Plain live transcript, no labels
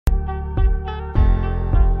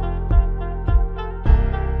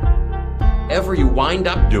whatever you wind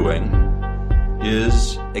up doing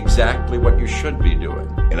is exactly what you should be doing.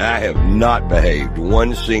 And I have not behaved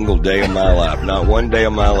one single day of my life. Not one day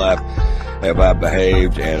of my life have I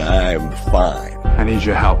behaved, and I am fine. I need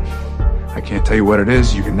your help. I can't tell you what it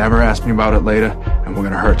is. You can never ask me about it later, and we're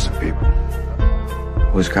going to hurt some people.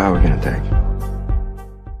 Whose car are we going to take?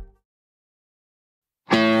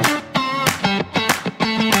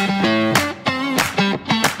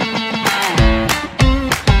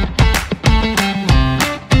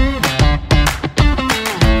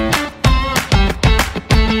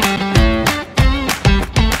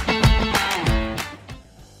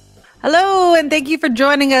 Hello, and thank you for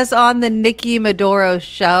joining us on the Nikki Maduro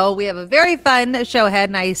Show. We have a very fun show ahead,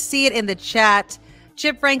 and I see it in the chat.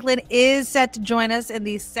 Chip Franklin is set to join us in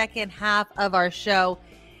the second half of our show.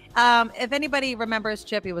 If anybody remembers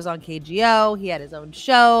Chip, he was on KGO. He had his own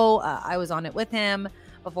show. I was on it with him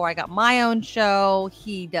before I got my own show.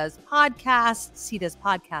 He does podcasts. He does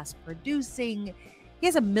podcast producing. He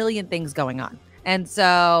has a million things going on. And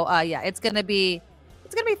so, it's going to be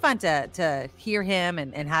fun to hear him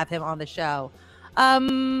and have him on the show.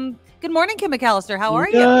 Good morning, Kim McAllister. How are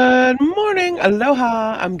you? Good morning.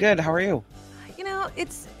 Aloha. I'm good. How are you? You know,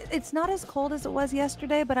 it's not as cold as it was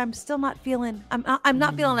yesterday, but I'm still not feeling. I'm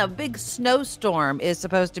not feeling a big snowstorm is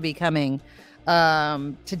supposed to be coming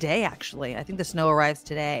today. Actually, I think the snow arrives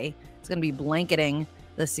today. It's going to be blanketing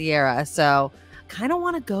the Sierra, so kind of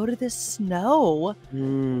want to go to this snow,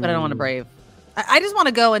 but I don't want to brave. I just want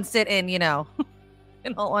to go and sit in, in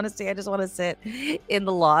all honesty, I just want to sit in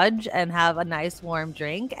the lodge and have a nice warm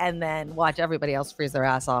drink and then watch everybody else freeze their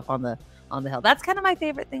ass off on the hill. That's kind of my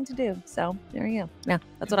favorite thing to do. So there you go. Yeah,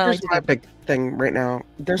 that's what I like to do. Here's my big thing right now.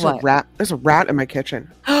 There's What? a rat. There's a rat in my kitchen.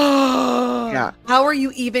 Yeah. How are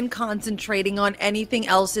you even concentrating on anything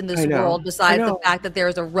else in this I know. world besides I the know. fact that there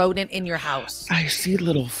is a rodent in your house? I see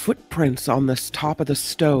little footprints on this top of the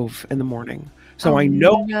stove in the morning. So I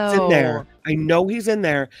know he's in there. I know he's in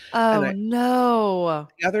there. Oh, And no.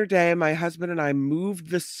 The other day, my husband and I moved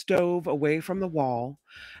the stove away from the wall,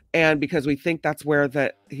 and because we think that's where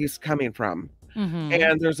he's coming from. Mhm.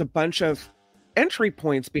 And there's a bunch of entry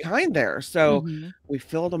points behind there. So Mhm. we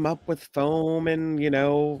filled them up with foam and,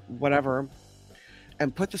 whatever,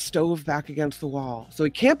 and put the stove back against the wall. So he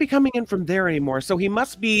can't be coming in from there anymore. So he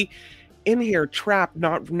must be in here trapped,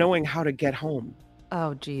 not knowing how to get home.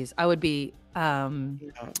 Oh, geez. I would be. Yeah.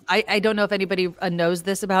 I don't know if anybody knows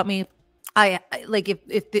this about me. I like if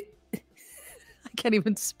the I can't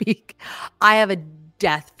even speak. I have a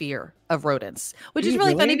death fear of rodents, which is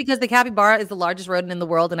really funny because the capybara is the largest rodent in the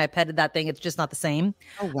world, and I petted that thing. It's just not the same.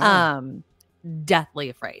 Oh, wow. Deathly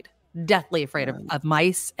afraid of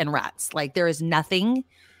mice and rats. Like there is nothing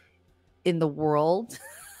in the world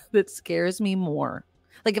that scares me more.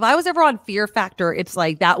 Like if I was ever on Fear Factor, it's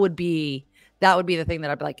like that would be the thing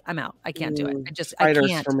that I'd be like, I'm out. I can't do it. I Spiders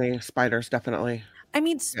can't. for me. Spiders, definitely. I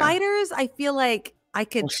mean, spiders, I feel like I Or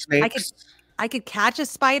could snakes. catch a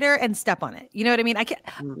spider and step on it. You know what I mean?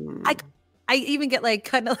 I even get like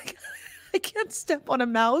kind of like I can't step on a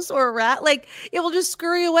mouse or a rat. Like it will just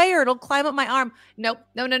scurry away or it'll climb up my arm. Nope.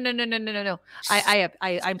 No.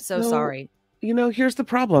 I'm so sorry. Here's the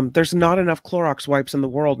problem. There's not enough Clorox wipes in the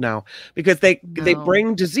world now because they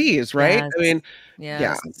bring disease, right? Yes. I mean,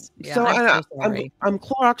 Yeah. So I'm so sorry. I'm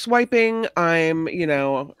Clorox wiping. I'm,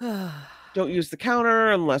 don't use the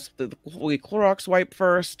counter unless we Clorox wipe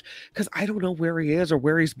first because I don't know where he is or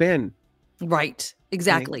where he's been. Right.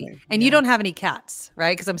 Exactly. Anyway, and you don't have any cats,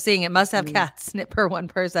 right? Because I'm seeing it must have cats. Snipper one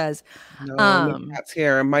per says. No cats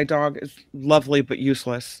here. And my dog is lovely but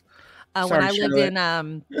useless. When I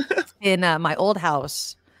lived in my old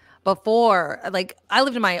house before, like I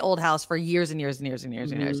lived in my old house for years and years and years and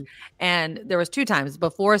years and years. And there was 2 times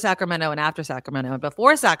before Sacramento and after Sacramento. And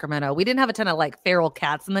before Sacramento, we didn't have a ton of like feral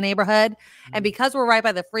cats in the neighborhood. And because we're right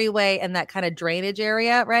by the freeway and that kind of drainage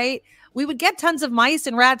area, right? We would get tons of mice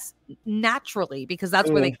and rats naturally because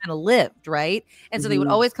that's where they kind of lived, right? And so they would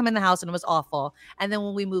always come in the house and it was awful. And then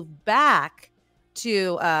when we moved back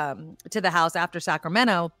to the house after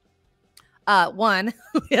Sacramento, one,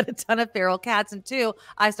 we had a ton of feral cats, and 2,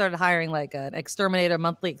 I started hiring like an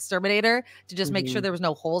monthly exterminator to just make sure there was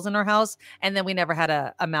no holes in our house. And then we never had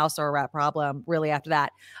a mouse or a rat problem really after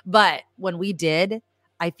that. But when we did,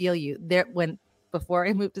 I feel you there before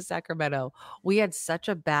I moved to Sacramento, we had such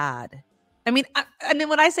a bad. I mean, and then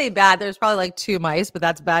when I say bad, there's probably like 2 mice, but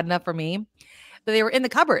that's bad enough for me. But they were in the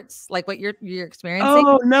cupboards, like what you're experiencing.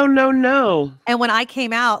 Oh, no. And when I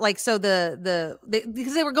came out, like, so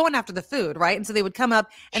because they were going after the food, right? And so they would come up,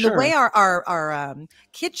 and the way our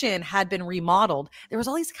kitchen had been remodeled, there was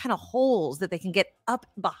all these kind of holes that they can get up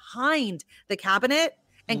behind the cabinet.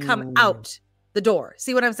 and come out the door.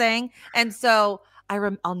 See what I'm saying? And so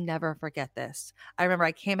I'll never forget this. I remember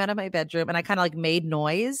I came out of my bedroom and I kind of like made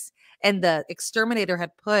noise, and the exterminator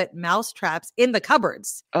had put mouse traps in the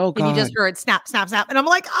cupboards. Oh, And you just God. heard snap, snap, snap. And I'm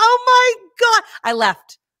like, oh my God. I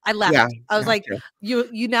left. Yeah, I was you like, have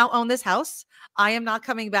you now own this house. I am not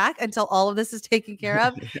coming back until all of this is taken care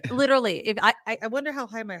of. Literally, if I wonder how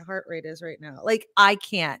high my heart rate is right now. Like I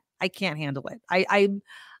can't handle it.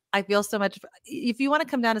 I feel so much. If you want to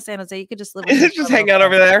come down to San Jose, you could just live with me. Just hang out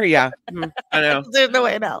over there. Yeah. I know. There's no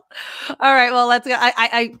way now. All right. Well, let's go.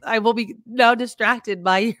 I will be now distracted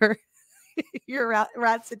by your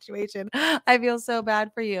rat situation. I feel so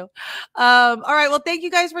bad for you. All right. Well, thank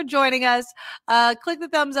you guys for joining us. Click the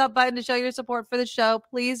thumbs up button to show your support for the show.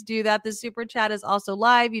 Please do that. The super chat is also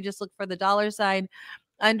live. You just look for the $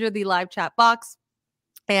 under the live chat box.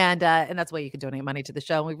 And that's the way you can donate money to the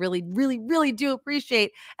show. And we really, really, really do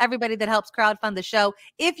appreciate everybody that helps crowdfund the show.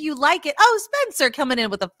 If you like it, Spencer coming in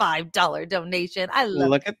with a $5 donation. I love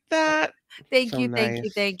Look at that. Thank So you. Thank you.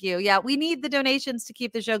 nice. Thank you. Yeah, we need the donations to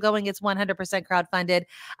keep the show going. It's 100% crowdfunded.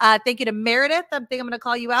 Thank you to Meredith. I think I'm going to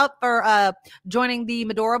call you out for joining the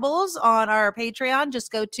Madorables on our Patreon. Just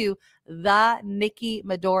go to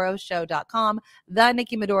theNikkiMadoroshow.com,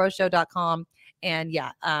 theNikkiMadoroshow.com. And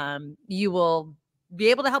yeah, you will be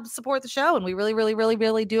able to help support the show. And we really, really, really,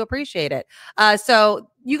 really do appreciate it. So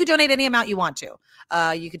you could donate any amount you want to.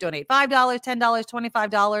 You could donate $5, $10,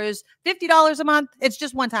 $25, $50 a month. It's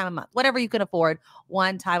just one time a month, whatever you can afford,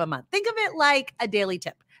 one time a month. Think of it like a daily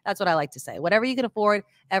tip. That's what I like to say. Whatever you can afford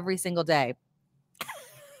every single day.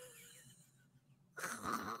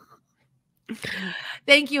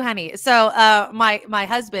 Thank you, honey. So my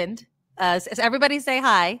husband, everybody say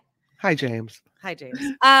hi. Hi, James. Hi, James.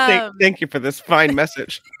 Thank you for this fine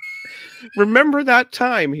message. Remember that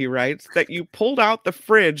time, he writes, that you pulled out the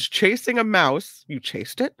fridge chasing a mouse, you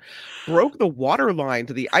chased it, broke the water line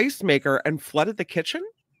to the ice maker, and flooded the kitchen?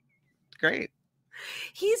 Great.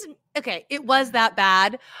 He's okay. It was that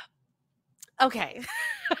bad. Okay.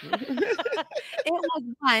 It was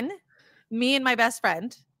 1, me and my best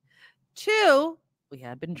friend. 2, we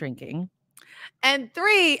had been drinking. And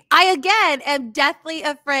 3, I again am deathly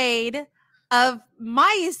afraid of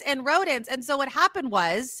mice and rodents. And so what happened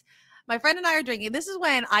was my friend and I are drinking. This is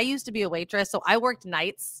when I used to be a waitress. So I worked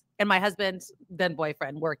nights and my husband's then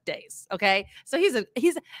boyfriend worked days. Okay. So he's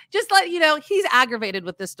just like, he's aggravated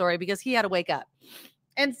with this story because he had to wake up.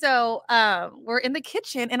 And so we're in the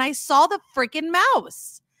kitchen and I saw the freaking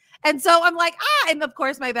mouse. And so I'm like, and of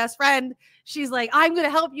course my best friend, she's like, I'm going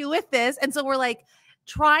to help you with this. And so we're like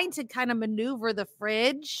trying to kind of maneuver the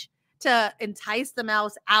fridge to entice the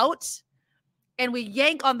mouse out. And we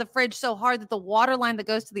yank on the fridge so hard that the water line that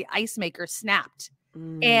goes to the ice maker snapped.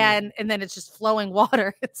 And then it's just flowing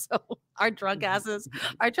water. And so our drunk asses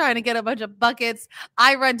are trying to get a bunch of buckets.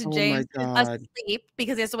 I run to James asleep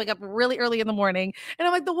because he has to wake up really early in the morning. And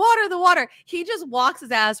I'm like, the water. He just walks his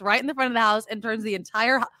ass right in the front of the house and turns the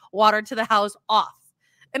entire water to the house off.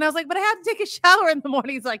 And I was like, but I have to take a shower in the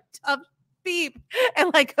morning. He's like, tough beep,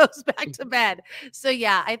 and like goes back to bed. So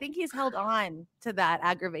yeah, I think he's held on to that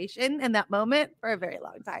aggravation in that moment for a very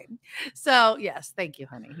long time. So yes, thank you,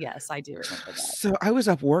 honey. Yes, I do remember that. So I was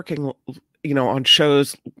up working, on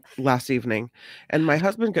shows last evening, and my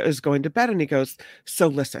husband is going to bed, and he goes, so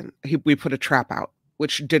listen, we put a trap out,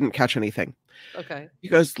 which didn't catch anything. Okay. He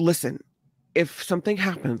goes, listen, if something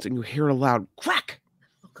happens and you hear a loud crack,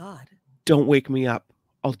 oh God, don't wake me up.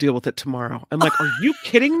 I'll deal with it tomorrow. I'm like, are you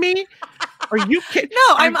kidding me? Are you kidding?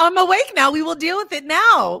 No, I'm awake now. We will deal with it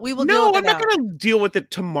now. We will. No, deal with I'm it not now. going to deal with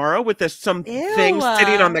it tomorrow with this thing Ew.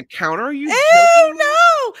 sitting on the counter. Are you Ew, joking?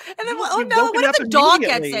 no. And then, You'll be no, woken what if up the dog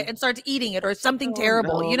gets immediately. it and starts eating it or something Oh,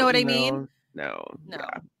 terrible? You know what I mean? No. No. Yeah,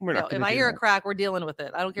 we're not No, gonna if I do hear a that. crack, we're dealing with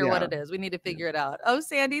it. I don't care what Yeah. it is. We need to figure it out. Oh,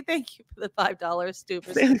 Sandy, thank you for the $5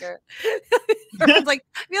 stupid sticker. Everyone's like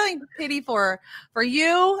feeling pity for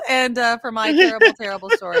you and for my terrible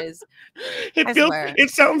stories. I swear. It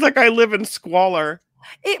sounds like I live in squalor.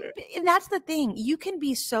 And that's the thing. You can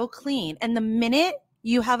be so clean, and the minute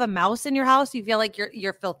you have a mouse in your house, you feel like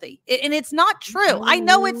you're filthy. And it's not true. I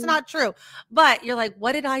know it's not true, but you're like,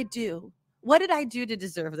 what did I do? What did I do to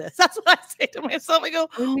deserve this? That's what I say to myself. I go,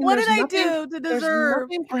 what did I do to There's deserve?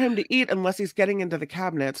 nothing for him to eat unless he's getting into the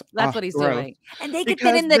cabinets. That's what he's doing. And they could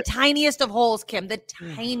fit in the tiniest of holes, Kim, the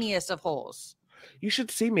tiniest of holes. You should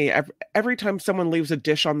see me every time someone leaves a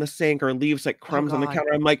dish on the sink or leaves like crumbs on the God.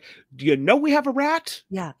 counter. I'm like, do you know we have a rat?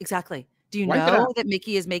 Yeah, exactly. Do you Wipe it know out. that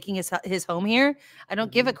Mickey is making his home here? I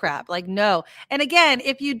don't give a crap. Like, no. And again,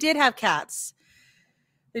 if you did have cats,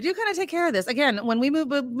 They do kind of take care of this. Again, when we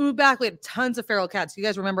moved back, we had tons of feral cats. You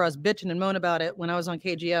guys remember I was bitching and moaning about it when I was on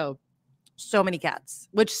KGO. So many cats,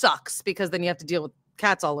 which sucks because then you have to deal with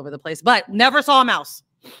cats all over the place. But never saw a mouse.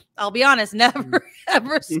 I'll be honest, never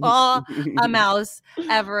ever saw a mouse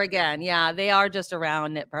ever again. Yeah, they are just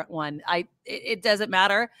around one. It doesn't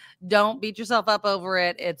matter. Don't beat yourself up over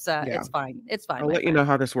it. It's fine. It's fine. I'll let you know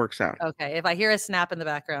how this works out. Okay. If I hear a snap in the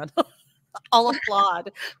background, I'll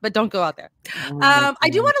applaud, but don't go out there. I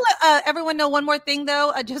do want to let everyone know one more thing,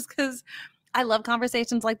 though, just because I love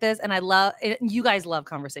conversations like this, and you guys love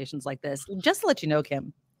conversations like this. Just to let you know,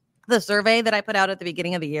 Kim, the survey that I put out at the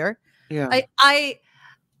beginning of the year,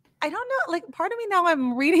 I don't know, like part of me now,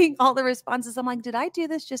 I'm reading all the responses. I'm like, did I do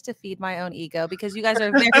this just to feed my own ego? Because you guys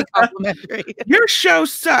are very complimentary. Your show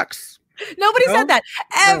sucks. Nobody said that.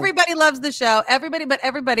 Everybody loves the show. Everybody,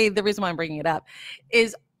 the reason why I'm bringing it up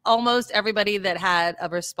is almost everybody that had a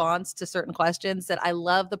response to certain questions said, I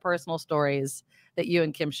love the personal stories that you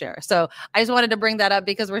and Kim share. So I just wanted to bring that up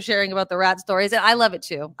because we're sharing about the rat stories, and I love it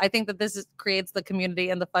too. I think that this creates the community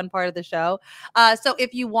and the fun part of the show. So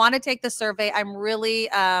if you want to take the survey, I'm really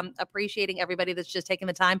appreciating everybody that's just taking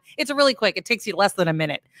the time. It's really quick. It takes you less than a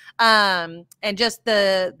minute. And just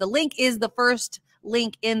the link is the first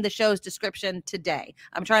link in the show's description today.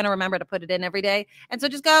 I'm trying to remember to put it in every day. And so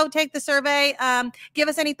just go take the survey, give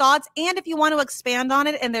us any thoughts. And if you want to expand on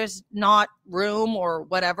it and there's not room or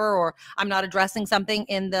whatever, or I'm not addressing something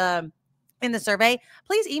in the survey,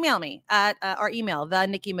 please email me at our email, the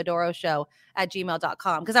Nikki Maduro Show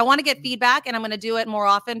 @gmail.com. Because I want to get feedback, and I'm going to do it more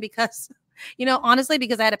often because honestly,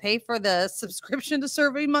 because I had to pay for the subscription to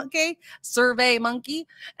Survey Monkey,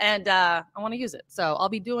 and I want to use it. So I'll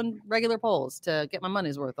be doing regular polls to get my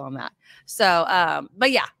money's worth on that. So, but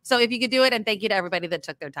yeah, so if you could do it, and thank you to everybody that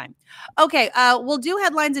took their time. Okay, we'll do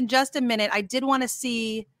headlines in just a minute. I did want to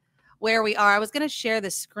see where we are. I was going to share the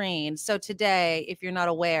screen. So today, if you're not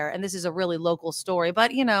aware, and this is a really local story,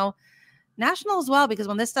 but national as well, because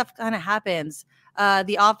when this stuff kind of happens,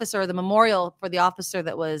 the memorial for the officer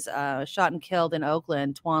that was shot and killed in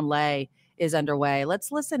Oakland, Twan Lay, is underway.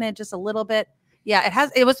 Let's listen in just a little bit. Yeah,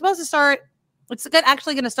 it was supposed to start. It's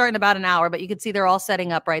actually going to start in about an hour, but you can see they're all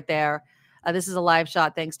setting up right there. This is a live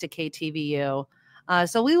shot thanks to KTVU.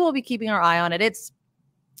 So we will be keeping our eye on it. It's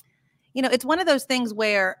one of those things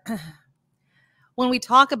where when we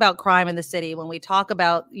talk about crime in the city, when we talk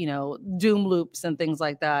about, doom loops and things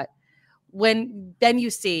like that, when then you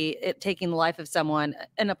see it taking the life of someone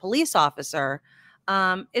and a police officer,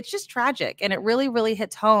 it's just tragic. And it really, really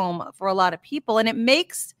hits home for a lot of people. And it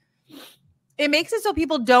makes it so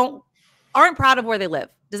people aren't proud of where they live.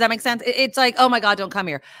 Does that make sense? It's like, oh my God, don't come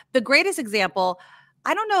here. The greatest example,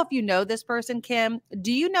 I don't know if you know this person, Kim.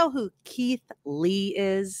 Do you know who Keith Lee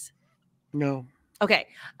is? No. Okay.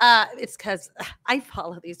 It's because I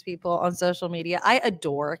follow these people on social media. I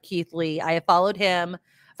adore Keith Lee. I have followed him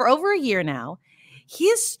for over a year now.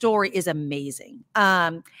 His story is amazing.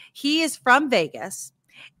 He is from Vegas,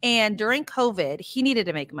 and during COVID, he needed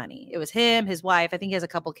to make money. It was him, his wife, I think he has a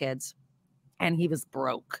couple kids, and he was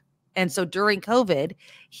broke. And so during COVID,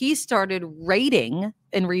 he started rating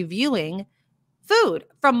and reviewing food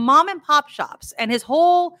from mom and pop shops. And his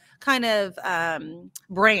whole kind of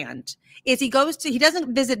brand is he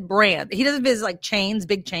doesn't visit like chains,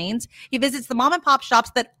 big chains. He visits the mom and pop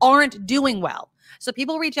shops that aren't doing well. So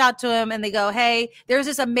people reach out to him and they go, hey, there's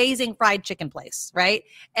this amazing fried chicken place, right?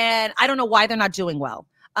 And I don't know why they're not doing well.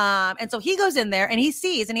 And so he goes in there and he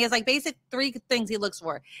sees, and he has like basic 3 things he looks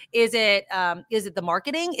for. Is it the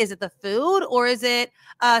marketing? Is it the food? Or is it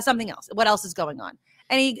something else? What else is going on?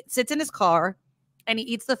 And he sits in his car and he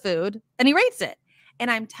eats the food and he rates it.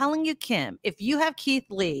 And I'm telling you, Kim, if you have Keith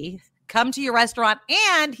Lee come to your restaurant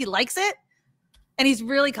and he likes it, and he's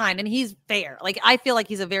really kind and he's fair. Like, I feel like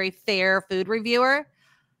he's a very fair food reviewer.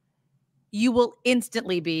 You will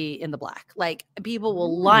instantly be in the black. Like, people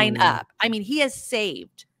will line up. I mean, he has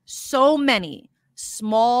saved so many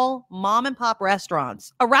small mom and pop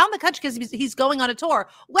restaurants around the country because he's going on a tour.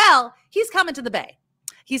 Well, he's coming to the Bay.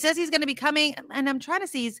 He says he's going to be coming, and I'm trying to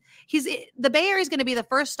see, the Bay Area is going to be the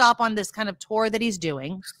first stop on this kind of tour that he's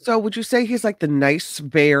doing. So would you say he's like the nice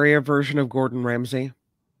Bay Area version of Gordon Ramsay?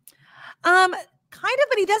 Kind of,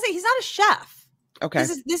 but he's not a chef. Okay.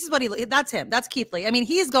 This is what that's him. That's Keith Lee. I mean,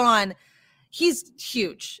 he's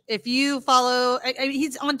huge. If you follow,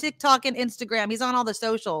 he's on TikTok and Instagram. He's on all the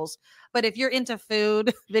socials. But if you're into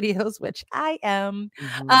food videos, which I am,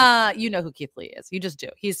 you know who Keith Lee is. You just do.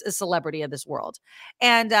 He's a celebrity of this world.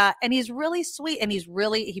 And he's really sweet. And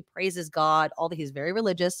he praises God. He's very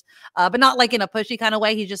religious, but not like in a pushy kind of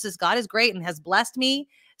way. He just says, God is great and has blessed me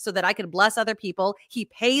so that I could bless other people. He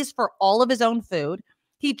pays for all of his own food.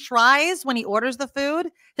 He tries when he orders the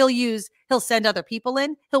food, he'll send other people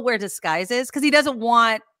in. He'll wear disguises because he doesn't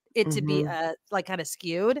want it to be like kind of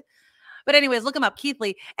skewed. But anyways, look him up, Keith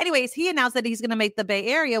Lee. Anyways, he announced that he's going to make the Bay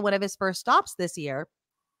Area one of his first stops this year.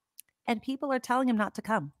 And people are telling him not to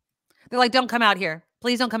come. They're like, don't come out here.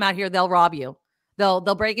 Please don't come out here. They'll rob you. They'll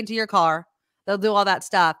break into your car. They'll do all that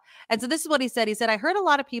stuff. And so this is what he said. He said, I heard a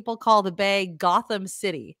lot of people call the Bay Gotham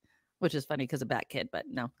City, which is funny because of Bat Kid, but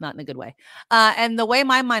no, not in a good way. And the way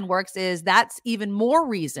my mind works is that's even more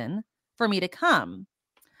reason for me to come.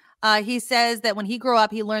 He says that when he grew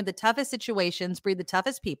up, he learned the toughest situations breed the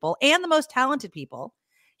toughest people and the most talented people.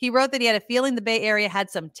 He wrote that he had a feeling the Bay Area had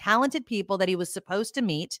some talented people that he was supposed to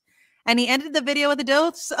meet. And he ended the video with a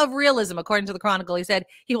dose of realism, according to the Chronicle. He said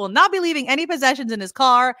he will not be leaving any possessions in his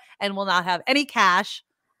car and will not have any cash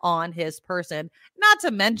on his person. Not to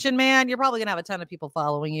mention, man, you're probably going to have a ton of people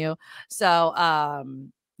following you. So,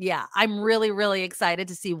 yeah, I'm really, really excited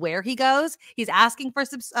to see where he goes. He's asking for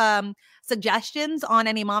some suggestions on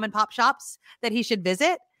any mom and pop shops that he should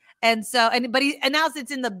visit. And so, but he announced it's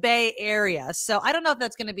in the Bay Area. So I don't know if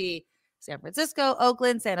that's going to be San Francisco,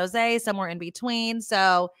 Oakland, San Jose, somewhere in between.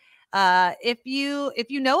 So if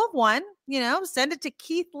you know of one, send it to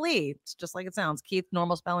Keith Lee. It's just like it sounds. Keith,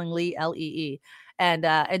 normal spelling, Lee, Lee, and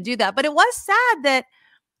do that. But it was sad that,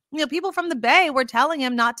 people from the Bay were telling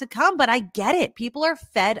him not to come, but I get it. People are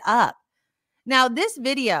fed up. Now, this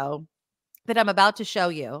video that I'm about to show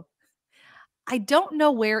you, I don't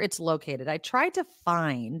know where it's located. I tried to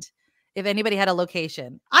find if anybody had a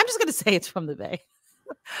location. I'm just going to say it's from the Bay.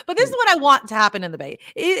 But this is what I want to happen in the Bay.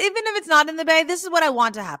 Even if it's not in the Bay, this is what I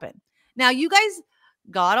want to happen. Now, you guys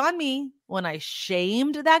got on me when I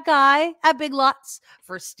shamed that guy at Big Lots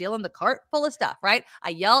for stealing the cart full of stuff, right? I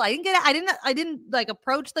yelled. I didn't like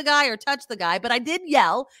approach the guy or touch the guy, but I did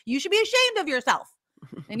yell, you should be ashamed of yourself.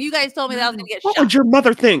 And you guys told me that I was going to get what shot. What would your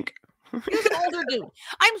mother think? He was an older dude.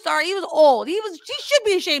 I'm sorry. He was old. He should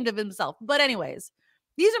be ashamed of himself. But anyways,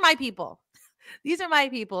 these are my people. These are my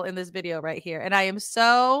people in this video right here. And I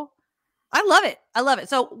love it. I love it.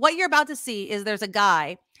 So what you're about to see is there's a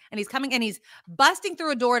guy and he's coming and he's busting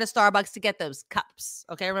through a door at a Starbucks to get those cups.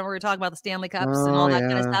 Okay. Remember we were talking about the Stanley cups and all that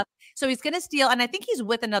kind of stuff. So he's going to steal. And I think he's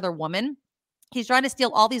with another woman. He's trying to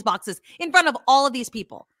steal all these boxes in front of all of these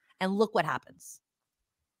people. And look what happens.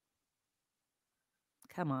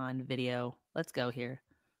 Come on, video. Let's go here.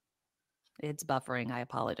 It's buffering. I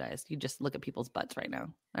apologize. You just look at people's butts right now.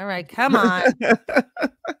 All right, come on.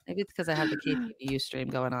 Maybe it's because I have the KPVU stream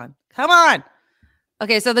going on. Come on.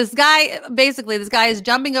 Okay, so this guy is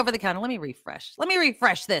jumping over the counter. Let me refresh.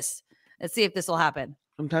 This and see if this will happen.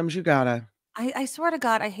 Sometimes you gotta. I swear to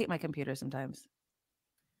God, I hate my computer sometimes.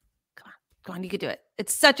 Come on, you could do it.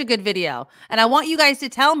 It's such a good video. And I want you guys to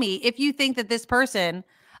tell me if you think that this person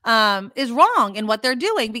is wrong in what they're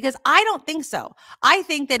doing, because I don't think so. I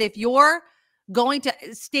think that if you're going to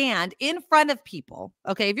stand in front of people,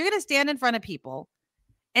 okay, if you're going to stand in front of people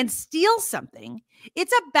and steal something,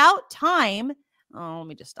 it's about time. Oh, let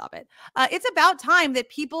me just stop it. It's about time that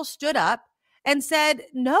people stood up and said,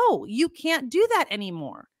 no, you can't do that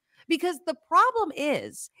anymore. Because the problem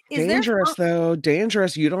is dangerous, though.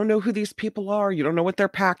 Dangerous. You don't know who these people are. You don't know what they're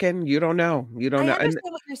packing. You don't know. I understand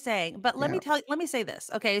what you're saying, but let me say this.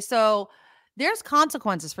 Okay, so there's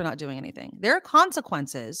consequences for not doing anything. There are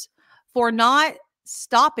consequences for not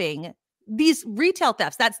stopping these retail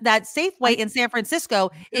thefts. That Safeway in San Francisco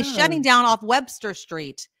is shutting down off Webster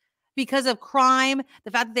Street because of crime.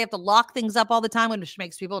 The fact that they have to lock things up all the time, which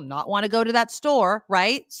makes people not want to go to that store,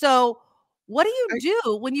 right? So what do you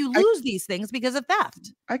do when you lose these things because of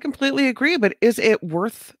theft? I completely agree, but is it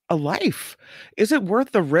worth a life? Is it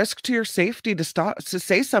worth the risk to your safety to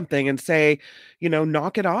say something and say,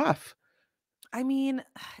 knock it off? I mean,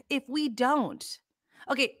 if we don't,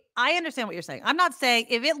 okay, I understand what you're saying. I'm not saying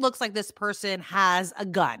if it looks like this person has a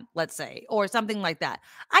gun, let's say, or something like that.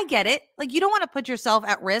 I get it. Like, you don't want to put yourself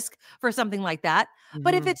at risk for something like that. Mm-hmm.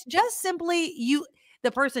 But if it's just simply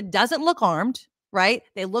the person doesn't look armed, right?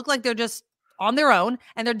 They look like they're just on their own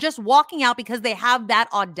and they're just walking out because they have that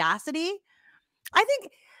audacity. I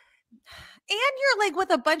think, and you're like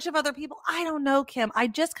with a bunch of other people. I don't know, Kim. I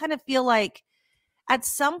just kind of feel like at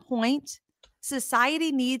some point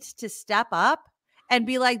society needs to step up and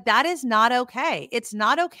be like, that is not okay. It's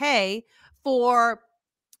not okay for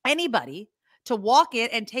anybody to walk in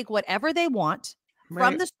and take whatever they want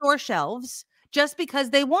from the store shelves just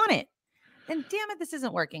because they want it. And damn it, this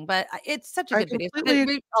isn't working, but it's such a good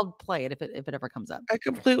video. I'll play it if it ever comes up. I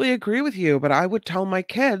completely agree with you, but I would tell my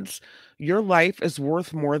kids, your life is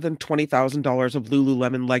worth more than $20,000 of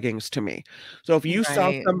Lululemon leggings to me. So if you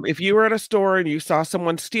if you were at a store and you saw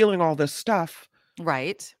someone stealing all this stuff,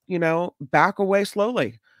 Right. Back away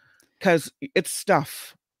slowly, because it's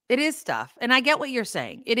stuff. It is stuff. And I get what you're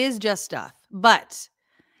saying. It is just stuff. But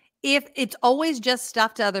if it's always just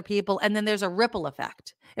stuff to other people, and then there's a ripple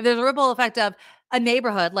effect, if there's a ripple effect of a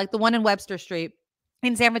neighborhood like the one in Webster Street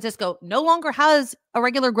in San Francisco no longer has a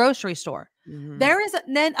regular grocery store, there is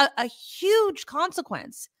then a huge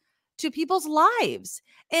consequence to people's lives.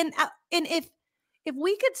 And if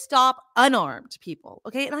we could stop unarmed people,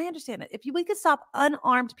 okay, and I understand it, if we could stop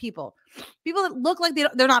unarmed people that look like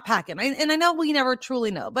they're not packing, and I know we never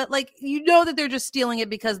truly know, but like that they're just stealing it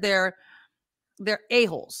because they're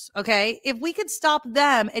a-holes, okay? If we could stop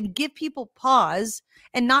them and give people pause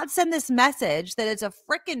and not send this message that it's a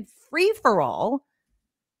freaking free-for-all,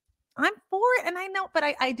 I'm for it. And I know, but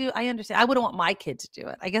I understand. I wouldn't want my kid to do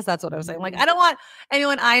it. I guess that's what I was saying. Like, I don't want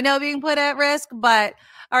anyone I know being put at risk, but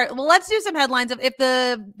all right, well, let's do some headlines. If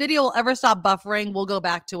the video will ever stop buffering, we'll go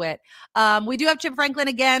back to it. We do have Chip Franklin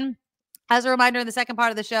again. As a reminder, in the second part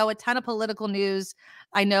of the show, a ton of political news,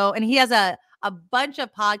 I know, and he has a bunch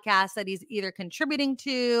of podcasts that he's either contributing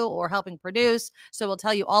to or helping produce. So we'll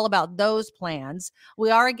tell you all about those plans.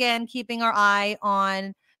 We are, again, keeping our eye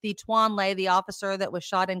on the Tuan Le, the officer that was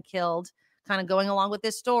shot and killed. Kind of going along with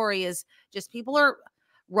this story is just people are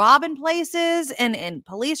robbing places and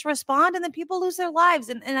police respond and then people lose their lives.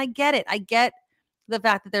 And I get it. I get the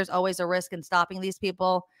fact that there's always a risk in stopping these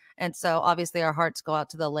people. And so obviously our hearts go out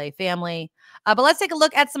to the Le family. But let's take a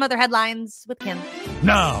look at some other headlines with Kim.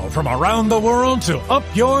 Now, from around the world to up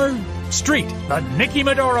your street, the Nikki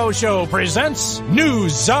Maduro Show presents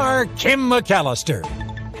News Czar Kim McAllister.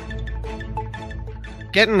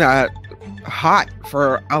 Getting hot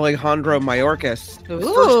for Alejandro Mayorkas.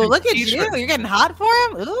 Ooh, look at you. You're getting hot for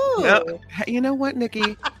him? Ooh. Yep. You know what, Nikki?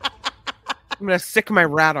 I'm going to sick my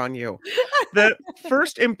rat on you. The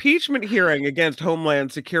first impeachment hearing against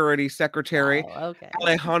Homeland Security Secretary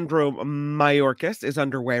Alejandro Mayorkas is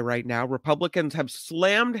underway right now. Republicans have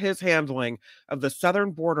slammed his handling of the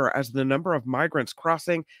southern border as the number of migrants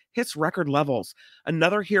crossing hits record levels.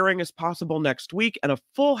 Another hearing is possible next week, and a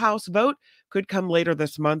full House vote could come later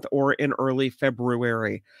this month or in early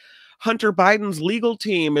February. Hunter Biden's legal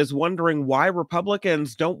team is wondering why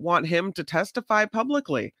Republicans don't want him to testify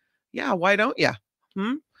publicly. Yeah, why don't you?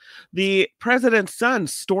 The president's son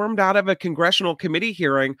stormed out of a congressional committee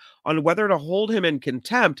hearing on whether to hold him in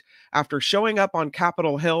contempt after showing up on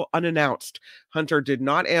Capitol Hill unannounced. Hunter did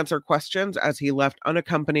not answer questions as he left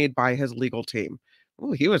unaccompanied by his legal team.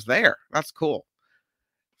 Oh, he was there. That's cool.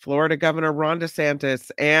 Florida Governor Ron DeSantis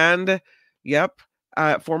and,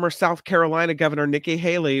 former South Carolina Governor Nikki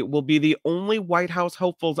Haley will be the only White House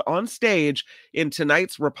hopefuls on stage in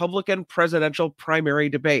tonight's Republican presidential primary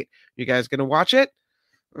debate. You guys going to watch it?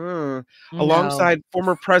 No. Alongside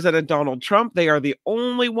former President Donald Trump, they are the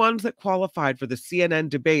only ones that qualified for the CNN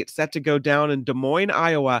debate set to go down in Des Moines,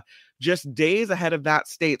 Iowa, just days ahead of that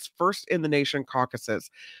state's first-in-the-nation caucuses.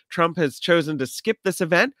 Trump has chosen to skip this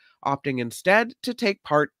event, opting instead to take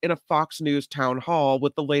part in a Fox News town hall,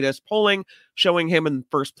 with the latest polling showing him in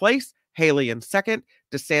first place, Haley in second,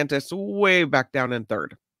 DeSantis way back down in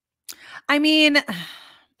third. I mean,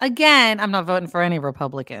 again, I'm not voting for any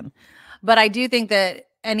Republican, but I do think that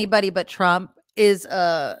anybody but Trump is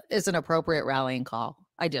an appropriate rallying call.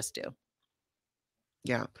 I just do.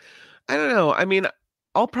 Yeah. I don't know. I mean,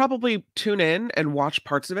 I'll probably tune in and watch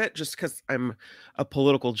parts of it just because I'm a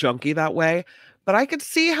political junkie that way. But I could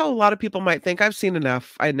see how a lot of people might think I've seen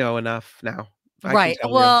enough. I know enough now. Right.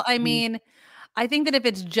 Well, I mean, I think that if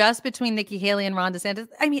it's just between Nikki Haley and Ron DeSantis,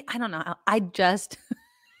 I mean, I don't know.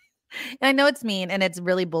 And I know it's mean and it's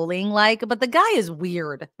really bullying like, but the guy is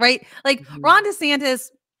weird, right? Like Ron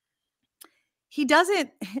DeSantis, he doesn't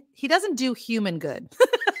do human good.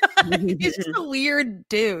 He's just a weird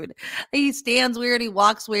dude. He stands weird. He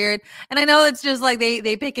walks weird. And I know it's just like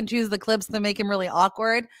they pick and choose the clips that make him really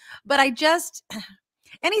awkward, but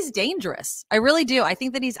and he's dangerous. I really do. I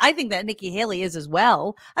think that Nikki Haley is as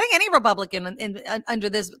well. I think any Republican under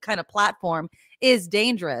this kind of platform is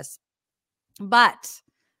dangerous, but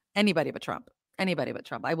anybody but Trump.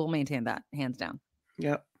 I will maintain that hands down.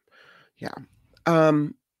 Yep. Yeah.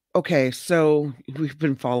 Okay. So we've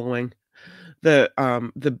been following the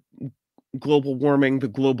global warming, the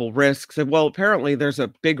global risks. Well, apparently there's a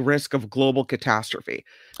big risk of global catastrophe.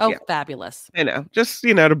 Oh, yeah. Fabulous. I know. Just,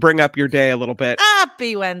 to bring up your day a little bit.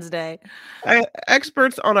 Happy Wednesday.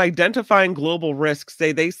 Experts on identifying global risks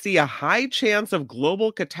say they see a high chance of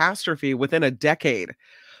global catastrophe within a decade.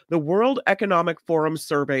 The World Economic Forum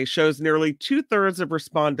survey shows nearly 2/3 of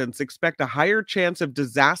respondents expect a higher chance of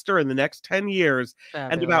disaster in the next 10 years,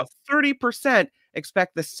 and about 30%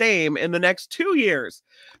 Expect the same in the next 2 years.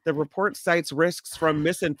 The report cites risks from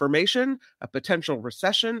misinformation, a potential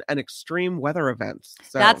recession, and extreme weather events.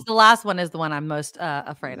 So That's the last one is the one I'm most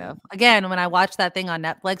afraid of. Again, when I watch that thing on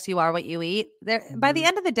Netflix, You Are What You Eat, there by the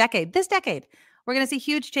end of the decade, this decade, we're going to see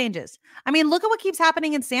huge changes. I mean, look at what keeps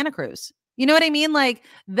happening in Santa Cruz. You know what I mean? Like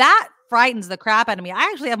that frightens the crap out of me. I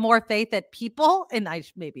actually have more faith that people, and I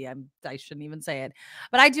shouldn't even say it,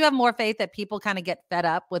 but I do have more faith that people kind of get fed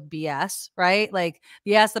up with BS, right? Like,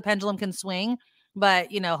 yes, the pendulum can swing,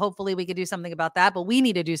 but hopefully we could do something about that. But we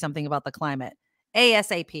need to do something about the climate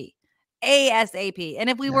ASAP. And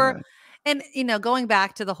if we were, and going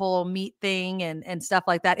back to the whole meat thing and stuff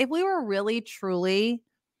like that, if we were really truly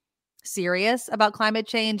serious about climate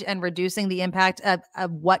change and reducing the impact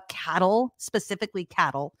of what cattle, specifically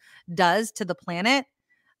cattle, does to the planet,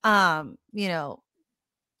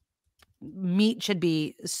 meat should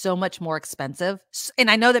be so much more expensive. And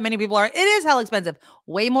I know that many people it is hell expensive,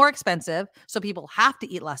 way more expensive. So people have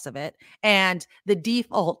to eat less of it. And the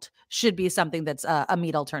default should be something that's a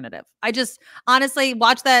meat alternative. I just honestly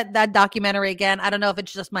watch that documentary again. I don't know if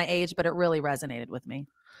it's just my age, but it really resonated with me.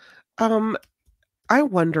 I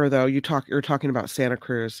wonder though, you're talking about Santa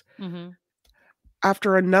Cruz. Mm-hmm.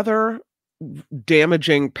 After another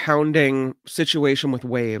damaging, pounding situation with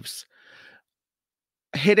waves,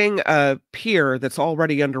 hitting a pier that's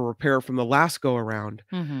already under repair from the last go around.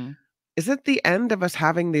 Mm-hmm. Is it the end of us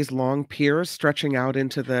having these long piers stretching out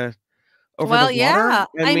into the over the water? Yeah.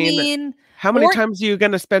 I mean, how many times are you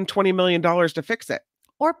going to spend $20 million to fix it?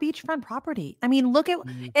 Or beachfront property. I mean, look at,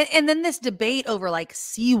 and then this debate over like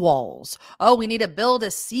seawalls. Oh, we need to build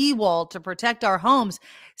a seawall to protect our homes.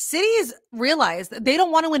 Cities realize that they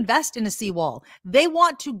don't want to invest in a seawall. They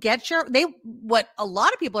want to what a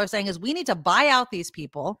lot of people are saying is we need to buy out these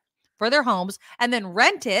people for their homes and then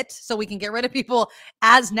rent it so we can get rid of people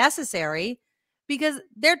as necessary because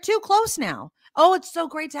they're too close now. Oh, it's so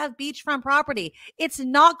great to have beachfront property. It's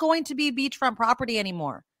not going to be beachfront property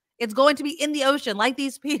anymore. It's going to be in the ocean like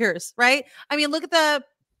these piers, right? I mean, look at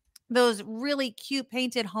those really cute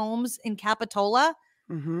painted homes in Capitola.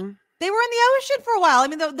 Mm-hmm. They were in the ocean for a while. I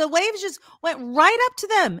mean, the waves just went right up to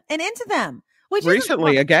them and into them. Which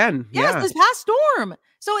recently, again. Yes, this past storm.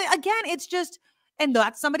 So again, it's just, and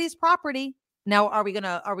that's somebody's property. Now, are we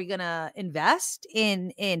gonna invest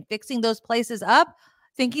in fixing those places up,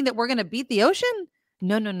 thinking that we're gonna beat the ocean?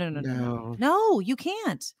 No, you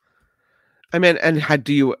can't. I mean, and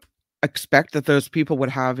do you expect that those people would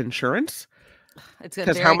have insurance? It's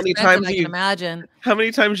because how many times I can imagine. How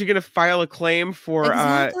many times you're going to file a claim for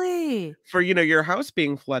for your house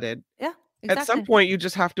being flooded? Yeah, exactly. At some point, you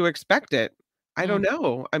just have to expect it. I don't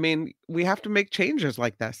know. I mean, we have to make changes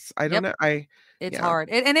like this. I don't know. It's hard,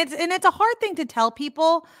 and it's a hard thing to tell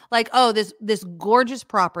people. Like, oh, this gorgeous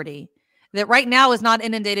property that right now is not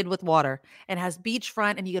inundated with water and has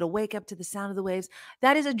beachfront and you get to wake up to the sound of the waves.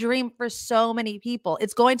 That is a dream for so many people.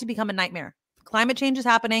 It's going to become a nightmare. Climate change is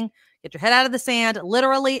happening. Get your head out of the sand,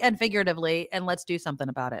 literally and figuratively, and let's do something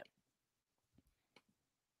about it.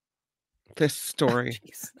 This story.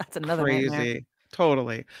 That's another crazy. Nightmare.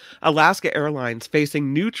 Totally. Alaska Airlines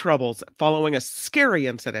facing new troubles following a scary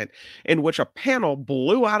incident in which a panel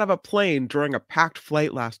blew out of a plane during a packed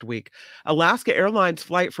flight last week. Alaska Airlines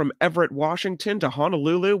flight from Everett, Washington to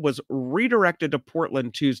Honolulu was redirected to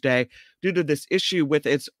Portland Tuesday due to this issue with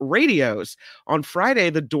its radios. On Friday,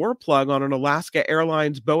 the door plug on an Alaska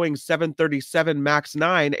Airlines Boeing 737 MAX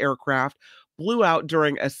 9 aircraft blew out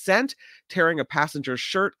during ascent, tearing a passenger's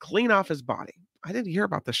shirt clean off his body. I didn't hear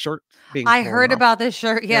about the shirt being I heard off. about this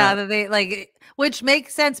shirt. Yeah. That they which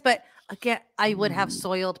makes sense. But again, I would have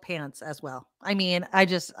soiled pants as well. I mean, I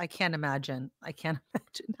can't imagine. I can't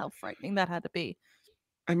imagine how frightening that had to be.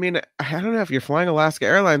 I mean, I don't know if you're flying Alaska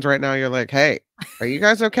Airlines right now. You're like, hey, are you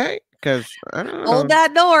guys okay? Because I don't know. Hold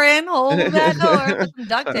that door in. Hold that door. Put some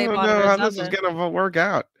duct tape on it. I don't know how this is going to work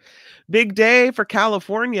out. Big day for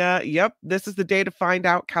California. Yep, this is the day to find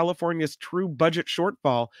out California's true budget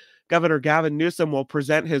shortfall. Governor Gavin Newsom will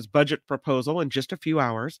present his budget proposal in just a few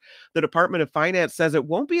hours. The Department of Finance says it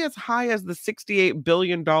won't be as high as the $68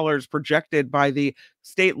 billion projected by the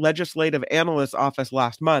State Legislative Analyst Office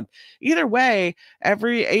last month. Either way,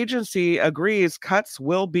 every agency agrees cuts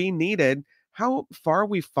will be needed. How far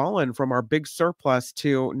we've fallen from our big surplus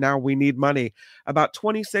to now we need money. About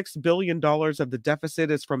 $26 billion of the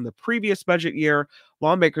deficit is from the previous budget year.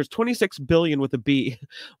 Lawmakers, $26 billion with a B.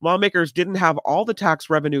 Lawmakers didn't have all the tax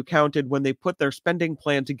revenue counted when they put their spending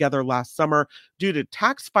plan together last summer due to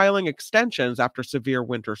tax filing extensions after severe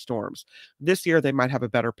winter storms. This year, they might have a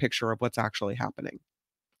better picture of what's actually happening.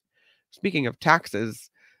 Speaking of taxes,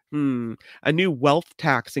 A new wealth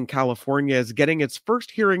tax in California is getting its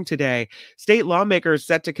first hearing today. State lawmakers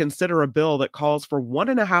set to consider a bill that calls for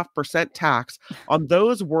 1.5% tax on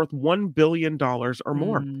those worth $1 billion or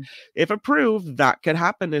more. Mm. If approved, that could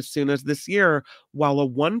happen as soon as this year, while a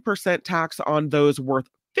 1% tax on those worth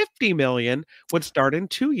 50 million would start in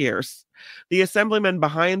 2 years. The assemblyman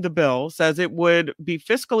behind the bill says it would be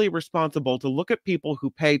fiscally responsible to look at people who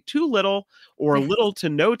pay too little or little to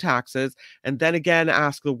no taxes, and then again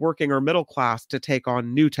ask the working or middle class to take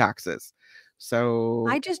on new taxes. So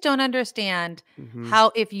I just don't understand Mhm.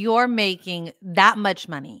 how, if you're making that much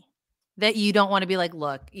money, that you don't want to be like,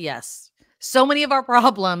 look, yes, so many of our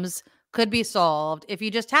problems could be solved if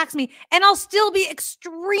you just tax me and I'll still be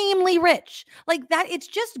extremely rich. Like that, it's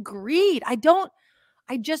just greed. I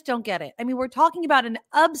just don't get it. I mean, we're talking about an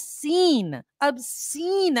obscene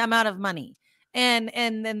amount of money. And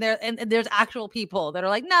there's actual people that are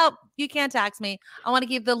like, no, you can't tax me. I want to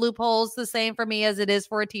keep the loopholes the same for me as it is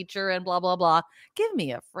for a teacher and blah, blah, blah. Give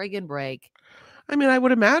me a friggin' break. I mean, I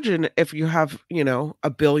would imagine if you have,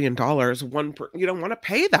 $1 billion, you don't want to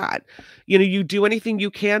pay that. You do anything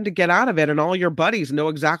you can to get out of it, and all your buddies know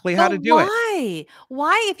exactly how to do it.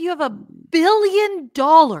 Why, if you have $1 billion,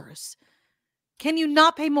 can you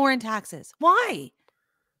not pay more in taxes? Why?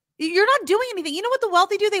 You're not doing anything. You know what the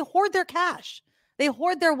wealthy do? They hoard their cash. They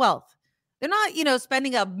hoard their wealth. They're not,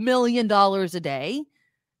 spending $1 million a day.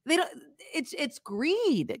 They don't. It's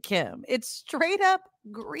greed, Kim. It's straight up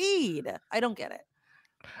greed. I don't get it.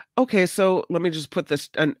 Okay, so let me just put this,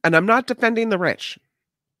 and I'm not defending the rich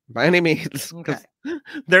by any means, because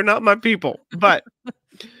they're not my people. But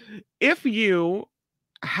if you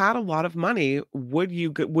had a lot of money, would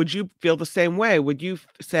you feel the same way? Would you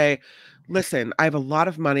say, listen, I have a lot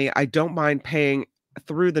of money, I don't mind paying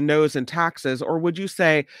through the nose in taxes? Or would you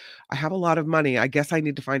say, I have a lot of money, I guess I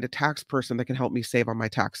need to find a tax person that can help me save on my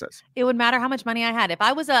taxes? It would matter how much money I had. If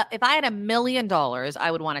I had $1 million, I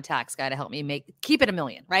would want a tax guy to help me keep it $1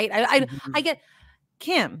 million, right? I get,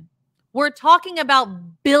 Kim, we're talking about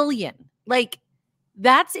billion. Like,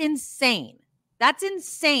 that's insane. That's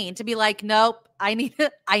insane to be like, nope, I need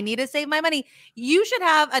to save my money. You should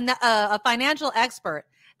have a financial expert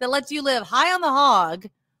that lets you live high on the hog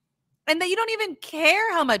and that you don't even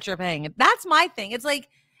care how much you're paying. That's my thing. It's like,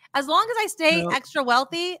 as long as I stay extra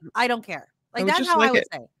wealthy, I don't care. Like, that's how I would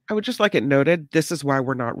say. I would just like it noted, this is why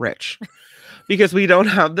we're not rich. Because we don't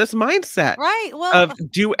have this mindset, right? Well, of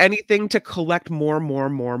do anything to collect more.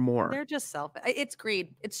 They're just selfish. It's greed.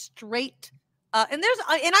 It's straight. And I'm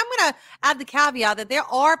going to add the caveat that there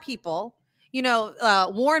are people,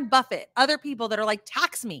 Warren Buffett, other people that are like,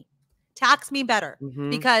 tax me better,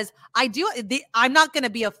 because I'm not going to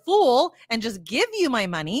be a fool and just give you my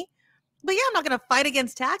money. But yeah, I'm not going to fight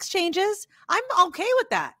against tax changes. I'm okay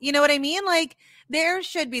with that. You know what I mean? Like, there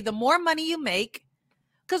should be, the more money you make,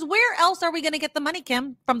 because where else are we going to get the money,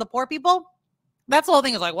 Kim? From the poor people? That's the whole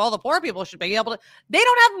thing, is like, well, the poor people should be able to. They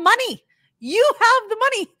don't have money. You have the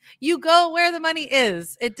money. You go where the money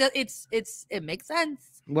is. It makes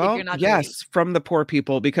sense. Well, yes, from the poor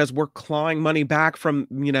people, because we're clawing money back from,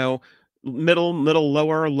 middle,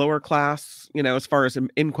 lower class, as far as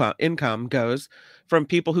income goes, from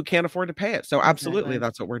people who can't afford to pay it. So absolutely,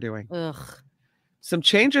 that's what we're doing. Ugh. Some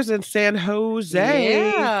changes in San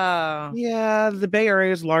Jose. Yeah, the Bay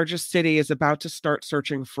Area's largest city is about to start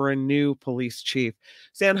searching for a new police chief.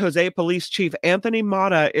 San Jose Police Chief Anthony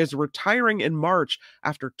Mata is retiring in March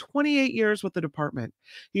after 28 years with the department.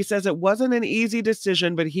 He says it wasn't an easy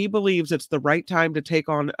decision, but he believes it's the right time to take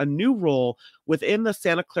on a new role within the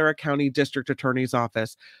Santa Clara County District Attorney's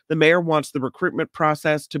Office. The mayor wants the recruitment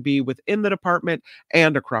process to be within the department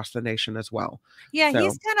and across the nation as well. Yeah,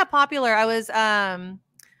 he's kind of popular.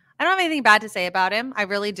 I don't have anything bad to say about him. I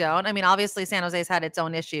really don't. I mean, obviously San Jose's had its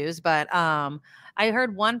own issues, but I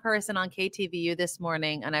heard one person on KTVU this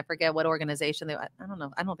morning, and I forget what organization I don't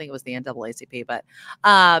know. I don't think it was the NAACP, but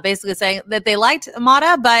basically saying that they liked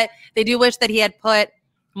Mata, but they do wish that he had put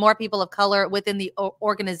more people of color within the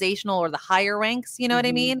organizational or the higher ranks. You know what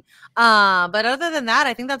I mean? But other than that,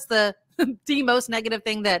 I think that's the most negative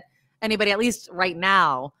thing that anybody, at least right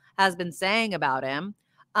now, has been saying about him.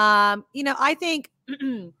 I think,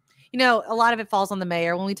 a lot of it falls on the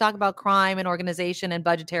mayor. When we talk about crime and organization and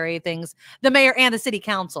budgetary things, the mayor and the city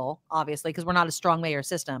council, obviously, because we're not a strong mayor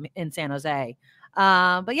system in San Jose.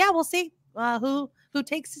 But yeah, we'll see who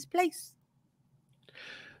takes his place.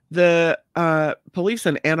 The police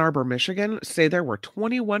in Ann Arbor, Michigan say there were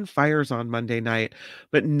 21 fires on Monday night,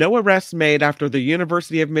 but no arrests made after the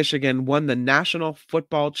University of Michigan won the National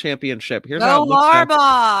Football Championship. Here's how it looks.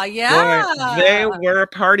 Harbaugh, yeah. Boy, they were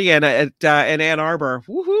partying in Ann Arbor.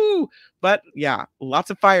 Woohoo! But yeah,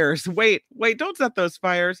 lots of fires. Wait, don't set those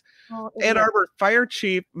fires. Oh, Ann idiot. Arbor Fire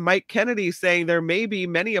Chief Mike Kennedy saying there may be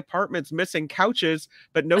many apartments missing couches,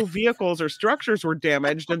 but no vehicles or structures were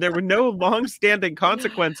damaged, and there were no long-standing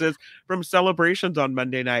consequences from celebrations on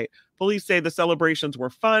Monday night. Police say the celebrations were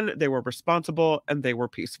fun, they were responsible, and they were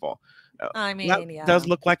peaceful. I That mean, yeah. does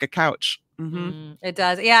look like a couch. Mm-hmm. It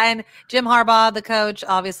does. Yeah. And Jim Harbaugh, the coach,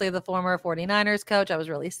 obviously the former 49ers coach. I was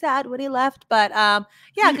really sad when he left, but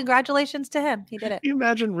yeah, congratulations to him. He did it. You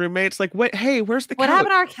imagine roommates like, wait, hey, where's the What couch?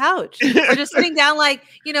 happened to our couch? We're just sitting down, like,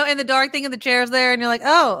 you know, in the dark thing, and the chair's there, and you're like,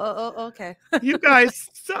 oh, okay. You guys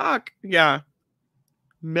suck. Yeah.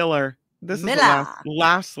 Miller. This is the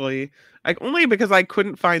lastly, only because I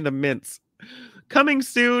couldn't find the mints. Coming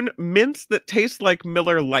soon, mints that taste like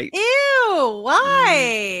Miller Lite. Ew,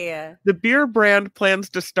 why? The beer brand plans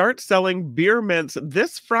to start selling beer mints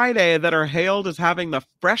this Friday that are hailed as having the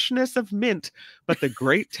freshness of mint, but the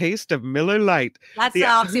great taste of Miller Lite. That's the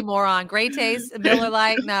oxymoron. Great taste, Miller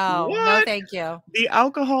Lite. No, no, thank you. The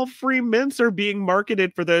alcohol-free mints are being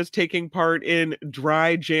marketed for those taking part in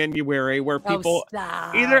Dry January, where people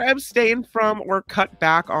either abstain from or cut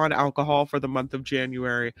back on alcohol for the month of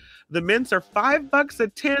January. The mints are $5 a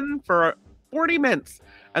tin for 40 mints,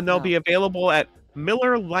 and they'll be available at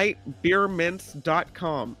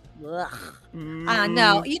MillerLightBeerMints.com. No,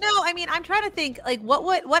 you know, I mean, I'm trying to think, like,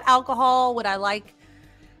 what alcohol would I like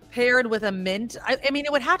paired with a mint? I mean,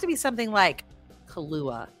 it would have to be something like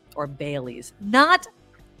Kahlua or Bailey's, not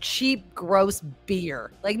cheap, gross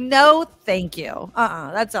beer. Like, no, thank you.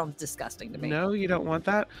 That sounds disgusting to me. No, you don't want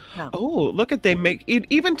that? No. Oh, look at, they make it,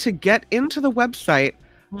 even to get into the website,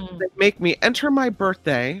 they make me enter my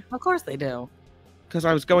birthday. Of course they do. Because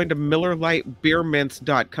I was going to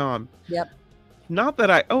MillerLightBeerMints.com. Yep. Not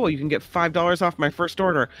that you can get $5 off my first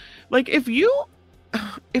order. Like, if you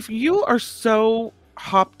are so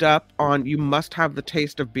hopped up on you must have the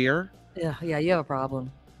taste of beer. Yeah, you have a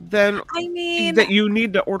problem. Then I mean that you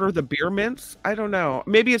need to order the beer mints. I don't know.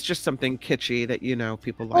 Maybe it's just something kitschy that, you know,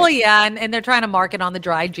 people like. Well, yeah, and they're trying to market on the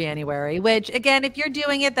Dry January, which, again, if you're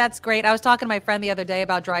doing it, that's great. I was talking to my friend the other day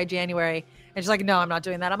about Dry January, and she's like, no, I'm not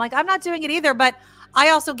doing that. I'm like, I'm not doing it either, but I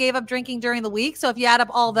also gave up drinking during the week. So if you add up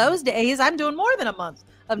all those days, I'm doing more than a month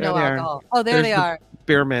of no alcohol. Oh, there they are.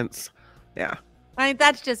 Beer mints. Yeah. I mean,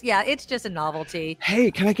 that's just, it's just a novelty. Hey,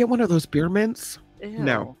 can I get one of those beer mints? Ew.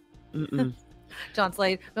 No. Mm-mm. John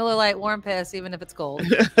Slade, Miller Lite, warm piss, even if it's cold.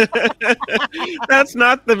 That's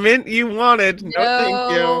not the mint you wanted. No, thank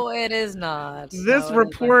you. No, it is not. This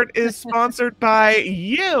report is sponsored by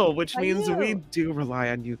you, which means we do rely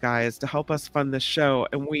on you guys to help us fund this show.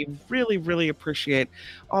 And we really, really appreciate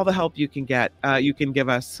all the help you can get. You can give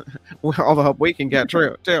us all the help we can get,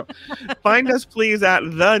 too. Find us, please, at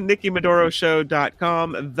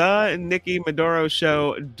thenickymadoroshow.com,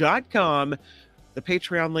 thenickymadoroshow.com. The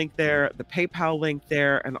Patreon link there, the PayPal link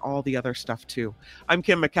there, and all the other stuff too. I'm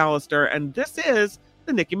Kim McAllister, and this is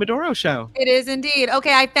the Nikki Maduro Show. It is indeed.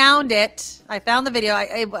 Okay, I found it. I found the video.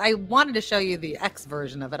 I wanted to show you the X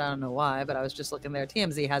version of it. I don't know why, but I was just looking there.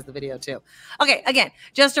 TMZ has the video too. Okay, again,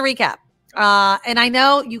 just to recap. And I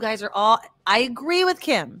know you guys are all, I agree with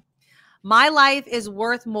Kim. My life is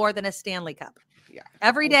worth more than a Stanley Cup. Yeah.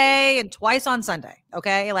 Every day and twice on Sunday.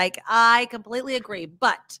 Okay, like I completely agree.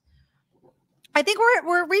 But I think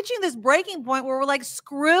we're reaching this breaking point where we're like,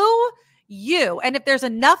 screw you. And if there's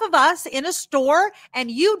enough of us in a store and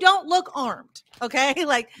you don't look armed, okay?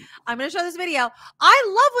 Like, I'm going to show this video. I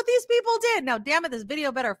love what these people did. Now, damn it, this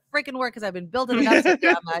video better freaking work because I've been building it up so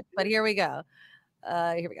damn much. But here we go.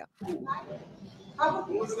 Here we go.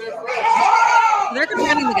 They're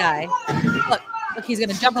confronting the guy. Look, he's going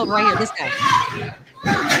to jump over right here. This guy.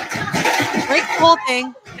 Break the whole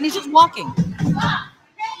thing, and he's just walking.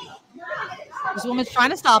 This woman's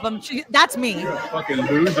trying to stop him. That's me. Fucking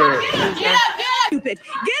loser. Get up, stupid.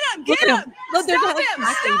 Get him. Look, Stop him.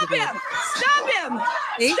 Stop him. Stop him.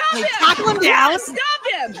 See? Stop him. Tackle him down. Stop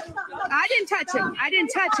him. I didn't touch him.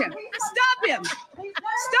 Stop him.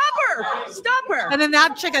 Stop her. Stop her. And then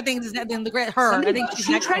that chick, I think, is then the great her. I think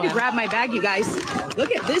she tried to grab my bag, you guys.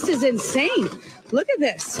 Look at this. Is insane. Look at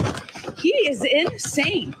this. He is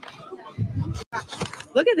insane.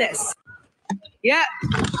 Look at this. Yeah.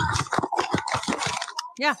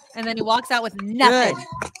 Yeah, and then he walks out with nothing. Good.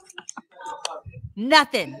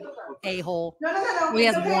 Nothing, a-hole. No. He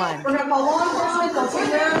has one.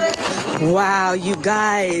 Wow, you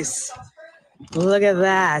guys. Look at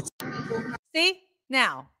that. See?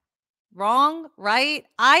 Now, wrong, right?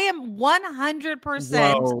 I am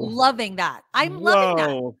 100% loving that. I'm loving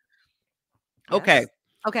that. Okay.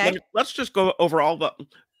 Okay. Let's just go over all the...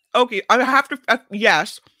 Okay, I have to...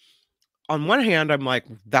 yes. on one hand, I'm like,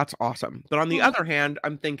 that's awesome. But on the other hand,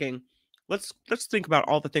 I'm thinking, let's think about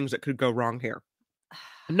all the things that could go wrong here.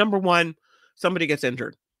 Number one, somebody gets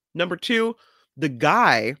injured. Number two, the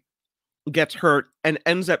guy gets hurt and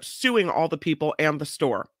ends up suing all the people and the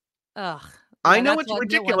store. Ugh. I know it's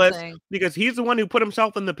ridiculous because he's the one who put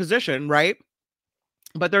himself in the position, right?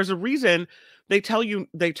 But there's a reason they tell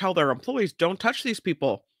their employees, don't touch these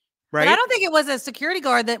people, right? But I don't think it was a security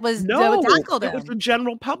guard that was no, tackled him. It was the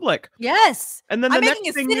general public. Yes. And then the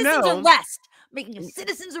next thing you know, making a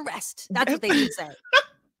citizen's arrest. That's what they should say.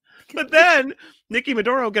 But then Nikki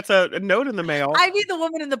Maduro gets a note in the mail. I mean, the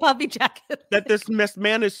woman in the puffy jacket. That this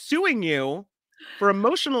man is suing you for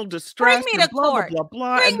emotional distress. Bring me to court. Blah, blah,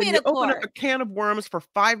 blah. Bring and me then you to open court. up a can of worms for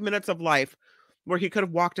 5 minutes of life where he could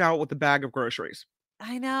have walked out with a bag of groceries.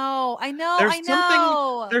 I know.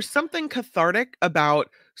 There's something cathartic about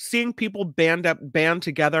seeing people band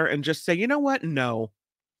together and just say, you know what? No.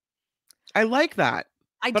 I like that.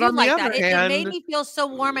 I but do on like the that. other It hand, made me feel so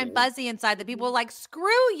warm and fuzzy inside that people were like,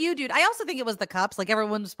 screw you, dude. I also think it was the cups. Like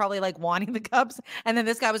everyone was probably like wanting the cups. And then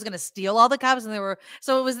this guy was going to steal all the cups. And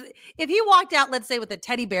so it was, if he walked out, let's say with a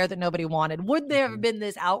teddy bear that nobody wanted, would there have been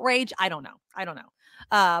this outrage? I don't know.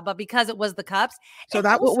 But because it was the cups. So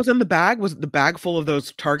that what was in the bag? Was it the bag full of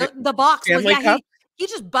those Target? The box was, Stanley cups? He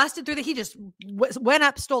just busted through he just went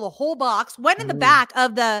up, stole the whole box, went in the back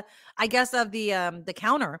of the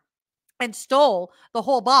counter and stole the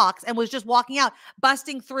whole box and was just walking out,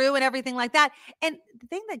 busting through and everything like that. And the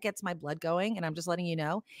thing that gets my blood going, and I'm just letting you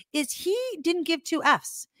know, is he didn't give two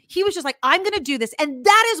Fs. He was just like, I'm going to do this. And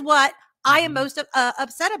that is what I am most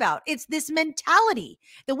upset about. It's this mentality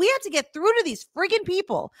that we have to get through to these friggin'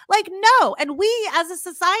 people. Like, no. And we as a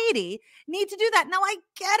society need to do that. Now, I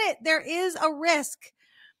get it. There is a risk.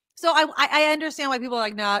 So I understand why people are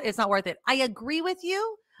like, no, it's not worth it. I agree with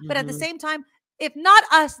you. But at the same time, if not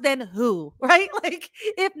us, then who, right? Like,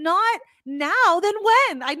 if not now, then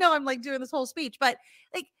when? I know I'm like doing this whole speech, but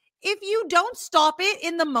like, if you don't stop it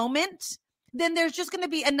in the moment, then there's just going to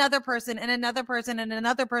be another person and another person and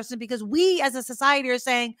another person, because we as a society are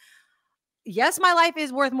saying, yes, my life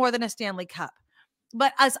is worth more than a Stanley Cup.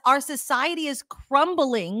 But as our society is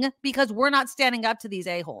crumbling because we're not standing up to these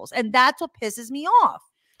a-holes. And that's what pisses me off.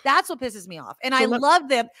 And I love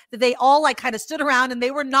them that they all like kind of stood around and they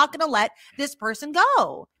were not going to let this person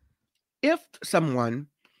go. If someone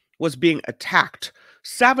was being attacked,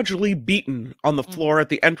 savagely beaten on the floor at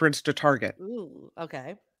the entrance to Target. Ooh,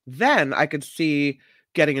 okay. Then I could see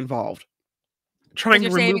getting involved. Trying to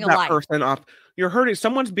remove that person off. You're hurting.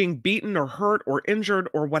 Someone's being beaten or hurt or injured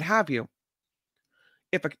or what have you.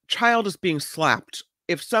 If a child is being slapped,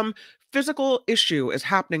 if some physical issue is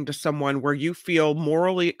happening to someone where you feel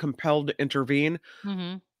morally compelled to intervene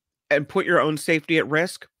and put your own safety at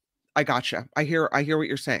risk, I gotcha. I hear what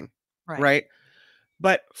you're saying. Right?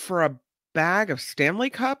 But for a bag of Stanley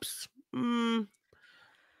cups,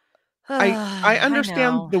 I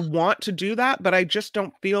understand the want to do that, but I just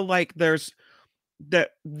don't feel like there's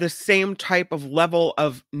the same type of level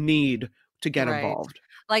of need to get involved.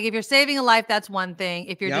 Like if you're saving a life, that's one thing.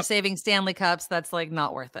 If you're just saving Stanley cups, that's like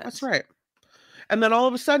not worth it. That's right. And then all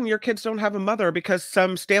of a sudden your kids don't have a mother because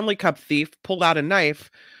some Stanley Cup thief pulled out a knife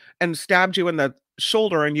and stabbed you in the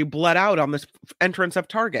shoulder and you bled out on this entrance of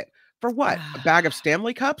Target. For what? A bag of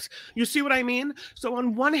Stanley Cups? You see what I mean? So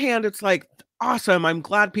on one hand, it's like, awesome. I'm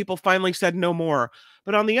glad people finally said no more.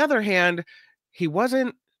 But on the other hand, he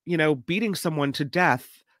wasn't, beating someone to death.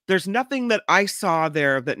 There's nothing that I saw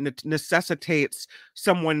there that necessitates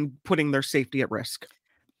someone putting their safety at risk.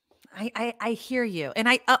 I hear you. And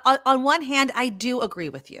I on one hand, I do agree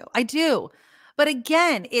with you. I do. But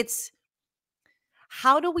again, it's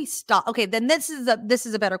how do we stop? Okay, then this is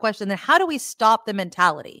a better question. Then how do we stop the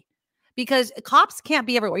mentality? Because cops can't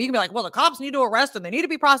be everywhere. You can be like, well, the cops need to arrest them. They need to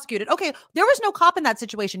be prosecuted. Okay, there was no cop in that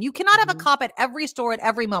situation. You cannot have a cop at every store at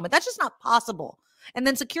every moment. That's just not possible. And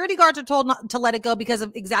then security guards are told not to let it go because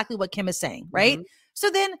of exactly what Kim is saying, right?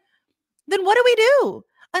 So then what do we do?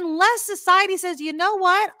 Unless society says, you know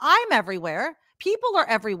what? I'm everywhere. People are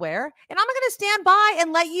everywhere. And I'm not going to stand by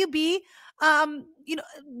and let you be,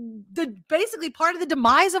 the basically part of the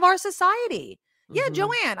demise of our society. Yeah,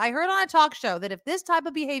 Joanne, I heard on a talk show that if this type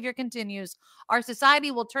of behavior continues, our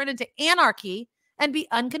society will turn into anarchy and be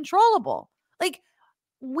uncontrollable. Like,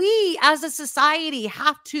 we as a society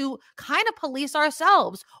have to kind of police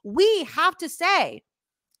ourselves. We have to say,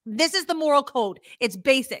 this is the moral code. It's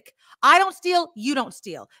basic. I don't steal. You don't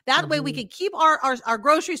steal. That way we can keep our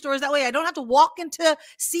grocery stores. That way I don't have to walk into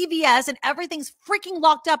CVS and everything's freaking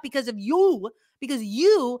locked up because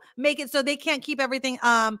you make it so they can't keep everything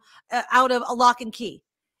out of a lock and key.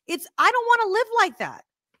 I don't want to live like that.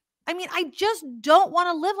 I mean, I just don't want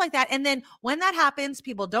to live like that. And then when that happens,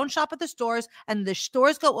 people don't shop at the stores and the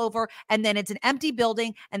stores go over and then it's an empty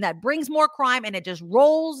building and that brings more crime and it just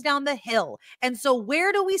rolls down the hill. And so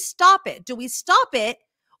where do we stop it? Do we stop it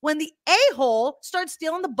when the a-hole starts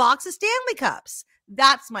stealing the box of Stanley Cups?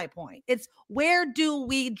 That's my point. It's where do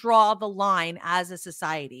we draw the line as a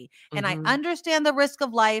society? And I understand the risk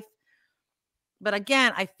of life. But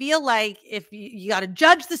again, I feel like if you got to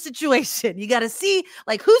judge the situation, you got to see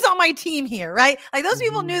like who's on my team here, right? Like those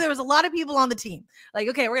people knew there was a lot of people on the team. Like,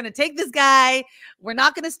 okay, we're going to take this guy. We're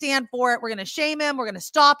not going to stand for it. We're going to shame him. We're going to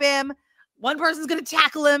stop him. One person's going to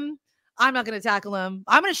tackle him. I'm not going to tackle him.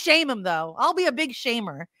 I'm going to shame him though. I'll be a big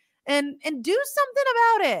shamer and do something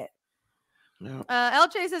about it. No.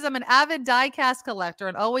 LJ says, I'm an avid die-cast collector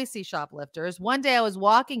and always see shoplifters. One day I was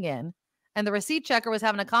walking in and the receipt checker was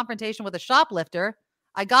having a confrontation with a shoplifter.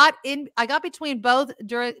 I got between both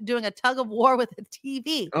doing a tug of war with the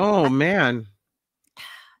TV. Oh, man.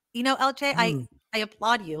 You know, LJ, I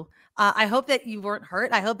applaud you. I hope that you weren't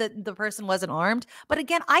hurt. I hope that the person wasn't armed. But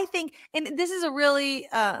again, I think, and this is a really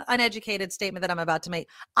uneducated statement that I'm about to make.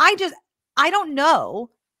 I don't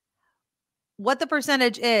know what the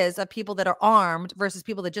percentage is of people that are armed versus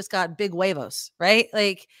people that just got big huevos, right?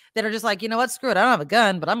 Like that are just like, you know what, screw it. I don't have a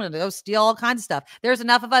gun, but I'm going to go steal all kinds of stuff. There's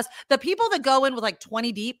enough of us. The people that go in with like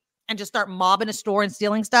 20 deep and just start mobbing a store and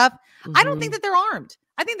stealing stuff, I don't think that they're armed.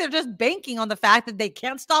 I think they're just banking on the fact that they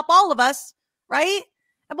can't stop all of us, right?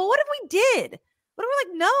 But what if we did? What if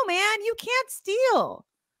we're like, no, man, you can't steal?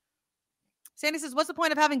 Sandy says, what's the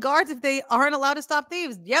point of having guards if they aren't allowed to stop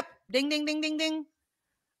thieves? Yep. Ding, ding, ding, ding, ding.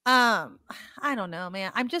 I don't know,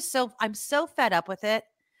 man. I'm so fed up with it.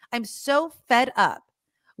 I'm so fed up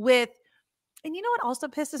with, and you know what also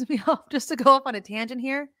pisses me off, just to go off on a tangent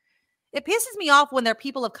here? It pisses me off when there are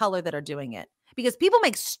people of color that are doing it because people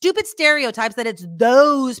make stupid stereotypes that it's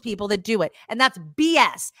those people that do it. And that's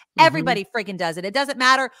BS. Everybody freaking does it. It doesn't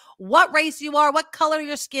matter what race you are, what color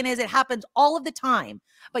your skin is. It happens all of the time.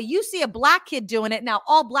 But you see a black kid doing it. Now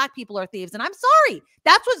all black people are thieves. And I'm sorry.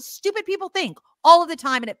 That's what stupid people think all of the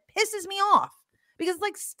time. And it pisses me off because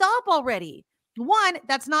like, stop already. One,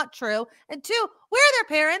 that's not true. And two, where are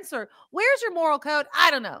their parents or where's your moral code?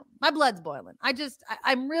 I don't know. My blood's boiling.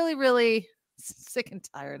 I'm really, really sick and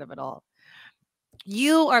tired of it all.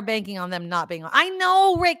 You are banking on them not being on. I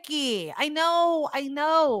know, Ricky. I know. I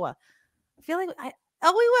feel like we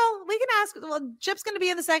will. We can ask. Well, Chip's going to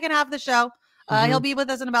be in the second half of the show. He'll be with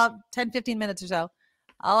us in about 10, 15 minutes or so.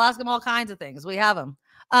 I'll ask him all kinds of things. We have him.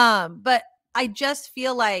 But I just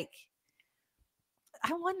feel like,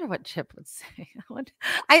 I wonder what Chip would say.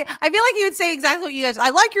 I feel like he would say exactly what you guys. I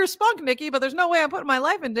like your spunk, Nikki, but there's no way I'm putting my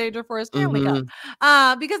life in danger for a Stanley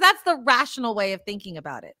Cup. Because that's the rational way of thinking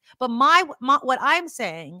about it. But what I'm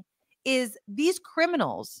saying is these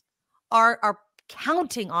criminals are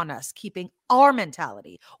counting on us keeping our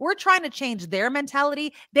mentality. We're trying to change their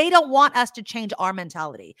mentality. They don't want us to change our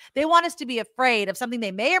mentality. They want us to be afraid of something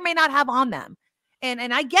they may or may not have on them.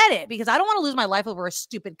 And I get it because I don't want to lose my life over a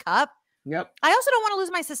stupid cup. Yep. I also don't want to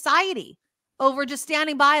lose my society over just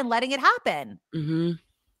standing by and letting it happen.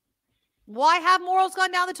 Why have morals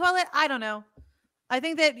gone down the toilet? I don't know. I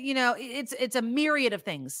think that, you know, it's a myriad of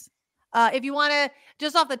things. If you want to,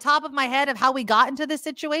 just off the top of my head of how we got into this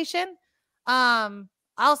situation,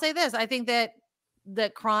 I'll say this. I think that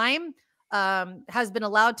the crime has been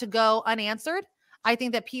allowed to go unanswered. I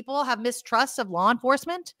think that people have mistrust of law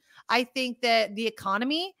enforcement. I think that the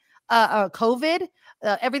economy, COVID,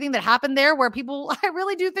 everything that happened there where people, I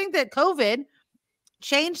really do think that COVID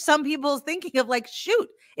changed some people's thinking of like, shoot,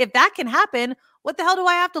 if that can happen, what the hell do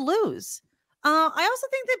I have to lose? I also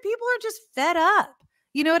think that people are just fed up.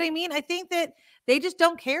 You know what I mean? I think that they just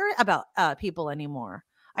don't care about people anymore.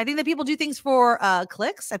 I think that people do things for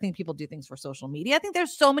clicks. I think people do things for social media. I think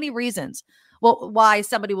there's so many reasons why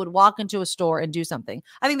somebody would walk into a store and do something.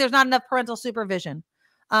 I think there's not enough parental supervision.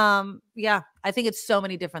 Yeah, I think it's so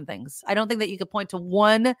many different things. I don't think that you could point to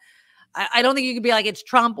one. I don't think you could be like, it's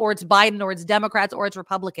Trump or it's Biden or it's Democrats or it's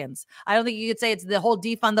Republicans. I don't think you could say it's the whole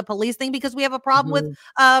defund the police thing because we have a problem with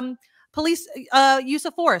police use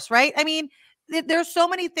of force, right? I mean, there's so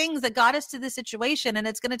many things that got us to this situation and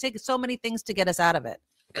it's going to take so many things to get us out of it.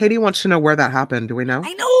 Katie wants to know where that happened. Do we know?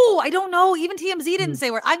 I know. I don't know. Even TMZ didn't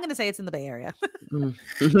say where. I'm going to say it's in the Bay Area. I don't know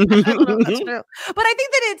if that's true. But I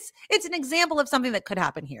think that it's an example of something that could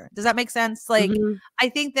happen here. Does that make sense? Like, I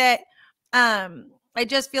think that I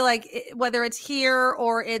just feel like whether it's here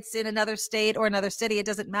or it's in another state or another city, it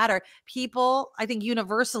doesn't matter. People, I think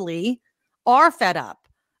universally are fed up.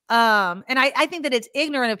 And I think that it's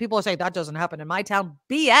ignorant if people are saying that doesn't happen in my town.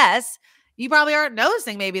 BS. You probably aren't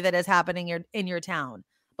noticing maybe that is happening in your town.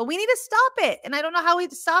 but we need to stop it. And I don't know how we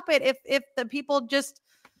stop it if the people just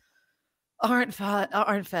aren't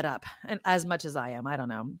fed up and as much as I am. I don't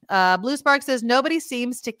know. Blue Spark says nobody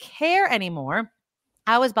seems to care anymore.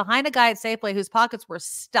 I was behind a guy at Safeway whose pockets were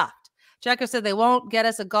stuffed. Checker said they won't get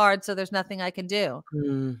us a guard, so there's nothing I can do.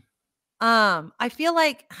 I feel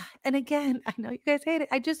like, and again, I know you guys hate it.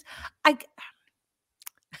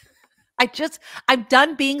 I'm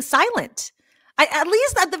done being silent. At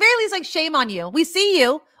the very least, like, shame on you. We see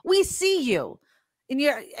you.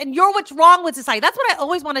 And you're what's wrong with society. That's what I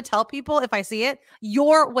always want to tell people if I see it.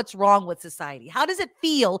 You're what's wrong with society. How does it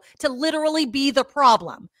feel to literally be the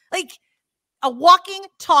problem? Like, a walking,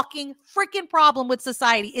 talking, freaking problem with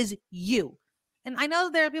society is you. And I know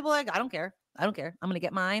there are people like, I don't care. I'm going to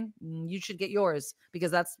get mine. You should get yours because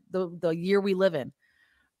that's the year we live in.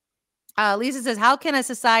 Lisa says, how can a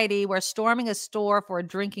society where storming a store for a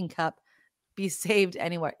drinking cup be saved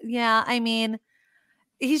anywhere? Yeah, I mean,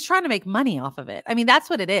 he's trying to make money off of it. I mean, that's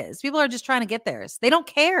what it is. People are just trying to get theirs. They don't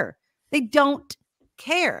care. And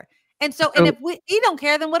so, and if we don't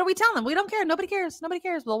care, then what do we tell them? We don't care. Nobody cares.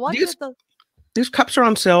 Well, watch it. These cups are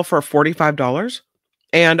on sale for $45.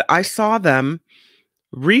 And I saw them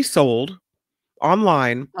resold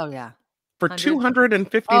online. Oh, yeah. For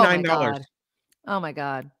 $259. Oh, my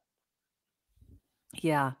God.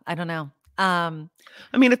 Yeah, I don't know. I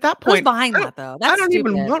mean, at that point, who's buying that though? That's I don't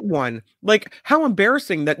stupid. even want one. Like, how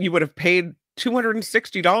embarrassing that you would have paid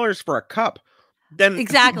 $260 for a cup. Then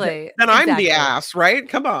exactly. Then I'm the ass, right?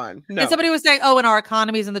 Come on. No. And somebody was saying, "Oh, and our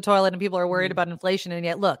economy's in the toilet, and people are worried about inflation." And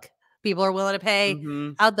yet, look, people are willing to pay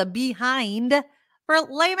out the behind for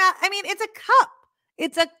lame ass. I mean, it's a cup.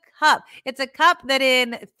 It's a cup that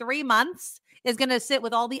in 3 months is going to sit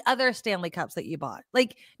with all the other Stanley Cups that you bought.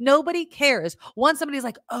 Like, nobody cares. Once somebody's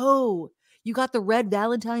like, "Oh, you got the red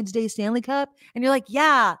Valentine's Day Stanley Cup?" And you're like,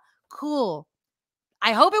 "Yeah, cool.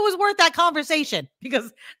 I hope it was worth that conversation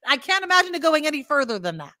because I can't imagine it going any further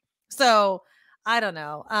than that." So I don't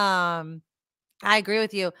know. I agree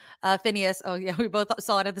with you. Phineas. Oh yeah, we both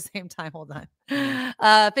saw it at the same time. Hold on.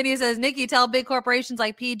 Phineas says, Nikki, tell big corporations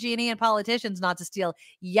like PG&E and politicians not to steal.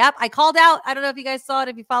 Yep. I called out. I don't know if you guys saw it.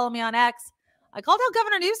 If you follow me on X, I called out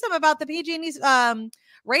Governor Newsom about the PG&E's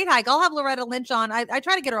rate hike. I'll have Loretta Lynch on. I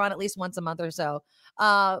try to get her on at least once a month or so.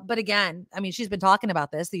 But again, I mean, she's been talking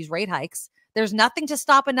about these rate hikes. There's nothing to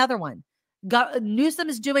stop another one. Newsom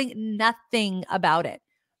is doing nothing about it.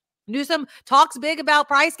 Newsom talks big about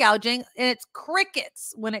price gouging, and it's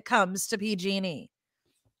crickets when it comes to PG&E.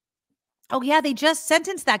 Oh, yeah, they just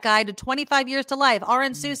sentenced that guy to 25 years to life.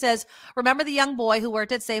 RN Sue says, remember the young boy who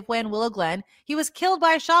worked at Safeway in Willow Glen? He was killed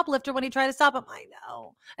by a shoplifter when he tried to stop him. I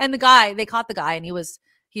know. And they caught the guy, and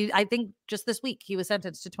I think just this week, he was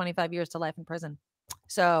sentenced to 25 years to life in prison.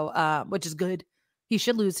 So, which is good. He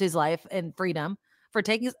should lose his life and freedom for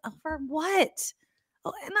for what?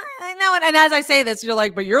 Oh, and I know it. And as I say this, you're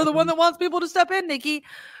like, but you're the one that wants people to step in, Nikki.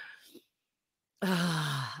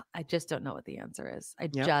 I just don't know what the answer is.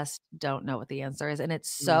 Just don't know what the answer is. And it's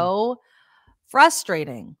so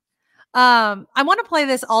frustrating. I want to play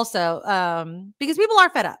this also because people are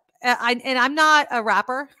fed up. And I'm not a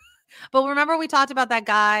rapper, but remember we talked about that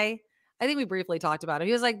guy. I think we briefly talked about him.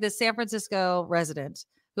 He was like this San Francisco resident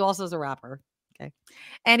who also is a rapper. Okay.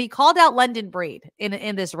 And he called out London Breed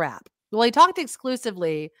in this rap. Well, he talked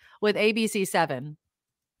exclusively with ABC7.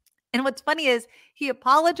 And what's funny is he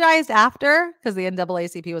apologized after because the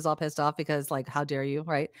NAACP was all pissed off because, like, how dare you,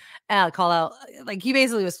 right? Call out, like, he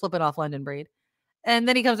basically was flipping off London Breed. And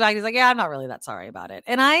then he comes back and he's like, yeah, I'm not really that sorry about it.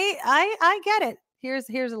 And I get it. Here's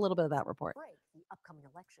a little bit of that report. The upcoming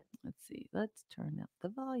election. Let's see. Let's turn up the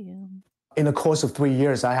volume. In the course of 3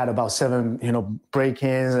 years, I had about 7,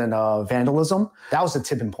 break-ins and vandalism. That was the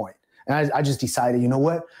tipping point. And I just decided, you know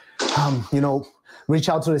what? Reach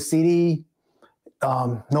out to the city.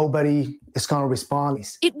 Nobody is going to respond.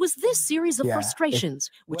 It was this series of frustrations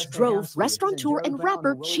which drove restaurateur and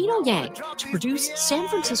rapper Chino Yang to produce San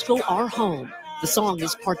Francisco Our Home. The song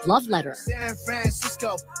is part love letter. San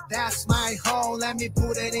Francisco, that's my home. Let me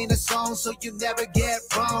put it in a song so you never get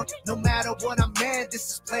wrong. No matter what I'm at, this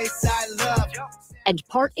is a place I love. And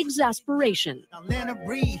part exasperation. Atlanta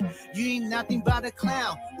Breed, you ain't nothing but a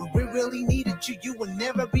clown. When we really needed you, you will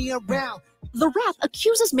never be around. The rap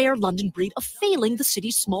accuses Mayor London Breed of failing the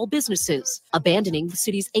city's small businesses, abandoning the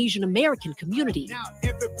city's Asian American community. Now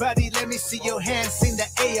everybody, let me see your hands in the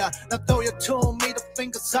air. Now throw your two middle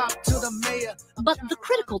fingers up to the mayor. But the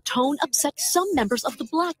critical tone upset some members of the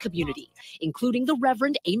Black community, including the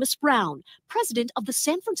Reverend Amos Brown, president of the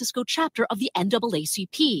San Francisco chapter of the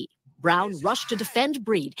NAACP. Brown rushed to defend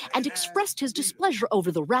Breed and expressed his displeasure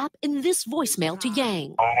over the rap in this voicemail to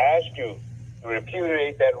Yang. I ask you, to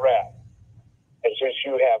repudiate that rap. And since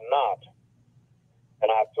you have not,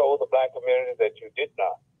 and I've told the black community that you did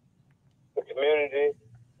not, the community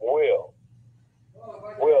will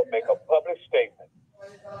make a public statement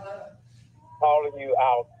calling you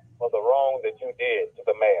out for the wrong that you did to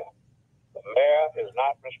the mayor. The mayor is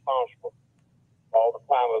not responsible for all the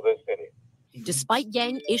crime of this city. Despite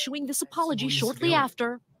Yang issuing this apology shortly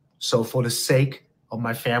after. So for the sake of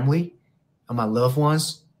my family and my loved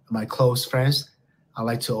ones and my close friends, I'd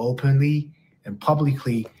like to openly and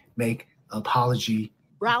publicly make an apology.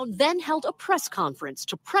 Brown then held a press conference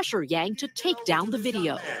to pressure Yang to take down the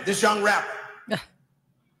video. This young rapper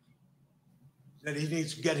said he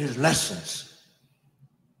needs to get his lessons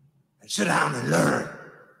and sit down and learn.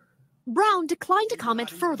 Brown declined to comment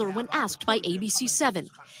further when asked by ABC7.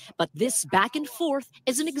 But this back and forth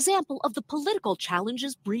is an example of the political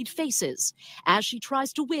challenges Breed faces as she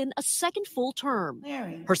tries to win a second full term.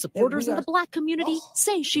 Her supporters in the black community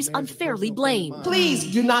say she's unfairly blamed.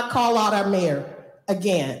 Please do not call out our mayor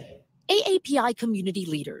again. AAPI community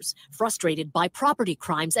leaders, frustrated by property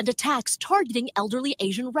crimes and attacks targeting elderly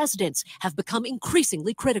Asian residents, have become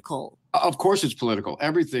increasingly critical. Of course it's political.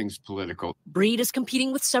 Everything's political. Breed is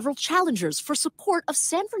competing with several challengers for support of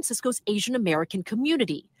San Francisco's Asian American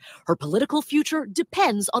community. Her political future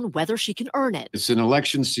depends on whether she can earn it. It's an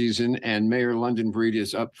election season, and Mayor London Breed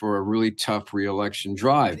is up for a really tough re-election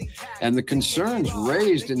drive. And the concerns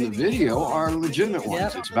raised in the video are legitimate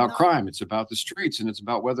ones. It's about crime, it's about the streets, and it's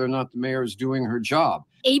about whether or not the mayor is doing her job.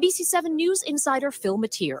 ABC7 News insider Phil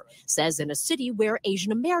Mateer says in a city where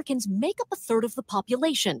Asian Americans make up a third of the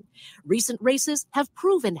population, recent races have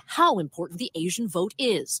proven how important the Asian vote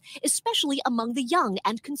is, especially among the young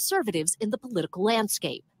and conservatives in the political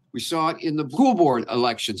landscape. We saw it in the school board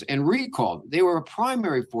elections and recall. They were a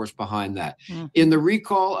primary force behind that. In the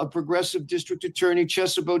recall of progressive district attorney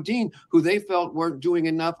Chesa Bodine, who they felt weren't doing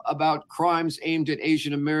enough about crimes aimed at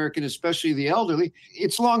Asian American, especially the elderly.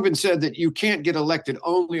 It's long been said that you can't get elected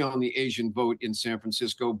only on the Asian vote in San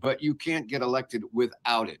Francisco, but you can't get elected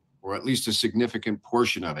without it, or at least a significant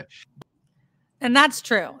portion of it. And that's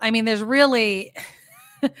true. I mean, there's really...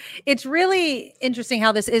 It's really interesting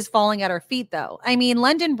how this is falling at our feet, though. I mean,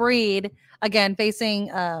 London Breed, again,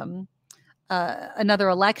 facing another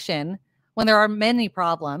election when there are many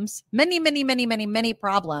problems, many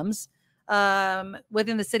problems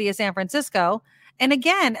within the city of San Francisco. And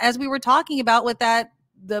again, as we were talking about with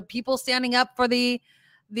the people standing up for the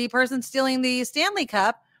person stealing the Stanley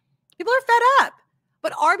Cup, people are fed up.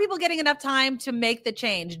 But are people getting enough time to make the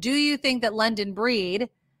change? Do you think that London Breed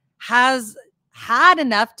has had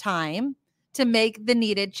enough time to make the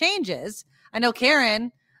needed changes? I know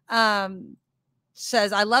Karen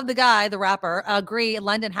says, I love the guy, the rapper. Agree.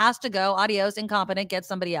 London has to go. Adios, incompetent. Get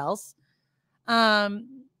somebody else. But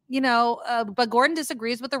Gordon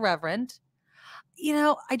disagrees with the Reverend.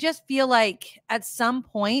 I just feel like at some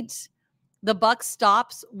point the buck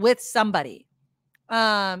stops with somebody.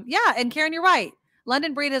 And Karen, you're right.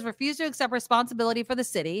 London Breed has refused to accept responsibility for the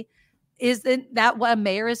city. Isn't that what a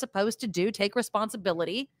mayor is supposed to do? Take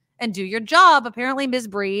responsibility and do your job. Apparently, Ms.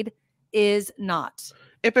 Breed is not.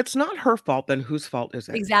 If it's not her fault, then whose fault is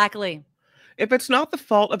it? Exactly. If it's not the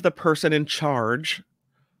fault of the person in charge,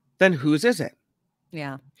 then whose is it?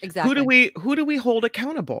 Yeah, exactly. Who do we hold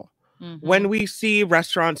accountable? Mm-hmm. When we see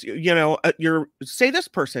restaurants, say this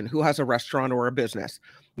person who has a restaurant or a business,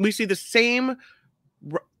 we see the same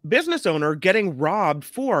business owner getting robbed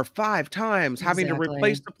 4 or 5 times, having to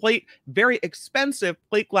replace the very expensive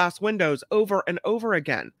plate glass windows over and over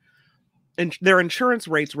again. And their insurance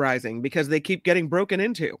rates rising because they keep getting broken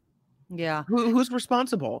into. Yeah. Who's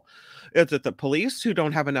responsible? Is it the police who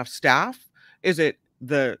don't have enough staff? Is it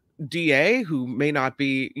the DA who may not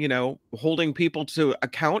be, holding people to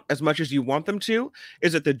account as much as you want them to?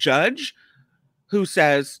 Is it the judge who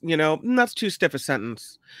says, that's too stiff a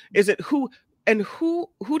sentence? Is it who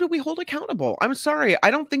do we hold accountable? I'm sorry.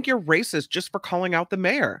 I don't think you're racist just for calling out the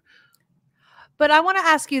mayor. But I want to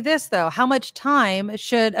ask you this, though. How much time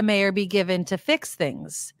should a mayor be given to fix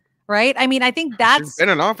things? Right? I mean, I think She's been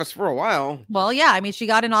in office for a while. Well, yeah. I mean, she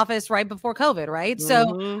got in office right before COVID, right?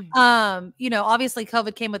 Mm-hmm. So, obviously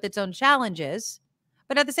COVID came with its own challenges.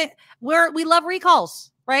 But at the same, we love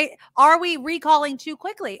recalls, right? Are we recalling too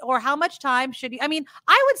quickly? Or how much time should you? I mean,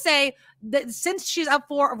 I would say that since she's up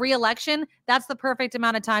for a re-election, that's the perfect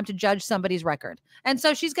amount of time to judge somebody's record. And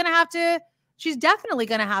so she's definitely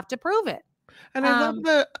going to have to prove it. And I love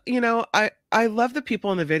I love the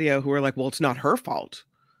people in the video who are like, well, it's not her fault.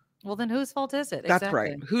 Well, then whose fault is it? That's Exactly.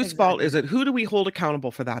 right. Whose fault is it? Who do we hold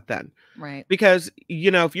accountable for that then? Right. Because,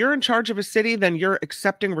 if you're in charge of a city, then you're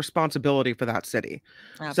accepting responsibility for that city.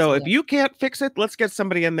 Absolutely. So if you can't fix it, let's get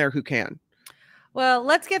somebody in there who can. Well,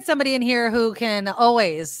 let's get somebody in here who can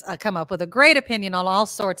always come up with a great opinion on all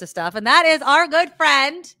sorts of stuff. And that is our good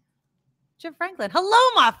friend, Chip Franklin.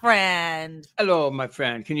 Hello, my friend. Hello, my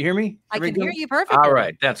friend. Can you hear me? I can hear you perfectly. All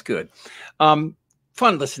right. That's good.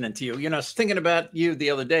 Fun listening to you. I was thinking about you the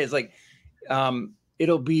other day. It's like,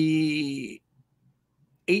 it'll be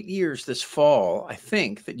 8 years this fall, I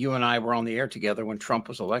think, that you and I were on the air together when Trump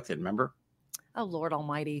was elected. Remember? Oh, Lord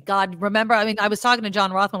Almighty. God, remember, I was talking to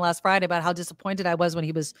John Rothman last Friday about how disappointed I was when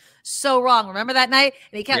he was so wrong. Remember that night?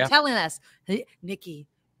 And he kept telling us, hey, Nikki,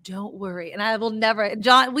 don't worry. And I will never,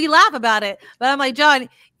 John, we laugh about it, but I'm like, John,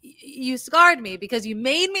 you scarred me because you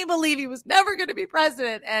made me believe he was never going to be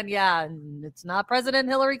president. And yeah, it's not President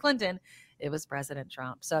Hillary Clinton. It was President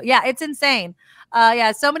Trump. So yeah, it's insane.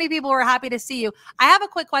 So many people were happy to see you. I have a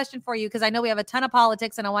quick question for you because I know we have a ton of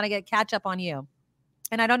politics and I want to catch up on you.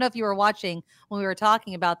 And I don't know if you were watching when we were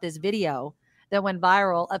talking about this video that went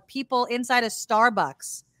viral of people inside a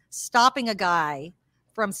Starbucks stopping a guy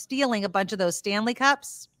from stealing a bunch of those Stanley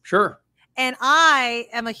cups. Sure. And I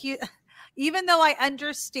am a huge, even though I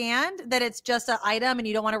understand that it's just an item and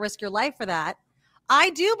you don't want to risk your life for that, I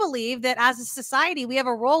do believe that as a society, we have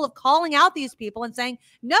a role of calling out these people and saying,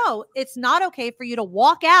 no, it's not okay for you to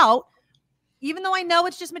walk out, even though I know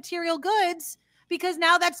it's just material goods, because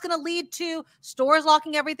now that's going to lead to stores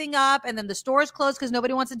locking everything up and then the stores closed because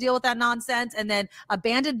nobody wants to deal with that nonsense. And then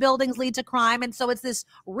abandoned buildings lead to crime. And so it's this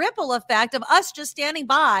ripple effect of us just standing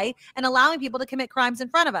by and allowing people to commit crimes in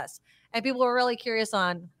front of us. And people were really curious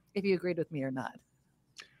on if you agreed with me or not.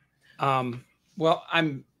 Well, I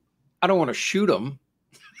don't want to shoot him.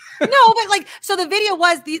 No, but so the video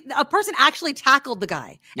was a person actually tackled the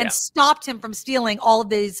guy and stopped him from stealing all of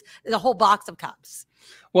the whole box of cups.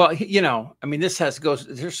 Well, this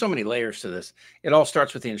there's so many layers to this. It all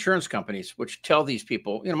starts with the insurance companies, which tell these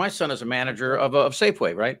people, my son is a manager of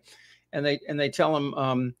Safeway, right? And they tell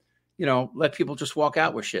him, let people just walk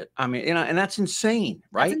out with shit. And that's insane,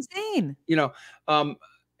 right? That's insane.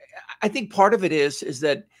 I think part of it is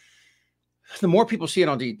that the more people see it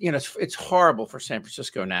on it's horrible for San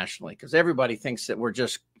Francisco nationally because everybody thinks that we're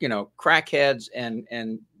just, crackheads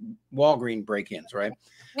and Walgreens break-ins, right?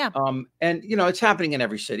 Yeah. And it's happening in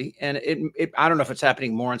every city. And I don't know if it's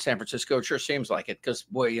happening more in San Francisco. It sure seems like it because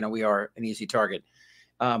boy, we are an easy target.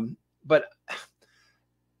 But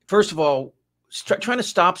first of all, trying to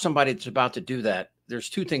stop somebody that's about to do that, there's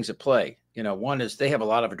two things at play. One is they have a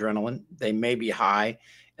lot of adrenaline. They may be high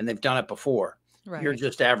and they've done it before. Right. You're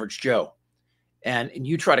just average Joe. And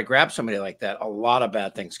you try to grab somebody like that, a lot of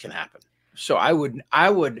bad things can happen. So I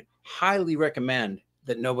would highly recommend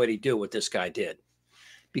that nobody do what this guy did.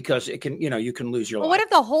 Because it can, you can lose your life. What if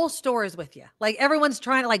the whole store is with you? Like everyone's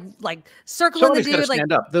trying to like circling the dude.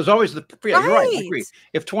 Stand up. There's always you're right. I agree.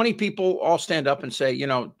 If 20 people all stand up and say,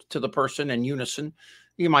 to the person in unison,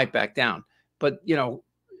 you might back down. But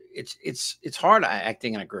it's hard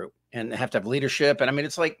acting in a group and have to have leadership. And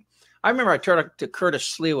it's like I remember I turned to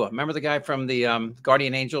Curtis Sliwa. Remember the guy from the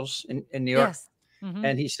Guardian Angels in New York? Yes. Mm-hmm.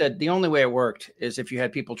 And he said the only way it worked is if you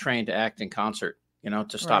had people trained to act in concert,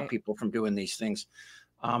 to stop people from doing these things.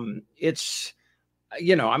 I went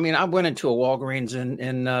into a Walgreens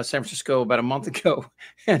in San Francisco about a month ago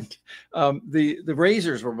and the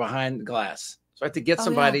razors were behind the glass. So I had to get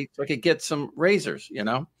somebody so I could get some razors, and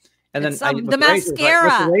then the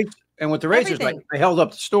mascara with the razors, I held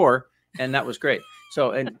up the store and that was great.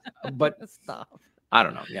 So, but stop. I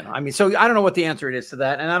don't know, so I don't know what the answer is to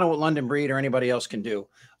that. And I don't know what London Breed or anybody else can do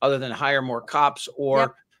other than hire more cops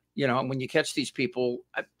or, when you catch these people,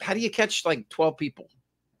 how do you catch 12 people?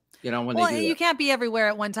 When they do you can't be everywhere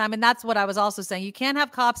at one time. And that's what I was also saying. You can't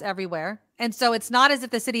have cops everywhere. And so it's not as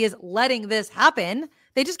if the city is letting this happen.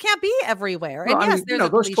 They just can't be everywhere. Well, and there's a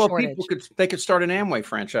those 12 shortage. people could start an Amway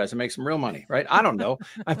franchise and make some real money, right? I don't know.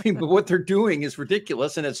 But what they're doing is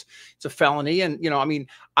ridiculous and it's a felony. And,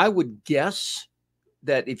 I would guess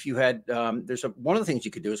that if you had, one of the things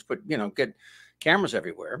you could do is get cameras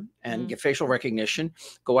everywhere and get facial recognition,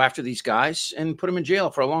 go after these guys and put them in jail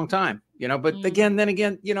for a long time, but then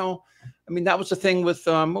again, that was the thing with,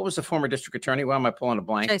 what was the former district attorney? Why am I pulling a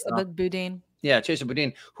blank? Chesa Boudin. Yeah. Chesa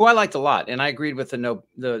Boudin, who I liked a lot. And I agreed with the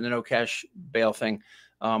no cash bail thing.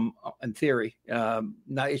 In theory,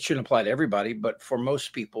 it shouldn't apply to everybody, but for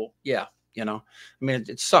most people, yeah.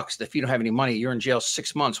 It sucks that if you don't have any money, you're in jail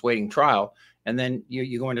 6 months waiting trial and then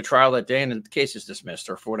you go into trial that day and the case is dismissed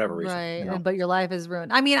or for whatever reason. Right. You know? But your life is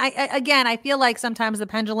ruined. I mean, I feel like sometimes the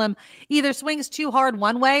pendulum either swings too hard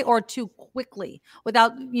one way or too quickly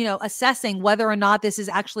without, assessing whether or not this is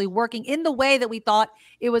actually working in the way that we thought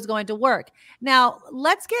it was going to work. Now,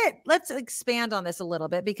 let's expand on this a little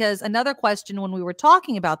bit, because another question when we were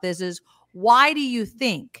talking about this is, why do you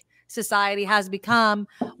think society has become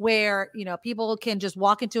where, people can just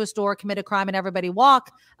walk into a store, commit a crime, and everybody watch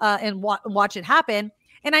it happen?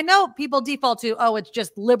 And I know people default to, oh, it's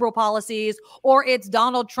just liberal policies, or it's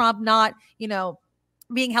Donald Trump not,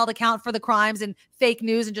 being held account for the crimes and fake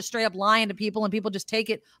news and just straight up lying to people, and people just take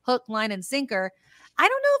it hook, line, and sinker. I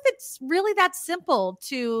don't know if it's really that simple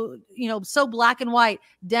to, so black and white,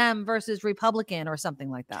 Dem versus Republican or something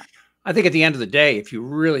like that. I think at the end of the day, if you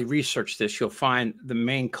really research this, you'll find the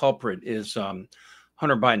main culprit is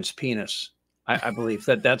Hunter Biden's penis. I believe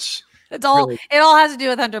that's it's all. Really, it all has to do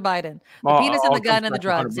with Hunter Biden, the penis and the gun and the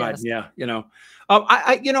drugs. Yes. Yeah,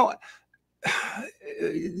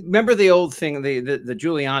 remember the old thing, the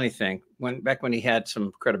Giuliani thing, back when he had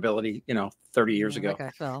some credibility, 30 years ago. Like I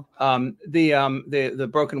fell. The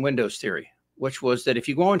broken windows theory, which was that if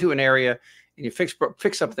you go into an area and you fix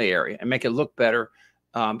up the area and make it look better,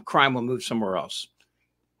 crime will move somewhere else.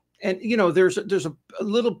 And there's a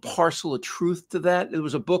little parcel of truth to that. There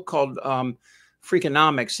was a book called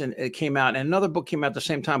Freakonomics, and it came out, and another book came out at the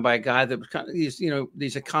same time by a guy that was kind of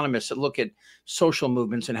these economists that look at social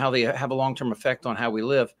movements and how they have a long-term effect on how we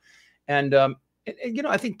live. And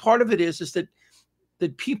I think part of it is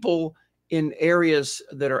that people in areas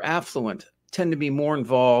that are affluent tend to be more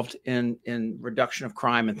involved in reduction of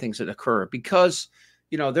crime and things that occur, because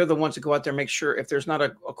they're the ones that go out there and make sure if there's not a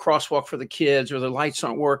crosswalk for the kids, or the lights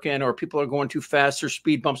aren't working, or people are going too fast, or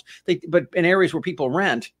speed bumps. But in areas where people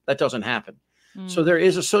rent, that doesn't happen. So there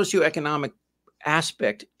is a socioeconomic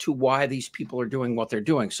aspect to why these people are doing what they're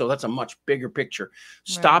doing. So that's a much bigger picture.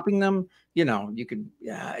 Stopping them, you could,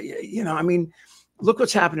 I mean, look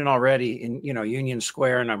what's happening already in, Union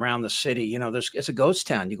Square and around the city. It's a ghost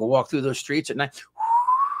town. You can walk through those streets at night.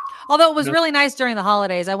 Although it was really nice during the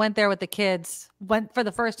holidays. I went there with the kids, went for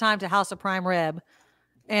the first time to House of Prime Rib.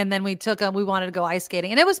 And then we wanted to go ice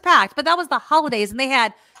skating, and it was packed, but that was the holidays. And they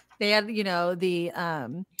had,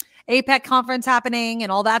 the APEC conference happening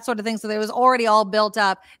and all that sort of thing. So it was already all built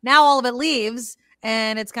up. Now all of it leaves,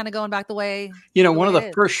 and it's kind of going back the way. One of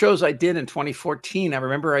the first shows I did in 2014, I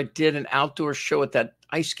remember I did an outdoor show at that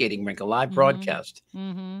ice skating rink, a live broadcast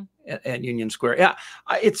at Union Square. Yeah,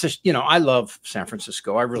 it's I love San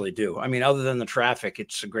Francisco. I really do. I mean, other than the traffic,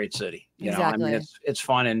 it's a great city. Exactly. I mean, it's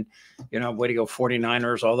fun, and way to go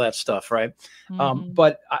 49ers, all that stuff, right?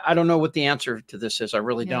 But I don't know what the answer to this is. I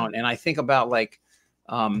really don't. And I think about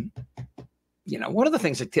one of the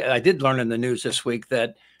things that I did learn in the news this week,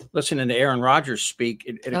 that listening to Aaron Rodgers speak,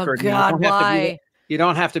 it occurred to me, you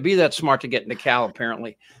don't have to be that smart to get into Cal,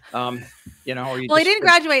 apparently. Or he didn't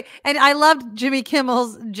graduate. And I loved Jimmy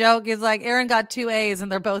Kimmel's joke. Is like, Aaron got 2 A's and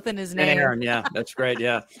they're both in his name. Aaron, yeah, that's great.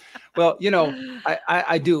 Yeah. Well,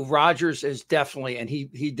 I do. Rodgers is definitely, and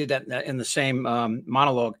he did that in the same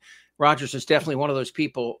monologue. Rodgers is definitely one of those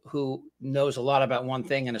people who knows a lot about one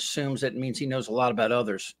thing and assumes it means he knows a lot about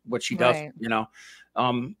others, which he doesn't,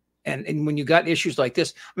 and when you got issues like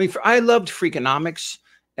this, I mean, I loved Freakonomics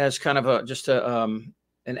as kind of an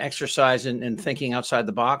exercise in thinking outside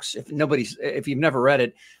the box. If you've never read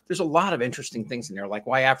it, there's a lot of interesting things in there, like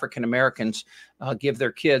why African Americans give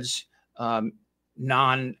their kids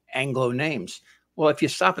non-Anglo names. Well, if you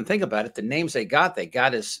stop and think about it, the names they got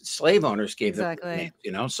as slave owners gave them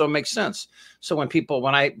names, so it makes sense. So when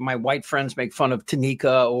my white friends make fun of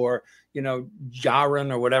Tanika or,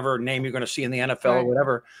 Jaron or whatever name you're going to see in the NFL or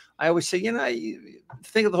whatever, I always say,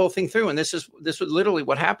 think of the whole thing through. And this was literally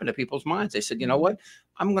what happened to people's minds. They said, you know what,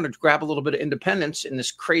 I'm going to grab a little bit of independence in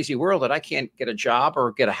this crazy world that I can't get a job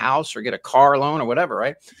or get a house or get a car loan or whatever.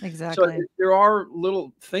 Right. Exactly. So there are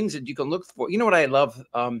little things that you can look for. You know what I love?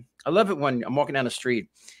 I love it when I'm walking down the street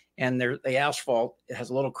and the asphalt, it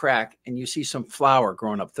has a little crack and you see some flower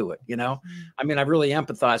growing up through it. I mean, I really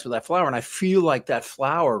empathize with that flower, and I feel like that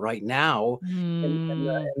flower right now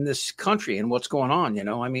in this country and what's going on.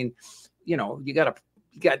 I mean, you got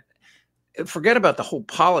forget about the whole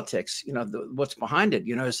politics, what's behind it,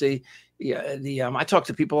 I talk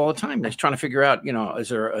to people all the time. They're trying to figure out, is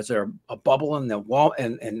there a bubble in the wall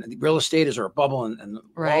and real estate? Is there a bubble in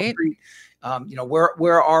Wall Street?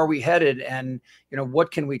 Where are we headed? And,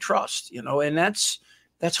 what can we trust? And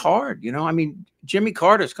that's hard. I mean, Jimmy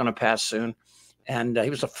Carter's going to pass soon. And he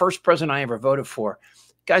was the first president I ever voted for.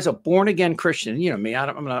 Guy's a born again Christian. Me,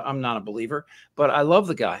 I'm not a believer, but I love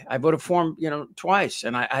the guy. I voted for him, twice.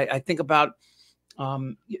 And I think about,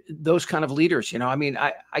 those kind of leaders. I mean,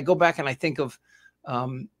 I go back and I think of,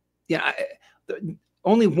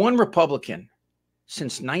 only one Republican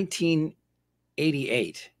since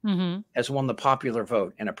 1988 has won the popular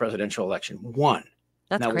vote in a presidential election. One.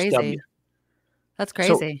 That's that crazy. was W. That's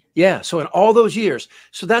crazy. So in all those years,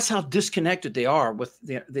 so that's how disconnected they are with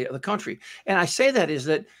the country. And I say that is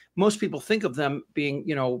that most people think of them being,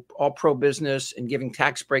 all pro-business and giving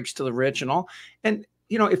tax breaks to the rich and all. And,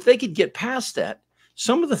 if they could get past that,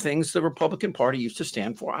 some of the things the Republican Party used to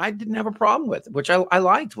stand for, I didn't have a problem with, which I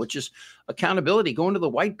liked, which is accountability. Going to the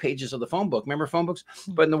white pages of the phone book. Remember phone books?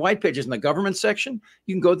 But in the white pages, in the government section,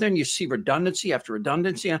 you can go there and you see redundancy after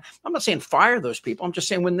redundancy. And I'm not saying fire those people. I'm just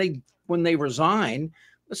saying when they resign,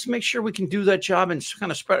 let's make sure we can do that job and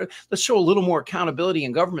kind of spread. Let's show a little more accountability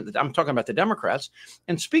in government. I'm talking about the Democrats,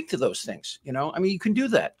 and speak to those things. I mean, you can do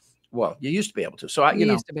that. Well, you used to be able to. So you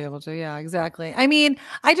used to be able to. Yeah, exactly. I mean,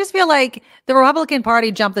 I just feel like the Republican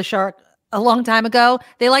Party jumped the shark a long time ago.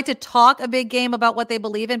 They like to talk a big game about what they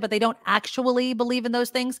believe in, but they don't actually believe in those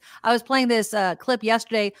things. I was playing this clip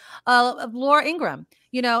yesterday of Laura Ingraham,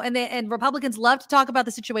 and Republicans love to talk about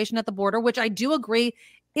the situation at the border, which I do agree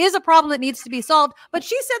is a problem that needs to be solved. But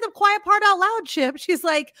she said the quiet part out loud, Chip. She's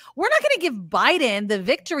like, we're not going to give Biden the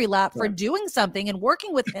victory lap for doing something and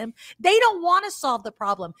working with him. They don't want to solve the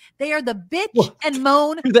problem. They are the bitch and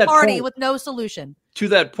moan party with no solution. To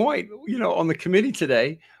that point, on the committee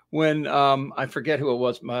today, when I forget who it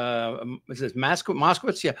was, is this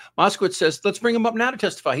Moskowitz? Yeah, Moskowitz says, let's bring him up now to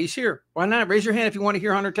testify. He's here. Why not? Raise your hand if you want to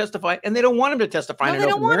hear Hunter testify. And they don't want him to testify. No, they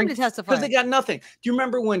don't want him to testify because they got nothing. Do you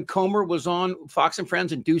remember when Comer was on Fox and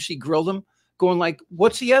Friends and Ducey grilled him, going like,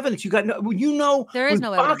 "What's the evidence? You got no." There is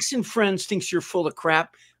no evidence. Fox and Friends thinks you're full of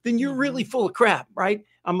crap, then you're really full of crap, right?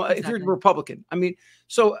 If you're a Republican, I mean,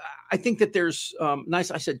 so I think that there's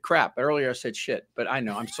nice. I said crap earlier. I said shit, but I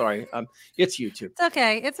know. I'm sorry. It's YouTube. It's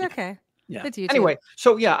okay. It's okay. Yeah. It's YouTube. Anyway,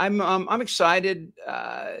 so yeah, I'm excited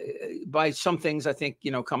by some things. I think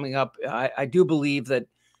coming up. I do believe that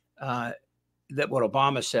that what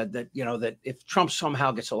Obama said, that that if Trump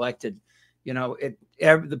somehow gets elected,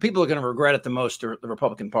 the people are going to regret it the most are the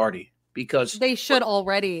Republican Party, because they should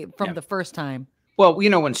already from the first time. Well,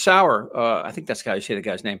 when Sauer, I think that's the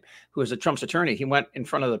guy's name, who is a Trump's attorney, he went in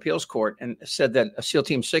front of the appeals court and said that a SEAL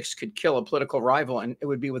Team 6 could kill a political rival and it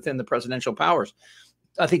would be within the presidential powers.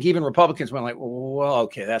 I think even Republicans went like, well,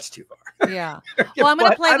 okay, that's too far. Yeah. Well, I'm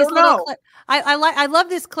going to play this little clip. I love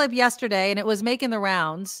this clip yesterday, and it was making the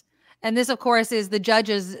rounds. And this, of course, is the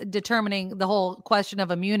judges determining the whole question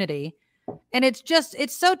of immunity. And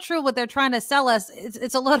it's so true what they're trying to sell us.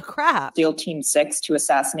 It's a load of crap. SEAL Team 6 to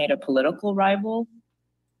assassinate a political rival.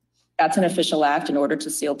 That's an official act in order to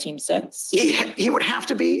SEAL Team 6. He would have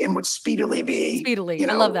to be and would speedily be.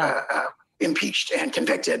 I love that. Impeached and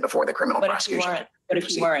convicted before the criminal prosecution. But if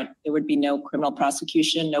he weren't, there would be no criminal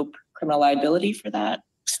prosecution, no criminal liability for that.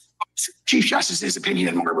 Chief Justice's opinion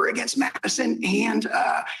in Marbury against Madison and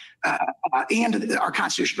our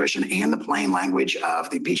constitutional tradition and the plain language of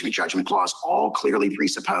the impeachment judgment clause all clearly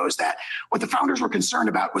presuppose that what the founders were concerned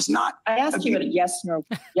about was not. I asked you a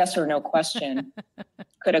yes or no question.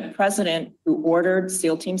 Could a president who ordered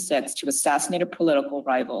SEAL Team 6 to assassinate a political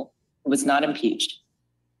rival who was not impeached,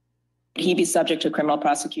 would he be subject to criminal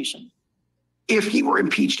prosecution? If he were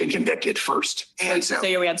impeached and convicted first. And so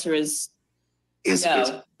your answer is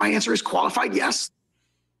no. My answer is qualified yes.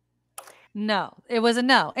 No, it was a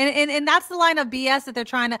no. And that's the line of BS that they're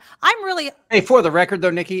trying to. Hey, for the record, though,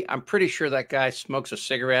 Nikki, I'm pretty sure that guy smokes a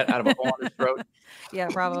cigarette out of a hole in his throat. Yeah,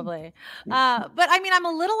 probably. But I mean, I'm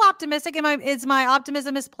a little optimistic. Is my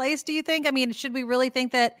optimism misplaced, do you think? I mean, should we really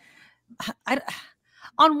think that?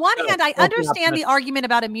 On one hand, I understand the argument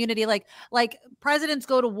about immunity, like presidents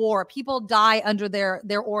go to war, people die under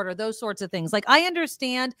their order, those sorts of things. Like, I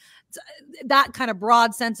understand that kind of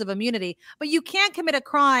broad sense of immunity, but you can't commit a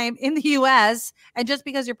crime in the U.S. and just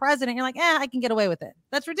because you're president, you're like, I can get away with it.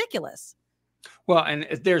 That's ridiculous. Well, and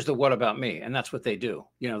there's the what about me? And that's what they do.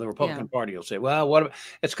 The Republican Party will say, well, what about,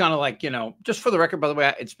 it's kind of like, just for the record, by the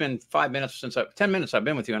way, it's been 10 minutes I've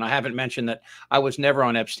been with you. And I haven't mentioned that I was never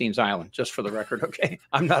on Epstein's Island, just for the record. Okay.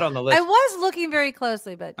 I'm not on the list. I was looking very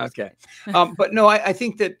closely, but. Okay. But no, I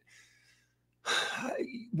think that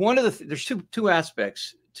one of there's two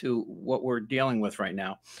aspects to what we're dealing with right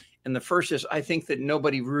now. And the first is, I think that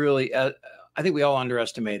nobody really, I think we all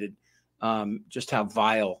underestimated just how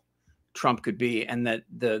vile Trump could be, and that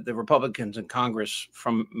the Republicans in Congress,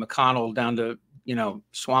 from McConnell down to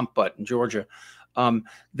Swamp Butt in Georgia,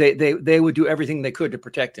 they would do everything they could to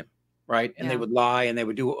protect him, right? And they would lie, and they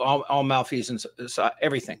would do all malfeasance,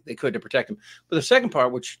 everything they could to protect him. But the second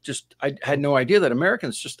part, which just I had no idea, that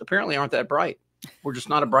Americans just apparently aren't that bright. We're just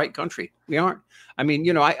not a bright country. We aren't. I mean,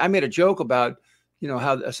 you know, I made a joke about, you know,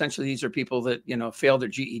 how essentially these are people that, you know, failed their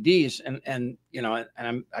GEDs and you know,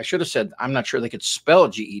 and I should have said, I'm not sure they could spell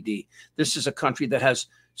GED. This is a country that has,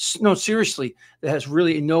 no, seriously, that has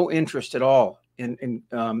really no interest at all in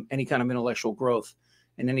any kind of intellectual growth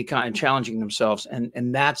and any kind of challenging themselves.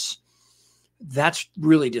 And that's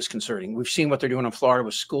really disconcerting. We've seen what they're doing in Florida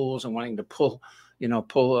with schools and wanting to pull in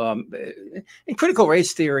critical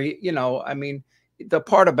race theory, you know, I mean, the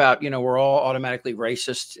part about, you know, we're all automatically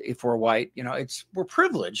racist if we're white, you know, we're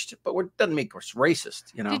privileged, but it doesn't make us racist,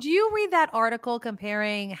 you know. Did you read that article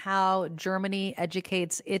comparing how Germany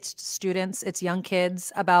educates its students, its young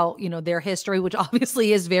kids about, you know, their history, which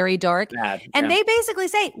obviously is very dark. And they basically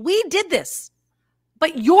say, we did this,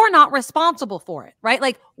 but you're not responsible for it, right?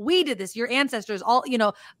 Like, we did this, your ancestors, all, you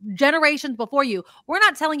know, generations before you. We're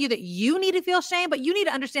not telling you that you need to feel shame, but you need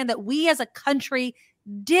to understand that we as a country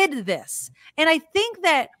did this. And I think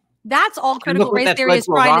that's all critical race theory is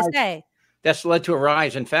trying to say. That's led to a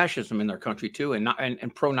rise in fascism in their country too,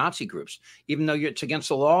 and pro-Nazi groups. Even though it's against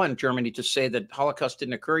the law in Germany to say that Holocaust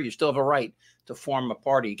didn't occur, you still have a right to form a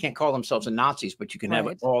party. You can't call themselves a Nazis, but you can have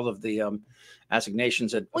all of the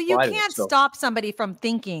assignations that. Well, you can't stop somebody from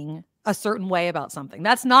thinking a certain way about something.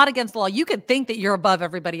 That's not against the law. You could think that you're above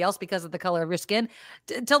everybody else because of the color of your skin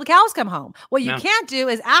till the cows come home. What you can't do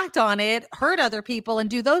is act on it, hurt other people, and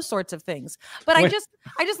do those sorts of things. But I just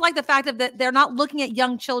like the fact that they're not looking at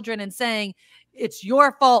young children and saying, it's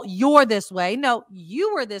your fault, you're this way. No,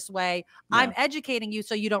 you were this way. Yeah. I'm educating you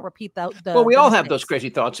so you don't repeat well, we all have those crazy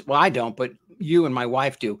thoughts. Well, I don't, but you and my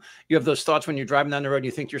wife do. You have those thoughts when you're driving down the road and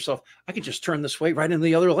you think to yourself, I could just turn this way right into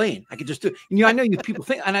the other lane. I could just do it. You know, I know you people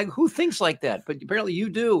think, and who thinks like that? But apparently you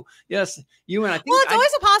do. Yes, you and I think. Well, it's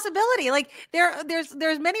always a possibility. Like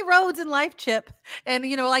there's many roads in life, Chip. And,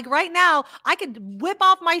 you know, like right now, I could whip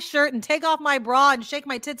off my shirt and take off my bra and shake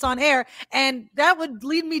my tits on air, and that would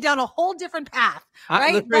lead me down a whole different path.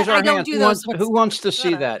 Right? Let's raise our hands. Who wants to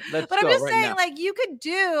see that? But I'm just saying, like, you could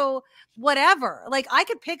do whatever. Like, I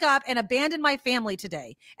could pick up and abandon my family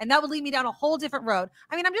today, and that would lead me down a whole different road.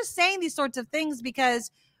 I mean, I'm just saying these sorts of things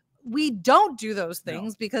because we don't do those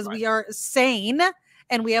things because we are sane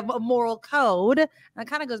and we have a moral code. And it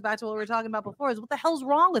kind of goes back to what we were talking about before, is what the hell's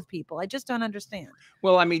wrong with people? I just don't understand.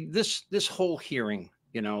 Well, I mean, this whole hearing,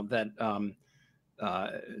 you know, that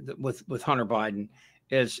with Hunter Biden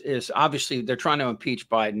is obviously they're trying to impeach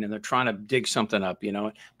Biden and they're trying to dig something up, you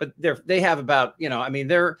know, but they have about, you know, I mean,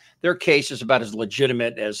 their case is about as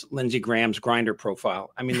legitimate as Lindsey Graham's Grindr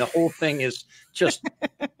profile. I mean, the whole thing is just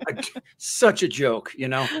such a joke, you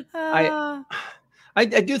know. I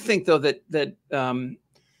do think though that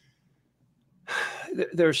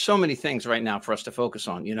there's so many things right now for us to focus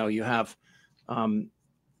on. You know, you have,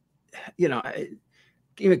 you know,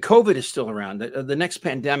 even COVID is still around. The next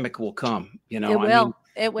pandemic will come. You know, it will.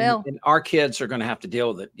 It will. And our kids are going to have to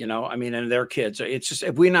deal with it. You know, I mean, and their kids. It's just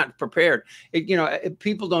if we're not prepared. You know, if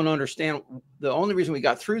people don't understand. The only reason we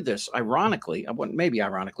got through this, ironically, maybe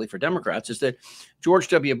ironically for Democrats, is that George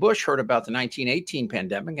W. Bush heard about the 1918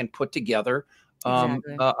 pandemic and put together a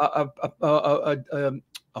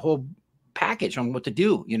whole package on what to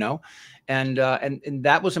do, you know, and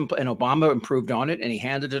that was, and Obama improved on it, and he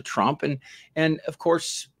handed it to Trump, and of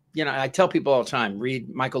course, you know, I tell people all the time, read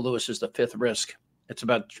Michael Lewis's The Fifth Risk. It's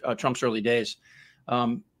about Trump's early days.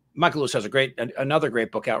 Michael Lewis has another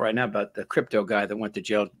great book out right now about the crypto guy that went to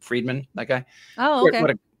jail, Friedman, that guy. Oh, okay.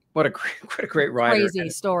 What a great writer. Crazy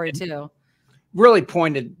story too. Really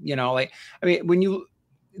pointed, you know, like, I mean,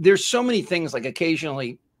 there's so many things, like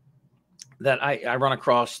occasionally that I run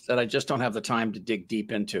across that I just don't have the time to dig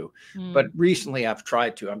deep into. But recently I'm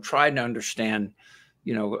trying to understand,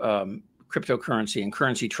 you know, cryptocurrency and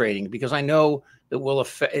currency trading, because I know that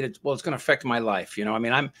it's going to affect my life. You know, I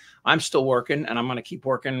mean, I'm still working and I'm going to keep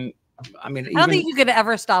working. I mean, I don't think you could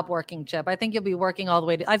ever stop working, Chip. I think you'll be working all the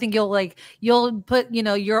way I think you'll put, you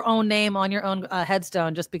know, your own name on your own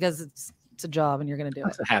headstone just because it's a job and you're going to do it.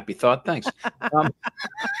 That's a happy thought. Thanks.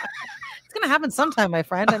 It's going to happen sometime, my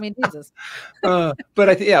friend. I mean, Jesus. But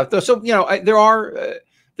I think, yeah. So, you know,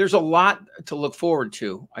 there's a lot to look forward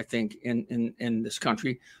to, I think, in this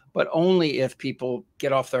country, but only if people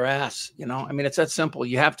get off their ass. You know, I mean, it's that simple.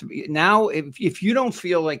 You have to be now. If you don't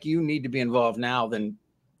feel like you need to be involved now, then.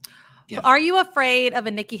 Yeah. Are you afraid of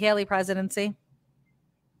a Nikki Haley presidency?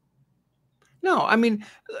 No, I mean,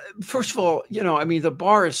 first of all, you know, I mean, the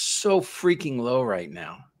bar is so freaking low right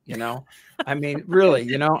now. You know, I mean, really,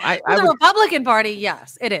 you know, the Republican Party,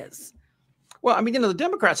 yes, it is. Well, I mean, you know, the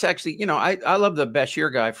Democrats actually, you know, I love the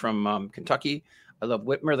Bashir guy from Kentucky. I love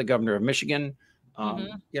Whitmer, the governor of Michigan.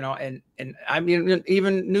 You know, and I mean,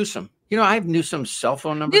 even Newsom, You know, I have Newsom's cell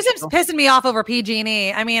phone number. Newsom's pissing me off over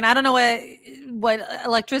PG&E. I mean, I don't know what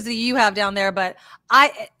electricity you have down there, but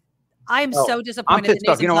I'm so disappointed. I'm pissed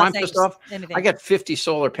off. You know, I'm pissed off. Anything. I got 50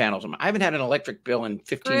 solar panels. I haven't had an electric bill in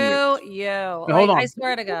 15 years. Screw you. Now, hold on. I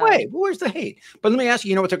swear to God. Wait, where's the hate? But let me ask you,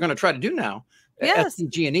 you know what they're going to try to do now? Yes.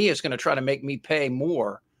 SDG&E is going to try to make me pay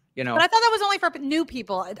more. You know, but I thought that was only for new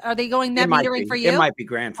people. Are they going net metering for you? It might be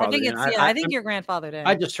grandfathered. I think it's I think you're grandfathered in.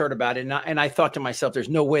 I just heard about it, and I thought to myself, "There's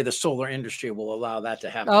no way the solar industry will allow that to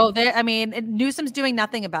happen." Oh, I mean, Newsom's doing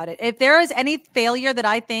nothing about it. If there is any failure that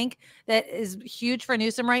I think that is huge for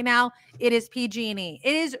Newsom right now, it is PG&E.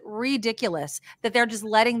 It is ridiculous that they're just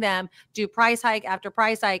letting them do price hike after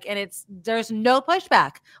price hike, and there's no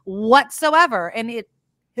pushback whatsoever, and it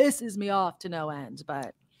pisses me off to no end.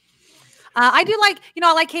 But I do like,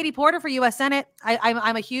 I like Katie Porter for U.S. Senate.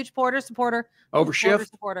 I'm a huge Porter supporter. Over Schiff?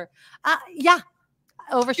 Yeah,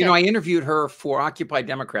 over Schiff. You know, I interviewed her for Occupy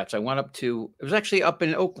Democrats. I went up to, it was actually up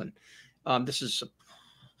in Oakland. This is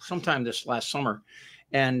sometime this last summer.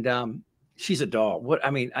 And she's a doll.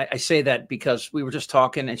 I say that because we were just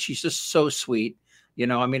talking and she's just so sweet. You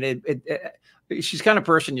know, I mean, she's the kind of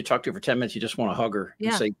person you talk to for 10 minutes, you just want to hug her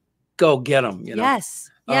and say, go get them. You know? Yes.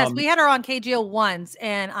 We had her on KGO once,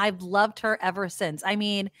 and I've loved her ever since. I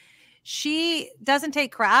mean, she doesn't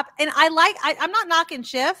take crap, and I'm not knocking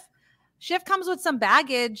Schiff. Schiff comes with some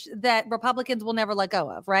baggage that Republicans will never let go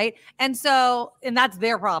of, right? And that's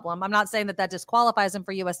their problem. I'm not saying that disqualifies him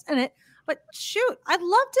for U.S. Senate, but shoot, I'd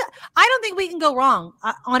love to. I don't think we can go wrong,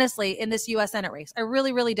 honestly, in this U.S. Senate race. I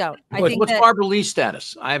really, really don't. What's Barbara Lee's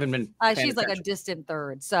status? I haven't been. She's like a distant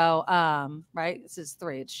third. So, right, this is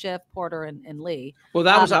three. It's Schiff, Porter, and Lee. Well,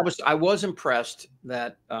 I was impressed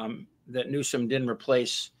that that Newsom didn't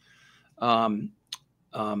replace Feinstein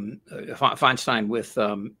with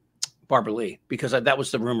Barbara Lee, because that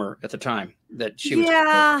was the rumor at the time that she was.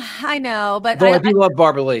 Yeah, I know, but I do love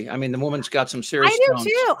Barbara Lee. I mean, the woman's got some serious. I do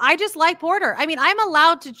too. I just like Porter. I mean, I'm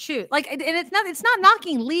allowed to choose. And it's not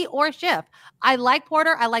knocking Lee or Schiff. I like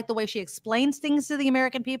Porter. I like the way she explains things to the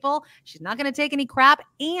American people. She's not going to take any crap.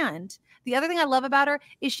 And the other thing I love about her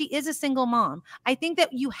is she is a single mom. I think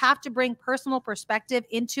that you have to bring personal perspective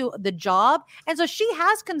into the job, and so she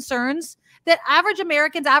has concerns that average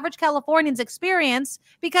Americans, average Californians experience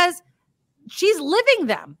because she's living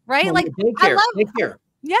them, right? Well, like daycare, daycare.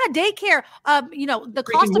 Yeah, daycare. The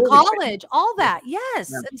cost of college, all that.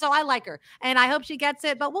 Yes, yeah. And so I like her, and I hope she gets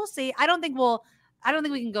it. But we'll see. I don't think we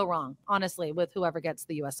can go wrong, honestly, with whoever gets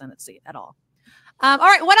the U.S. Senate seat at all. All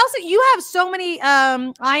right, what else? You have so many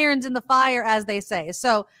irons in the fire, as they say.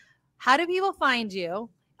 So, how do people find you?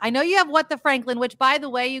 I know you have What the Franklin, which, by the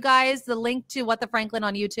way, you guys, the link to What the Franklin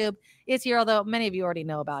on YouTube is here, although many of you already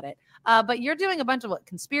know about it. But you're doing a bunch of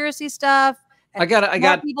conspiracy stuff. I got 3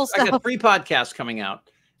 podcasts coming out.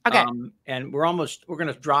 Okay. And we're going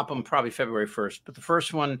to drop them probably February 1st. But the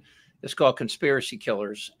first one is called Conspiracy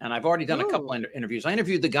Killers. And I've already done a couple of interviews. I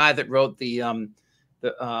interviewed the guy that wrote the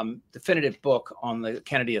definitive book on the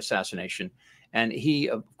Kennedy assassination. And he,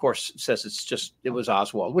 of course, says it was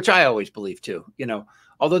Oswald, which I always believe too, you know,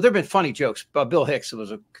 although there've been funny jokes. Bill Hicks,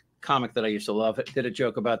 was a comic that I used to love, did a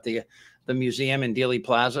joke about the museum in Dealey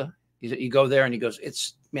Plaza. You go there and he goes,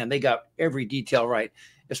 man, they got every detail right,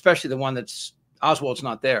 especially the one that's Oswald's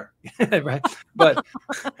not there. Right. But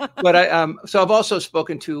so I've also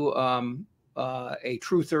spoken to a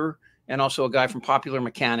truther and also a guy from Popular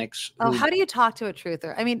Mechanics. How do you talk to a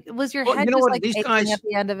truther? I mean, was your head these guys at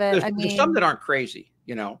the end of it? There's some that aren't crazy,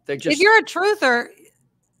 you know. They just, if you're a truther,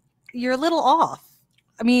 you're a little off.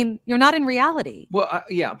 I mean, you're not in reality. Well,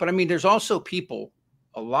 yeah, but I mean, there's also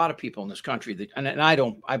a lot of people in this country that, and I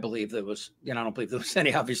don't believe there was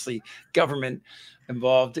any obviously government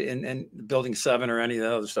involved in Building 7 or any of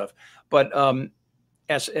the other stuff. But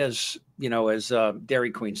as you know, as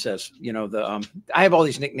Dairy Queen says, you know, I have all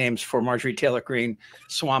these nicknames for Marjorie Taylor Greene,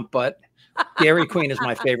 Swamp Butt. Dairy Queen is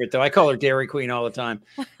my favorite, though. I call her Dairy Queen all the time.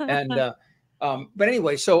 And but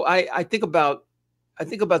anyway, so I think about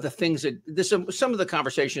the things that some of the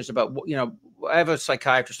conversations about, you know, I have a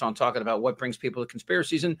psychiatrist on talking about what brings people to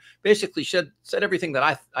conspiracies, and basically said everything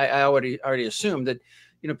that I already assumed, that,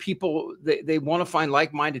 you know, people, they want to find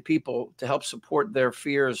like-minded people to help support their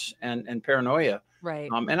fears and paranoia.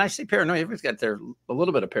 Right. And I say paranoia, everybody's got a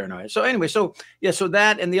little bit of paranoia. So anyway, so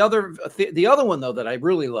that, and the other one though that I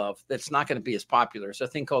really love that's not going to be as popular is a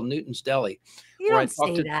thing called Newton's Deli. You don't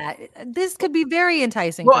say that. This could be very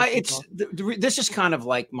enticing. Well, this is kind of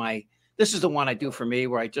like this is the one I do for me,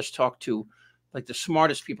 where I just talk to like the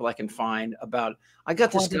smartest people I can find about. I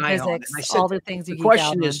got this guy on, and I said, all the things you the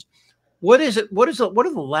question is, what are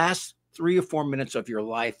the last 3 or 4 minutes of your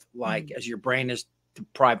life like as your brain is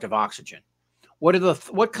deprived of oxygen? What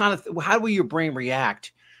how will your brain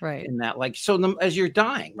react in that? Like, so as you're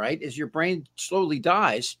dying, right? As your brain slowly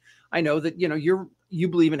dies, I know that, you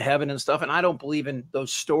believe in heaven and stuff, and I don't believe in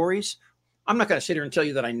those stories. I'm not going to sit here and tell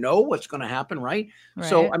you that I know what's going to happen, right?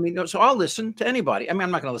 So, I mean, so I'll listen to anybody. I mean,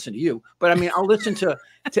 I'm not going to listen to you, but I mean, I'll listen to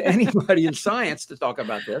anybody in science to talk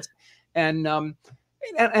about this. And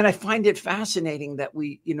I find it fascinating that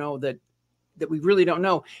we, that we really don't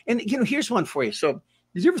know. And, here's one for you. So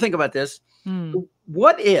did you ever think about this?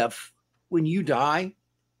 What if when you die,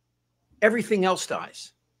 everything else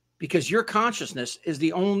dies? Because your consciousness is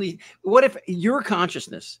the only, what if your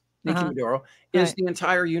consciousness, Nikki Maduro, is the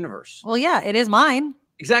entire universe? Well, yeah, it is mine.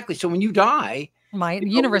 Exactly. So when you die, my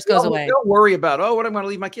universe goes away. Don't worry about, what I'm going to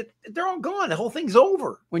leave my kid. They're all gone. The whole thing's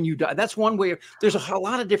over when you die. That's one way. There's a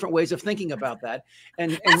lot of different ways of thinking about that.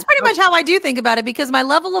 And that's pretty much how I do think about it, because my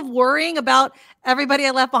level of worrying about everybody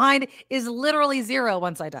I left behind is literally zero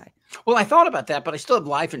once I die. Well, I thought about that, but I still have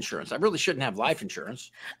life insurance. I really shouldn't have life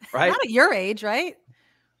insurance, right? Not at your age, right?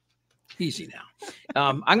 Easy now.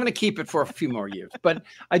 I'm going to keep it for a few more years, but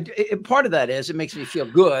part of that is it makes me feel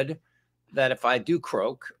good that if I do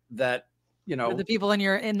croak, that the people in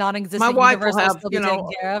your non-existent my wife universe will have still be taken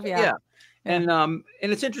care of. Yeah. And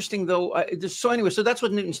it's interesting though. So anyway, so that's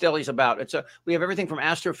what Newton's Daily is about. We have everything from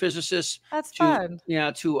astrophysicists. That's fun.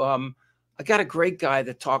 To I got a great guy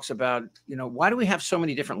that talks about why do we have so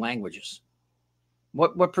many different languages?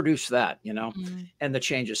 What produced that, and the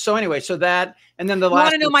changes. So anyway, so that, and then the last. You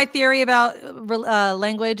want to know my theory about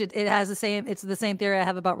language? It has the same. It's the same theory I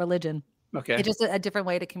have about religion. Okay. It's just a different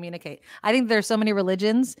way to communicate. I think there's so many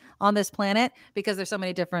religions on this planet because there's so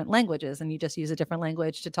many different languages, and you just use a different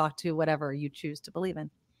language to talk to whatever you choose to believe in.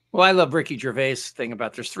 Well, I love Ricky Gervais' thing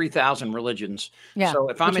about there's 3,000 religions. Yeah. So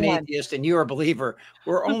if I'm an atheist and you're a believer,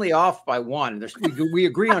 we're only off by one. We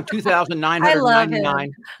agree on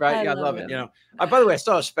 2,999. Right? I love it. By the way, I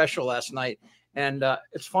saw a special last night, and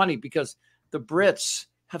it's funny because the Brits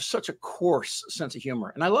have such a coarse sense of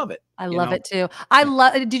humor, and I love it. I love it too.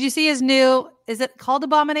 Did you see his new? Is it called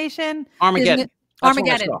Abomination? Armageddon.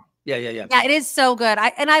 Armageddon. Yeah. Yeah, it is so good.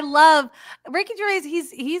 I love Ricky Gervais.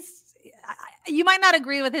 He's. You might not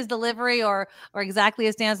agree with his delivery or exactly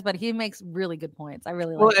his stance, but he makes really good points. I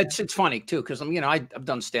really like. Well, it's funny too because I've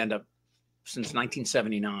done stand up since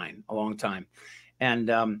 1979, a long time,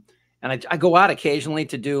 and I go out occasionally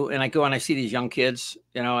to do, and I go and I see these young kids,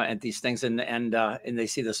 at these things, and they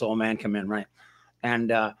see this old man come in, right,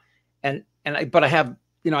 but I have,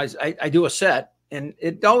 I do a set, and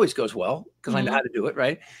it always goes well because I know how to do it,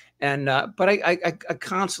 right, and but I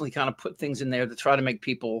constantly kind of put things in there to try to make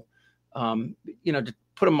people. To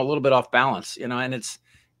put them a little bit off balance, and it's,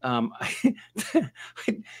 I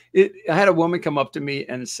had a woman come up to me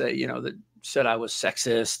and say, that said I was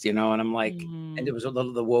sexist, and I'm like, and it was a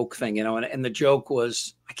little, the woke thing, and the joke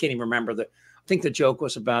was, I can't even remember I think the joke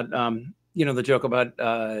was about, the joke about,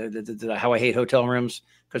 how I hate hotel rooms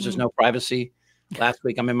because there's no privacy. Last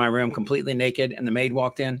week, I'm in my room completely naked and the maid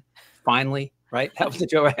walked in finally. Right. That was the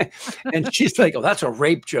joke. And she's like, oh, that's a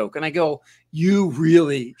rape joke. And I go, you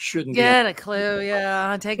really shouldn't get a clue.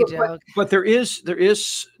 Yeah. Take a joke. But there is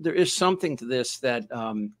something to this that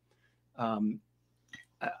I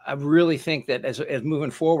really think that as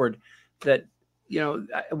moving forward, that,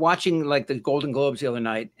 watching like the Golden Globes the other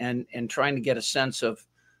night and trying to get a sense of,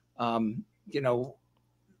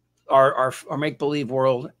 our make-believe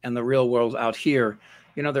world and the real world out here.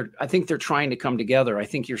 I think they're trying to come together. I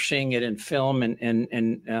think you're seeing it in film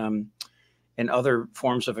and other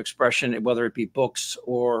forms of expression, whether it be books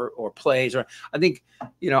or plays. Or I think,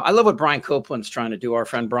 I love what Brian Copeland's trying to do. Our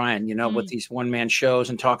friend Brian, with these one-man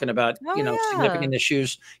shows and talking about, significant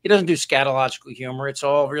issues. He doesn't do scatological humor. It's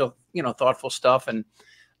all real, thoughtful stuff. And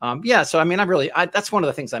so I mean, that's one of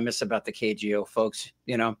the things I miss about the KGO folks.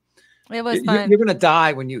 It was fun. You're going to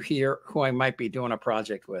die when you hear who I might be doing a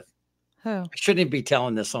project with. Who? I shouldn't be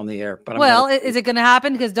telling this on the air, but is it going to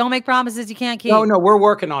happen? Because don't make promises you can't keep. No, we're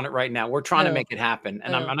working on it right now. We're trying to make it happen,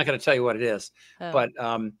 and I'm not going to tell you what it is. But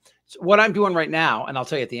so what I'm doing right now, and I'll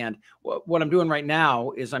tell you at the end. What I'm doing right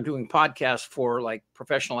now is I'm doing podcasts for like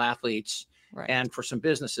professional athletes and for some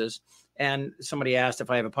businesses. And somebody asked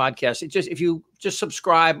if I have a podcast. If you just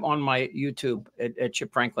subscribe on my YouTube at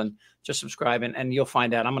Chip Franklin, just subscribe and you'll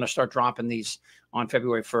find out. I'm going to start dropping these on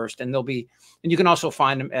February 1st, and you can also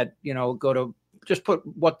find them at, go to, just put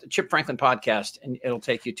what the Chip Franklin podcast and it'll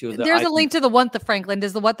take you to There's a link to the What the Franklin.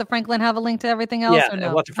 Does the What the Franklin have a link to everything else? Yeah, or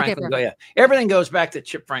no? What the Franklin go. Yeah, everything goes back to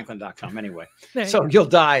chipfranklin.com anyway. So you'll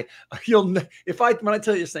die. When I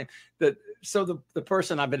tell you this thing, the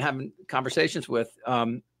person I've been having conversations with,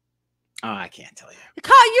 Oh, I can't tell you.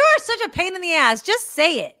 Kyle, you are such a pain in the ass. Just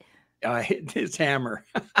say it. His hammer.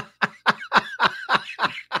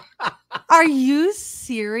 Are you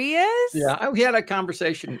serious? Yeah, we had a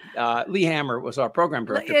conversation. Lee Hammer was our program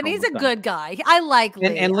director. And he's a good guy. I like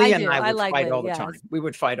Lee. And Lee and I would like fight Lee, all the yes. time. We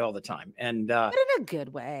would fight all the time. And but in a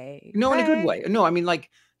good way. No, in a good right? way. No, I mean, like,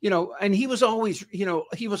 and he was always,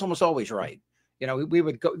 he was almost always right. We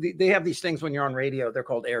would go, they have these things when you're on radio, they're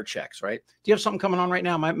called air checks, right? Do you have something coming on right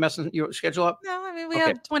now? Am I messing your schedule up? No, I mean, we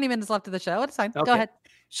have 20 minutes left of the show. It's fine. Go ahead.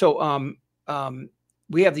 So,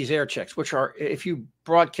 we have these air checks, which are, if you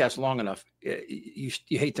broadcast long enough, you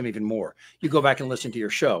hate them even more. You go back and listen to your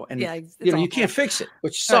show, and you can't fix it,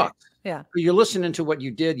 which sucks. Right. Yeah, you're listening to what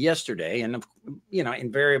you did yesterday, and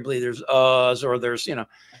invariably there's or there's that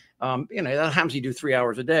happens. You do 3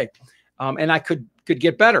 hours a day, and I could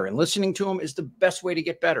get better, and listening to them is the best way to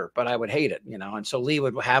get better. But I would hate it, and so Lee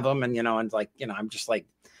would have them, and I'm just like.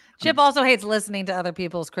 Chip also hates listening to other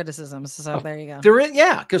people's criticisms, so there you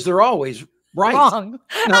go. Because they're always right. Wrong.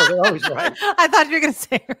 No, they're always right. I thought you were going to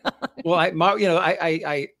say wrong. Well,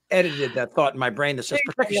 I edited that thought in my brain that says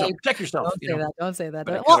protect yourself. Protect yourself. Don't say that.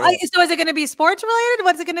 Well, so is it going to be sports related?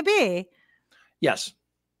 What's it going to be? Yes.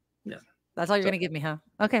 Yeah. That's all you're going to give me, huh?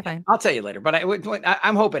 Okay, fine. I'll tell you later, but I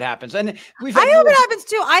hope it happens. And I hope it happens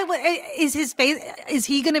too. Is his face? Is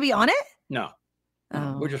he going to be on it? No.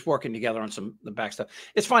 Oh. We're just working together on the back stuff.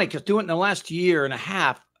 It's funny because doing it in the last year and a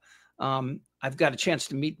half, I've got a chance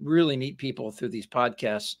to meet really neat people through these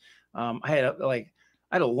podcasts. I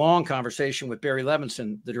had a long conversation with Barry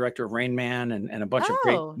Levinson, the director of Rain Man, and a bunch of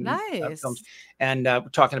great nice films, and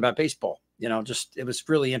talking about baseball. It was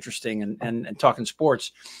really interesting and talking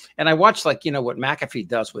sports. And I watched what McAfee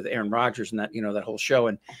does with Aaron Rodgers and that whole show.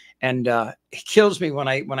 And it kills me when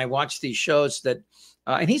I watch these shows that.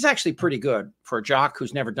 And he's actually pretty good for a jock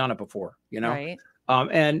who's never done it before, Right.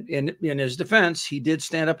 And in his defense, he did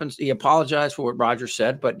stand up and he apologized for what Rodgers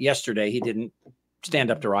said, but yesterday he didn't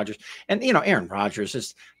stand up to Rodgers. And Aaron Rodgers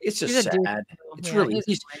it's just sad. It's really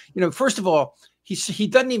first of all, he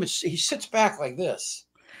sits back like this.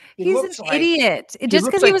 He's an idiot. Just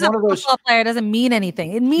because he was a football player doesn't mean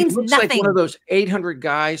anything. It means nothing. Like one of those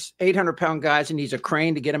 800-pound guys, and needs a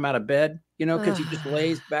crane to get him out of bed. Because he just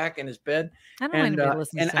lays back in his bed. I don't want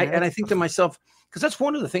to and I think to myself, because that's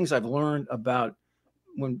one of the things I've learned about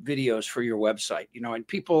when videos for your website. And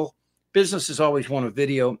businesses always want a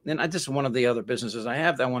video, and this is one of the other businesses I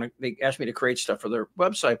have that they ask me to create stuff for their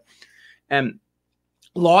website, and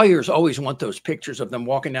lawyers always want those pictures of them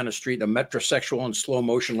walking down the street, a metrosexual in slow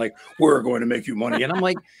motion, like, we're going to make you money. And I'm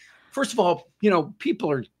like, first of all,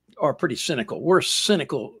 people are pretty cynical. We're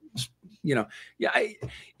cynical. It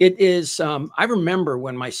is. I remember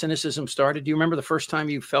when my cynicism started. Do you remember the first time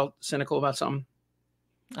you felt cynical about something?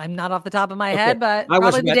 I'm not off the top of my head, but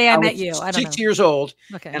probably the day I met you. I don't know. 6 years old,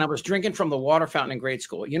 okay. And I was drinking from the water fountain in grade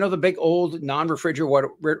school. The big old non-refrigerated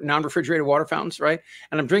water fountains, right?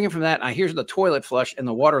 And I'm drinking from that. And I hear the toilet flush, and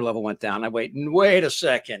the water level went down. I wait a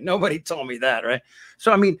second. Nobody told me that, right?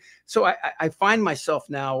 So I find myself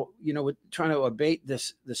now, trying to abate the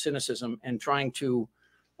cynicism and trying to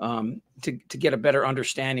get a better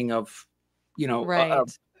understanding of,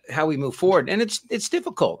 of how we move forward. And it's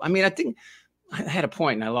difficult. I mean, I think I had a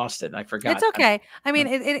point and I lost it. I forgot. It's okay. I mean,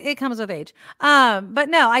 it comes with age. But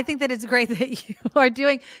no, I think that it's great that you are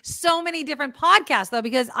doing so many different podcasts, though,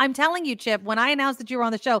 because I'm telling you, Chip, when I announced that you were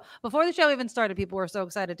on the show, before the show even started, people were so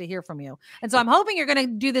excited to hear from you. And so I'm hoping you're going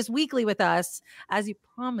to do this weekly with us, as you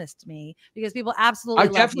promised me, because people absolutely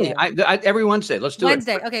love you. Every Wednesday. Let's do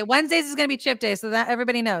Wednesday. Okay. Wednesdays is going to be Chip Day, so that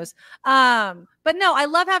everybody knows. But no, I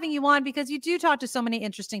love having you on because you do talk to so many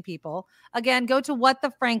interesting people. Again, go to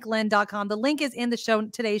whatthefranklin.com. The link is in the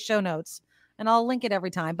today's show notes, and I'll link it every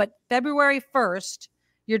time. But February 1st,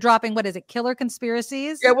 you're dropping, what is it? Killer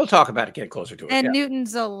Conspiracies? Yeah, we'll talk about it. Get closer to it. And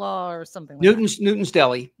Newton's a Law or something like Newton's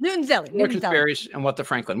Deli. Newton's Deli. Killer Conspiracies and What the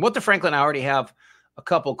Franklin. What the Franklin, I already have a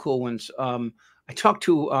couple cool ones. I talked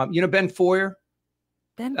to, Ben Foyer.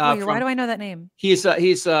 Ben Foyer. Why do I know that name? He's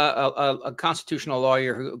a constitutional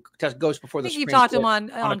lawyer who goes before the Supreme Court. You've talked to him on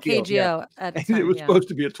KGO. Yeah. At the time, it was supposed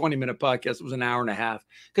to be a 20-minute podcast. It was an hour and a half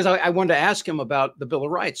because I wanted to ask him about the Bill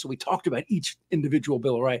of Rights. So we talked about each individual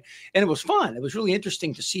Bill of Rights, and it was fun. It was really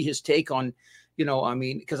interesting to see his take on,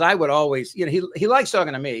 because I would always, he likes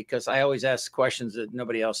talking to me because I always ask questions that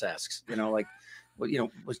nobody else asks.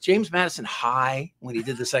 Was James Madison high when he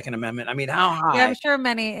did the Second Amendment? I mean, how high? Yeah, I'm sure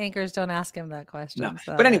many anchors don't ask him that question. No.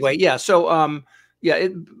 So. But anyway, yeah. So,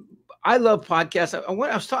 I love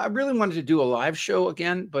podcasts. I really wanted to do a live show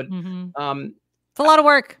again, but It's a lot of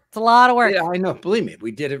work. It's a lot of work. Yeah, I know. Believe me,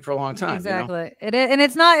 we did it for a long time. Exactly. You know? It is, and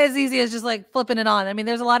it's not as easy as just like flipping it on. I mean,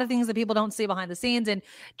 there's a lot of things that people don't see behind the scenes. And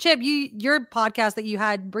Chip, your podcast that you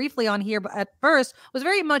had briefly on here at first was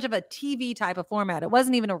very much of a TV type of format. It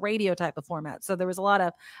wasn't even a radio type of format. So there was a lot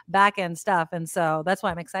of back end stuff. And so that's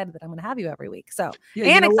why I'm excited that I'm going to have you every week. So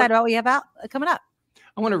and excited about what you have out coming up.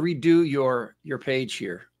 I want to redo your page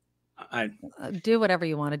here. Do whatever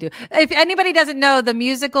you want to do. If anybody doesn't know the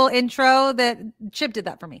musical intro, that Chip did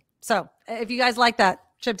that for me. So if you guys like that,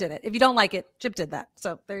 Chip did it. If you don't like it, Chip did that.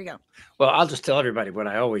 So there you go. Well, I'll just tell everybody what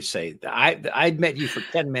I always say. I'd met you for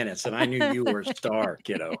 10 minutes and I knew you were a star,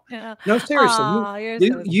 kiddo. Yeah. No, seriously. Aw,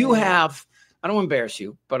 you have, I don't want to embarrass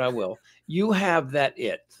you, but I will. You have that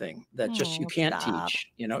it thing that just you can't teach.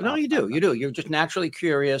 You know, no, you do. You do. You're just naturally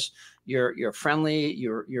curious. You're friendly.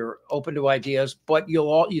 You're open to ideas, but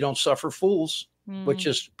you don't suffer fools, which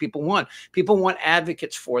is people want. People want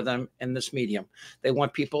advocates for them in this medium. They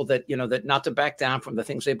want people that that not to back down from the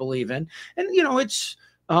things they believe in. And it's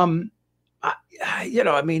I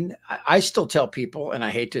still tell people, and I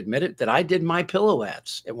hate to admit it, that I did my pillow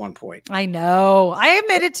ads at one point. I know. I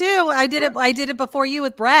admit it too. I did it before you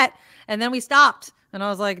with Brett, and then we stopped. And I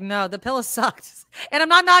was like, no, the pillows sucked. And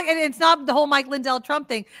I'm not and it's not the whole Mike Lindell Trump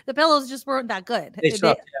thing. The pillows just weren't that good. They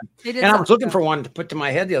sucked. They and I was looking for one to put to my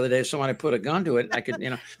head the other day. So when I put a gun to it, I could,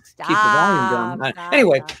 keep the volume down.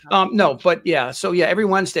 Anyway, no, but yeah. So yeah, every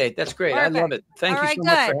Wednesday. That's great. Perfect. I love it. Thank you so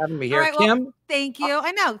much for having me here. All right, Kim? well, thank you.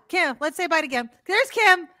 I know. Kim, let's say bye to Kim. There's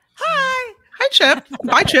Kim. Hi. Hi, Chip.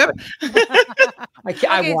 Bye, Chip.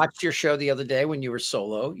 I watched your show the other day when you were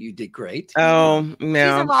solo. You did great. Oh,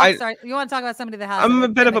 no. She's a rock star. You want to talk about somebody that has I'm a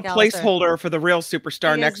bit of a McAllister. placeholder for the real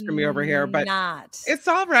superstar next to me over here, but it's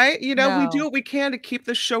all right. We do what we can to keep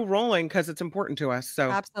this show rolling because it's important to us.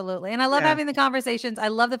 So absolutely. And I love having the conversations. I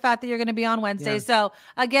love the fact that you're going to be on Wednesday. So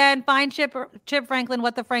again, find Chip Franklin,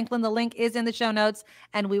 What the Franklin. The link is in the show notes.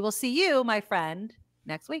 And we will see you, my friend,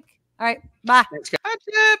 next week. All right. Bye. Thanks, guys. Bye,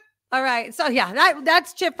 Chip. All right. So yeah,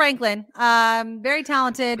 that's Chip Franklin. Very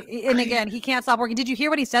talented. And again, he can't stop working. Did you hear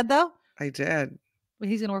what he said though? I did.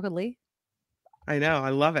 He's going to work with Lee. I know.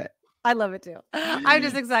 I love it. I love it too. I'm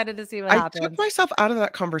just excited to see what happens. I took myself out of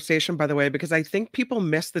that conversation, by the way, because I think people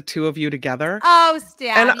miss the two of you together. Oh,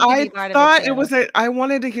 Stan. And I thought it was I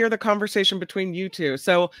wanted to hear the conversation between you two.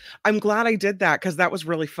 So I'm glad I did that because that was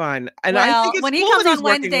really fun. And I think it's when he cool comes that he's on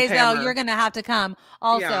working with Wednesdays, though, Hammer. you're going to have to come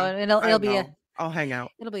also. And it'll be I'll hang out.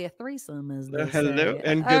 It'll be a threesome, as they Hello say.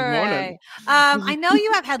 and good morning. I know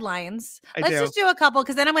you have headlines. I Let's do. just do a couple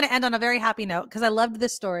because then I'm going to end on a very happy note because I loved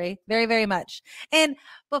this story very, very much. And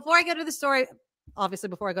before I go to the story, obviously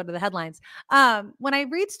before I go to the headlines, when I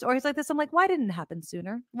read stories like this, I'm like, why didn't it happen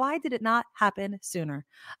sooner? Why did it not happen sooner?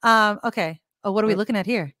 Okay. Oh, what are we looking at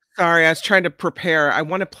here? Sorry, I was trying to prepare. I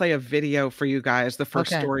want to play a video for you guys, the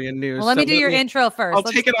first story in news. Well, let me do your intro first. I'll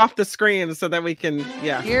take it off the screen so that we can,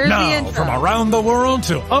 Here's the Now, intro. from around the world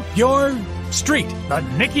to up your street, the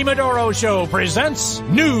Nikki Maduro Show presents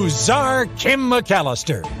News Czar Kim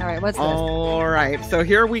McAllister. All right, what's this? All right, so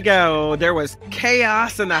here we go. There was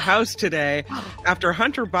chaos in the House today after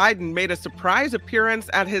Hunter Biden made a surprise appearance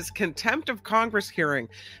at his contempt of Congress hearing.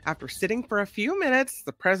 After sitting for a few minutes,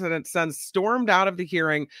 the president's son stormed out of the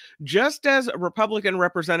hearing just as Republican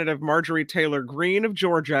Representative Marjorie Taylor Greene of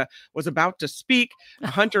Georgia was about to speak.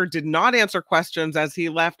 Hunter did not answer questions as he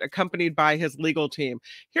left, accompanied by his legal team.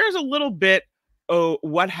 Here's a little bit of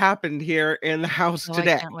what happened here in the House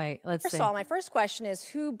today. I can't wait. Let's First see. of all, my first question is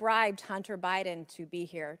who bribed Hunter Biden to be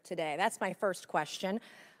here today? That's my first question.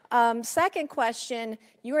 Second question,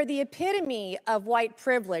 you are the epitome of white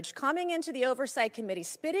privilege, coming into the Oversight Committee,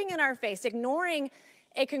 spitting in our face, ignoring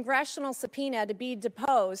a congressional subpoena to be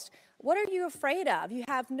deposed. What are you afraid of? You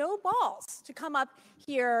have no balls to come up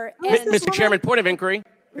here. And Mr. Chairman, point of inquiry.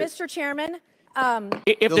 Mr. Chairman,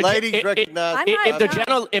 If The ladies recognize-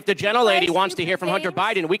 if the gentle lady wants to hear from Hunter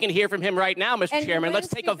Biden, we can hear from him right now, Mr. Chairman. Let's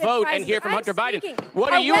take a vote and hear from Hunter Biden.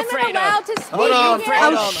 What are you afraid of? Hold on,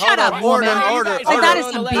 Shut up, woman. Like, that is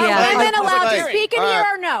some BS. Are women allowed to Wait, speak in all here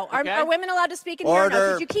right. or no? Are women allowed to speak in here or no? Order.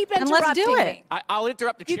 Because you keep Then interrupting let's do me. it. I'll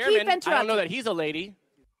interrupt the You keep chairman. I don't know interrupting. that he's a lady.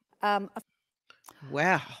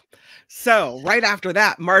 Wow. So right after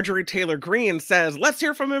that, Marjorie Taylor Greene says, let's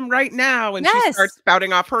hear from him right now. And she Yes. starts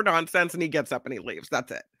spouting off her nonsense and he gets up and he leaves.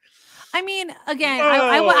 That's it. I mean, again,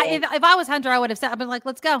 No. if I was Hunter, I would have said, I've been like,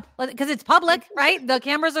 let's go. Because it's public, right? The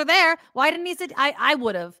cameras are there. Why didn't he sit? I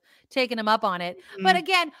would have taken him up on it. But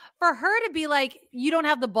again, for her to be like, you don't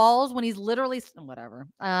have the balls when he's literally, whatever.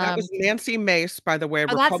 That was Nancy Mace, by the way,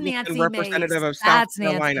 that's Republican Nancy representative Mace. of South That's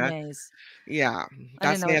Carolina. Nancy Mace. Yeah, I that's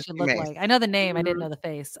didn't know what Nancy she looked Mace. like. I know the name. I didn't know the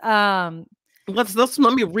face.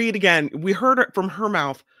 Let me read again. We heard it from her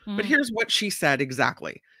mouth, but Mhm. here's what she said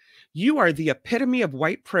exactly. You are the epitome of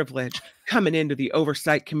white privilege, coming into the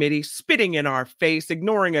oversight committee, spitting in our face,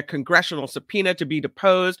 ignoring a congressional subpoena to be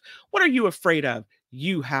deposed. What are you afraid of?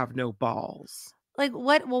 You have no balls. Like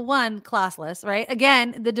what? Well, one, classless, right?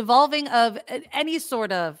 Again, the devolving of any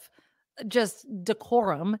sort of just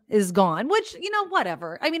decorum is gone, which,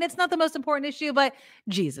 whatever. I mean, it's not the most important issue, but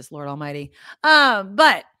Jesus, Lord Almighty.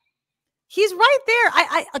 But he's right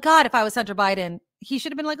there. God, if I was Hunter Biden, he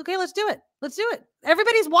should have been like, okay, let's do it. Let's do it.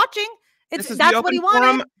 Everybody's watching. This is the That's what he open wanted.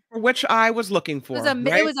 forum for which I was looking for.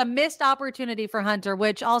 It was a missed opportunity for Hunter,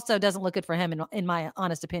 which also doesn't look good for him, in my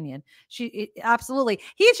honest opinion. Absolutely.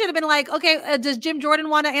 He should have been like, okay, does Jim Jordan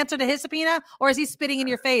want to answer to his subpoena, or is he spitting in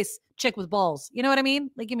your face, chick with balls? You know what I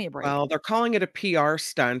mean? Like, give me a break. Well, they're calling it a PR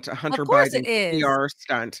stunt, a Hunter Of course Biden it is. PR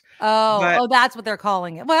stunt. Oh, that's what they're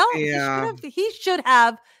calling it. Well, Yeah. he should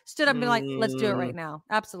have stood up and been like, let's do it right now.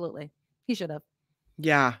 Absolutely. He should have.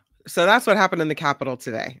 Yeah. So that's what happened in the Capitol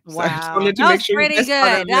today. So I just Wow. wanted to That make was sure pretty this part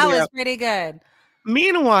of good. the That video. was pretty good.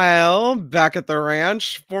 Meanwhile, back at the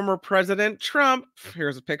ranch, former President Trump,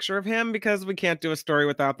 here's a picture of him because we can't do a story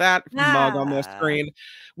without that mug on the screen,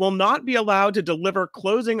 will not be allowed to deliver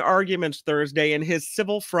closing arguments Thursday in his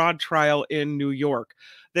civil fraud trial in New York.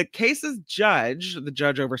 The case's judge, the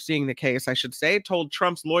judge overseeing the case, I should say, told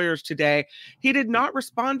Trump's lawyers today he did not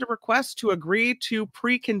respond to requests to agree to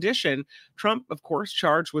precondition. Trump, of course,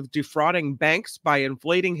 charged with defrauding banks by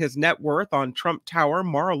inflating his net worth on Trump Tower,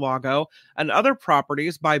 Mar-a-Lago, and other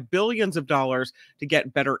properties by billions of dollars to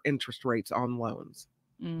get better interest rates on loans.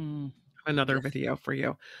 Another video for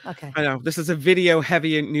you. Okay. I know this is a video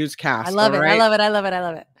heavy newscast. I love it. Right? I love it. I love it. I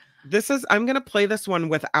love it. I'm going to play this one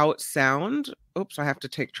without sound. Oops, I have to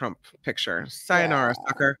take Trump picture. Sayonara,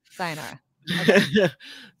 sucker. Sayonara.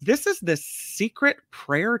 This is the secret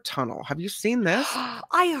prayer tunnel. Have you seen this?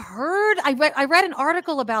 I read an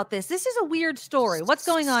article about this. This is a weird story. What's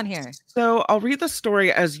going on here? So I'll read the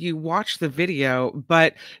story as you watch the video,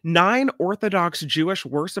 but 9 Orthodox Jewish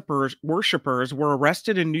worshipers were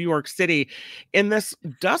arrested in New York City in this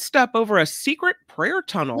dust up over a secret prayer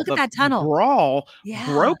tunnel. Look at that tunnel. Brawl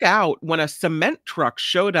broke out when a cement truck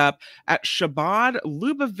showed up at Shabbat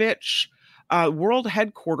Lubavitch world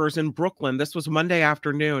headquarters in Brooklyn. This was Monday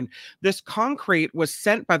afternoon. This concrete was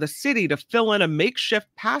sent by the city to fill in a makeshift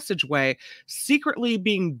passageway secretly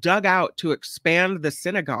being dug out to expand the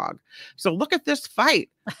synagogue. So look at this fight.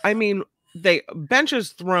 I mean,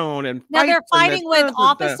 benches thrown and now they're fighting with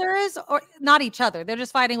officers or not each other. They're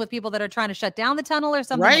just fighting with people that are trying to shut down the tunnel or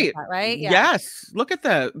something like that, right? Yeah. Yes. Look at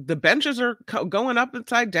the benches are going up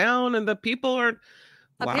upside down and the people are.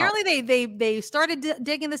 Wow. Apparently they started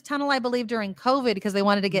digging this tunnel, I believe, during COVID because they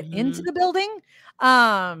wanted to get into the building.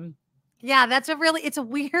 Yeah, it's a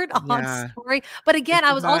weird, odd story. But again,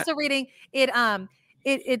 I was also reading it.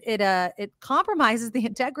 It compromises the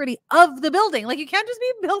integrity of the building. Like you can't just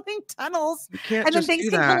be building tunnels and then things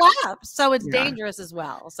can collapse. So it's dangerous as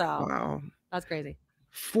well. So that's crazy.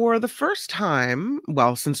 For the first time,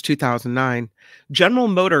 since 2009, General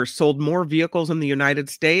Motors sold more vehicles in the United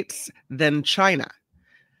States than China.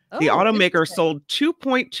 The automaker sold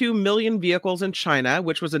 2.2 million vehicles in China,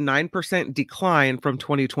 which was a 9% decline from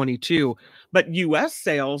 2022. But U.S.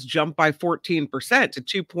 sales jumped by 14% to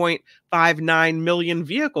 2.59 million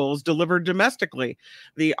vehicles delivered domestically.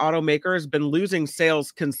 The automaker has been losing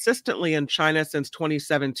sales consistently in China since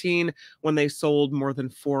 2017, when they sold more than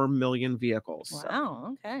 4 million vehicles.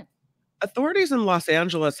 Wow, okay. Authorities in Los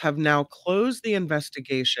Angeles have now closed the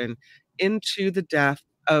investigation into the death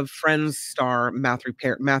of Friends star Matthew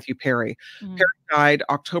Perry. Perry died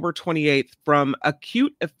October 28th from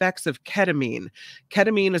acute effects of ketamine.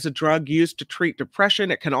 Ketamine is a drug used to treat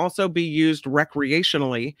depression. It can also be used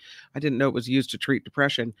recreationally. I didn't know it was used to treat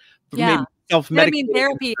depression. Yeah. Self-medicating ketamine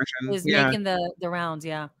therapy depression. is making the rounds,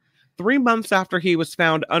 yeah. 3 months after he was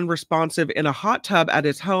found unresponsive in a hot tub at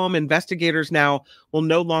his home, investigators now will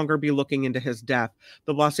no longer be looking into his death.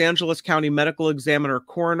 The Los Angeles County Medical Examiner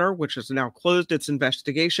Coroner, which has now closed its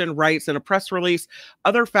investigation, writes in a press release,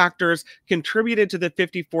 other factors contributed to the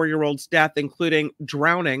 54-year-old's death, including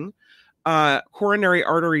drowning, coronary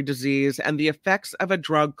artery disease, and the effects of a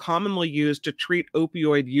drug commonly used to treat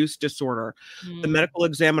opioid use disorder. The medical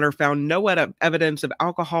examiner found no evidence of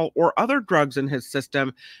alcohol or other drugs in his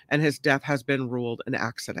system, and his death has been ruled an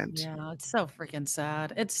accident. Yeah, it's so freaking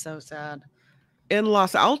sad. It's so sad. in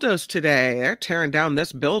Los Altos today. They're tearing down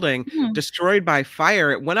this building, destroyed by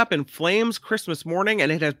fire. It went up in flames Christmas morning,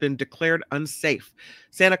 and it has been declared unsafe.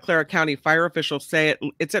 Santa Clara County fire officials say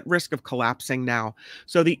it's at risk of collapsing now.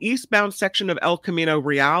 So the eastbound section of El Camino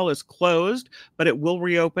Real is closed, but it will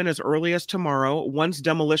reopen as early as tomorrow. Once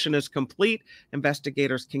demolition is complete,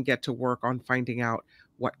 investigators can get to work on finding out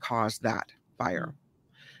what caused that fire.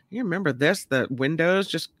 You remember this? The windows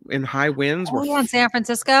just in high winds were in San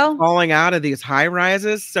Francisco falling out of these high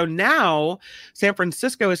rises. So now San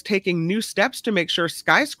Francisco is taking new steps to make sure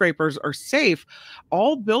skyscrapers are safe.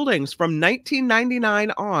 All buildings from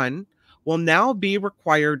 1999 on will now be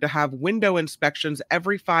required to have window inspections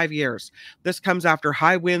every 5 years. This comes after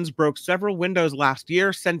high winds broke several windows last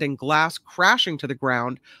year, sending glass crashing to the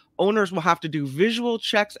ground. Owners will have to do visual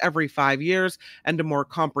checks every 5 years and a more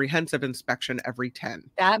comprehensive inspection every 10.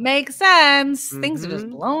 That makes sense. Things are just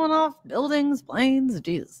blowing off buildings, planes.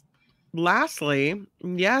 Jeez. Lastly,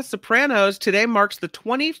 Sopranos. Today marks the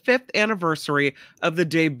 25th anniversary of the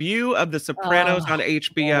debut of The Sopranos on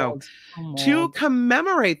HBO. To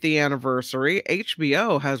commemorate the anniversary,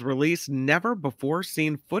 HBO has released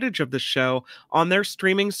never-before-seen footage of the show on their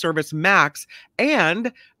streaming service Max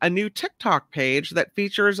and a new TikTok page that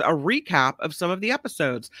features a recap of some of the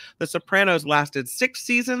episodes. The Sopranos lasted 6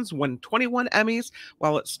 seasons, won 21 Emmys,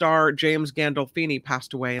 while its star James Gandolfini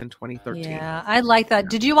passed away in 2013. Yeah, I like that.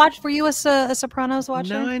 Did you watch? Were you a Sopranos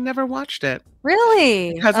watcher? No, I never watched it.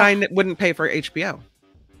 Really? Because I wouldn't pay for HBO.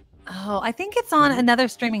 Oh, I think it's on another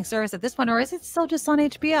streaming service at this point, or is it still just on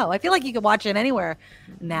HBO? I feel like you could watch it anywhere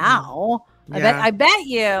now. Yeah. I bet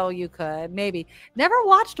you could. Maybe. Never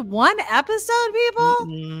watched one episode, people?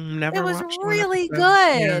 Never. It was watched one really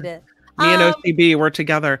episode. good. Yeah. Me and OCB were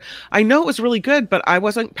together. I know it was really good, but I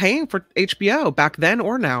wasn't paying for HBO back then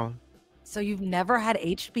or now. So you've never had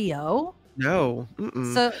HBO? No.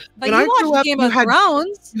 Mm-mm. So, but When you I grew watched up, Game you of had-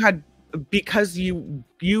 Thrones. You had because you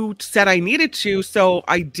said I needed to, so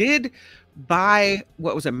I did buy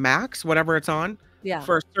what was it, Max, whatever it's on, Yeah.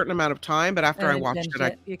 for a certain amount of time. But after I And watched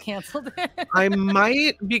then it, you canceled it. I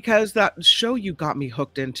might, because that show you got me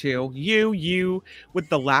hooked into, you with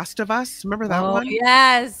The Last of Us. Remember that one?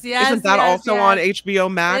 Yes. Isn't that also on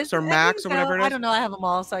HBO Max or I Max think or whatever so. it is? I don't know. I have them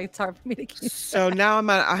all, so it's hard for me to keep. So now I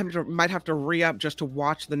might have to re-up just to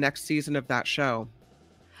watch the next season of that show.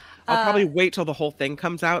 I'll probably wait till the whole thing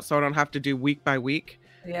comes out so I don't have to do week by week.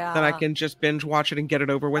 Yeah. Then I can just binge watch it and get it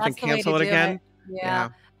over with That's and the way cancel to it do again. Yeah.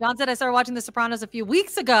 John said, I started watching The Sopranos a few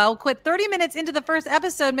weeks ago, quit 30 minutes into the first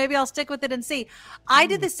episode. Maybe I'll stick with it and see. I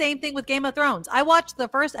did the same thing with Game of Thrones. I watched the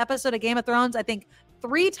first episode of Game of Thrones, I think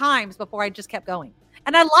 3 times before I just kept going.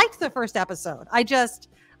 And I liked the first episode. I just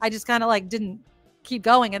kind of like didn't keep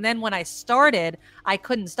going. And then when I started, I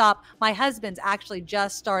couldn't stop. My husband's actually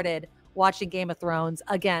just started watching Game of Thrones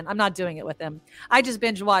again. I'm not doing it with him. I just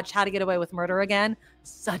binge watched How to Get Away with Murder again.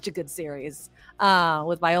 Such a good series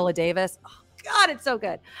with Viola Davis. Oh, God, it's so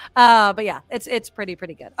good. But yeah, it's pretty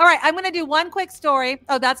good. All right, I'm going to do one quick story.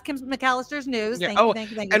 Oh, that's Kim McAllister's news. Yeah.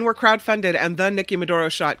 Thank you. And we're crowdfunded, and the Nikki Maduro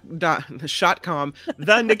shot.com,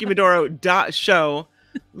 the Nikki Maduro show.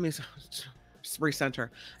 Let me recenter.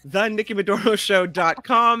 The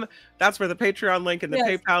NikkiMaduroShow.com. That's where the Patreon link and the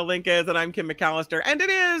PayPal link is. And I'm Kim McAllister, and it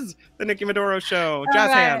is the Nikki Maduro Show.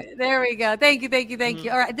 Jazz hands. There we go. Thank you.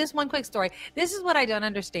 All right, this one quick story. This is what I don't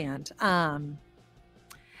understand. And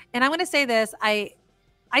I'm going to say this. I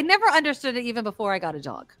never understood it even before I got a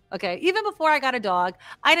dog. Okay. Even before I got a dog,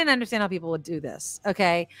 I didn't understand how people would do this.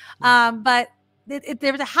 Okay. But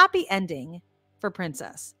there was a happy ending for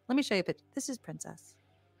Princess. Let me show you a picture. This is Princess.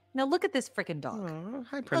 Now look at this freaking dog. Oh,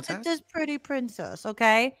 hi, Princess. Look at this pretty princess.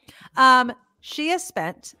 Okay. She has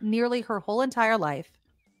spent nearly her whole entire life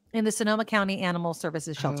in the Sonoma County Animal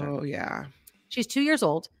Services Shelter. Oh, yeah. She's 2 years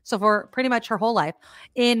old. So for pretty much her whole life.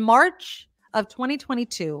 In March of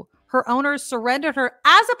 2022, her owners surrendered her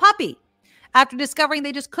as a puppy after discovering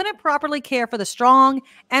they just couldn't properly care for the strong,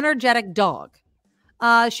 energetic dog.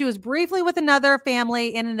 She was briefly with another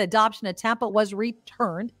family in an adoption attempt, but was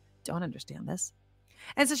returned. Don't understand this.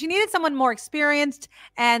 And so she needed someone more experienced,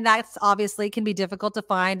 and that's obviously can be difficult to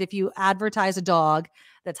find if you advertise a dog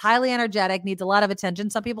that's highly energetic, needs a lot of attention.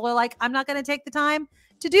 Some people are like, I'm not going to take the time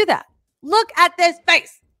to do that. Look at this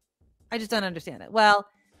face. I just don't understand it. Well,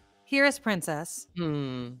 here is Princess.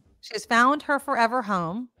 She has found her forever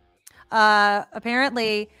home.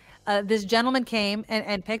 Apparently, this gentleman came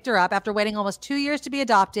and picked her up after waiting almost 2 years to be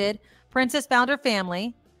adopted. Princess found her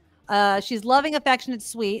family. She's loving, affectionate,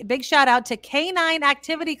 sweet. Big shout out to Canine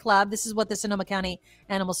Activity Club. This is what the Sonoma County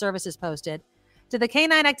Animal Services posted. To the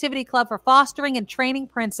Canine Activity Club for fostering and training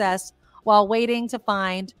Princess while waiting to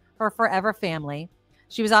find her forever family.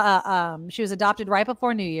 She was adopted right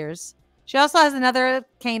before New Year's. She also has another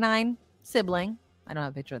canine sibling. I don't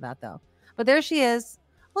have a picture of that though. But there she is.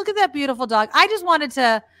 Look at that beautiful dog. I just wanted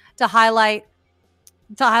to highlight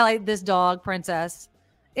this dog, Princess.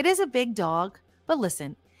 It is a big dog, but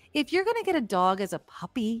listen, if you're going to get a dog as a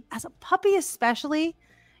puppy especially,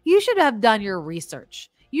 you should have done your research.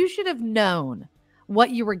 You should have known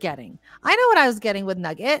what you were getting. I know what I was getting with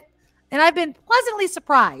Nugget, and I've been pleasantly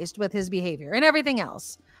surprised with his behavior and everything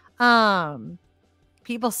else.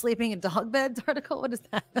 People sleeping in dog beds article. What is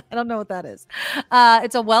that? I don't know what that is.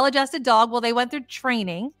 It's a well-adjusted dog. Well, they went through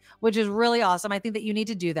training, which is really awesome. I think that you need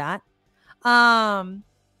to do that.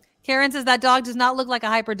 Karen says that dog does not look like a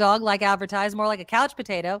hyper dog like advertised, more like a couch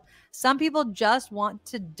potato. Some people just want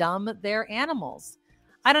to dumb their animals.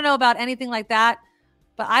 I don't know about anything like that,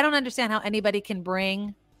 but I don't understand how anybody can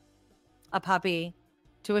bring a puppy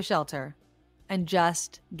to a shelter and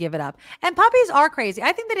just give it up. And puppies are crazy.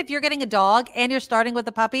 I think that if you're getting a dog and you're starting with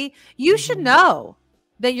a puppy, you should know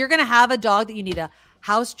that you're going to have a dog that you need to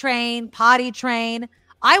house train, potty train.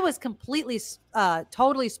 I was completely,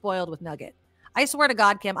 totally spoiled with Nugget. I swear to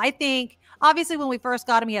God, Kim, I think obviously when we first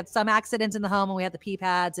got him, he had some accidents in the home and we had the pee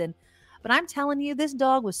pads. But I'm telling you, this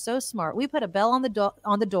dog was so smart. We put a bell on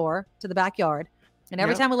the door to the backyard. And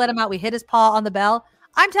every time we let him out, we hit his paw on the bell.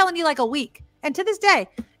 I'm telling you, like a week. And to this day,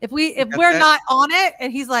 if we're not on it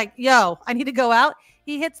and he's like, yo, I need to go out,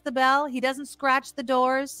 he hits the bell. He doesn't scratch the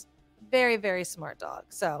doors. Very, very smart dog.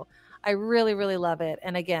 So I really, really love it.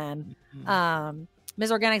 And again,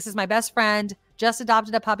 Ms. Organics is my best friend, just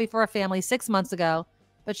adopted a puppy for a family 6 months ago,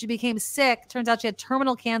 but she became sick. Turns out she had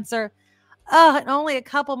terminal cancer. And only a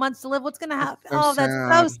couple months to live. What's going to happen? That's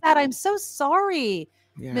so sad. I'm so sorry,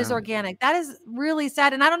 Ms. Organic. That is really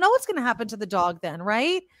sad. And I don't know what's going to happen to the dog then,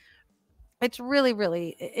 right? It's really,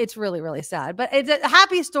 really sad. But it's a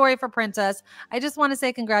happy story for Princess. I just want to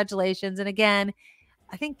say congratulations. And again,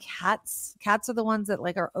 I think cats are the ones that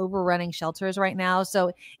like are overrunning shelters right now.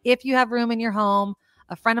 So if you have room in your home,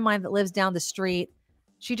 a friend of mine that lives down the street,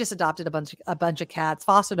 she just adopted a bunch of cats,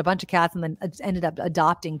 fostered a bunch of cats, and then ended up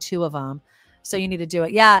adopting 2 of them. So you need to do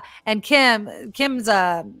it. Yeah. And Kim's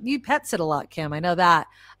you pet sit a lot, Kim. I know that.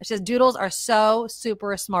 She says doodles are so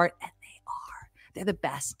super smart, and they're the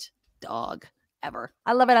best dog ever.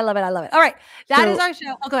 I love it. All right. That is our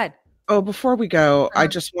show. Oh, go ahead. Oh, before we go, I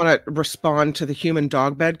just want to respond to the human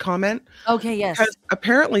dog bed comment. Okay, yes. Because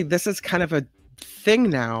apparently this is kind of a thing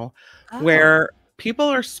now where people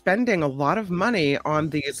are spending a lot of money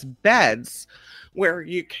on these beds where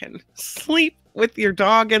you can sleep with your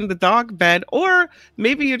dog in the dog bed, or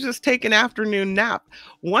maybe you just take an afternoon nap.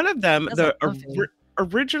 One of them,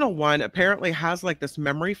 original one, apparently has like this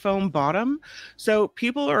memory foam bottom. So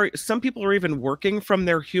some people are even working from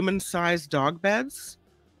their human-sized dog beds,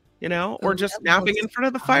 or just napping in front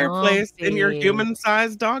of the fireplace in your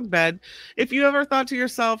human-sized dog bed. If you ever thought to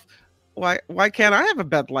yourself, why can't I have a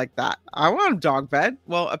bed like that? I want a dog bed.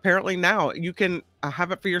 Well, apparently now you can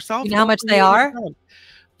have it for yourself. You know how much they are?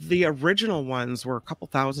 The original ones were a couple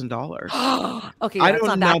 $1,000s. Okay, I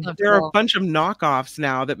don't know. There are a bunch of knockoffs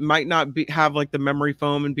now that might not have like the memory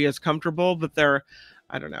foam and be as comfortable, but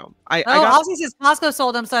I don't know. Obviously says Costco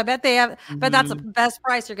sold them, so I bet they have. But that's the best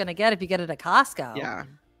price you're going to get if you get it at Costco.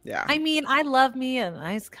 Yeah. I mean, I love me a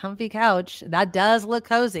nice comfy couch. That does look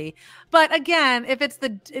cozy. But again, if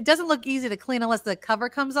it doesn't look easy to clean unless the cover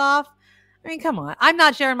comes off. I mean, come on. I'm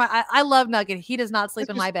not sharing I love Nugget. He does not sleep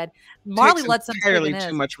in my bed. Marley lets him sleep in his.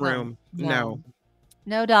 Too much room. No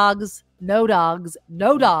dogs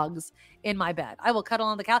in my bed. I will cuddle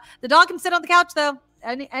on the couch. The dog can sit on the couch though,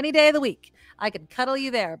 any day of the week. I can cuddle you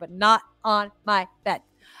there, but not on my bed.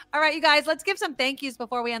 All right, you guys, let's give some thank yous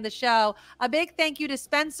before we end the show. A big thank you to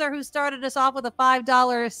Spencer, who started us off with a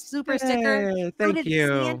 $5 super sticker. Thank you.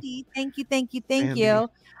 Sandy. Thank you.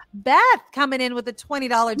 Beth coming in with a $20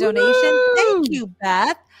 donation. Thank you,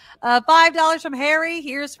 Beth. $5 from Harry.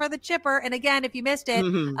 Here's for the chipper. And again, if you missed it,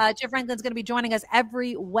 Chip Franklin's going to be joining us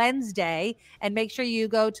every Wednesday. And make sure you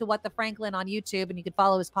go to What the Franklin on YouTube and you can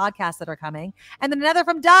follow his podcasts that are coming. And then another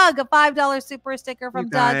from Doug, a $5 super sticker from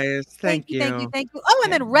Doug. Guys, thank you. Oh,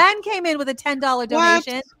 and then Ren came in with a $10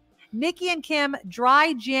 donation. What? Nikki and Kim,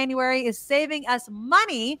 dry January is saving us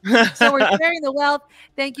money. So we're sharing the wealth.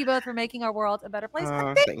 Thank you both for making our world a better place.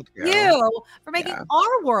 Thank you for making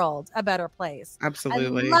our world a better place.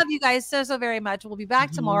 Absolutely. I love you guys so very much. We'll be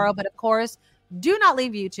back tomorrow. But of course, do not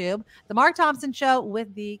leave YouTube. The Mark Thompson Show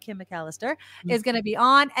with the Kim McAllister is going to be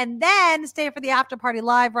on. And then stay for the after party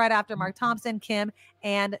live right after Mark Thompson, Kim,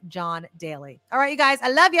 and John Daly. All right, you guys.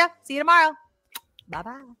 I love you. See you tomorrow.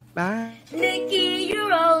 Bye-bye. Bye. Nikki,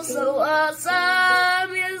 you're all so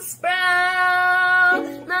awesome, Miss Brown.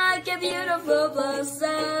 like a beautiful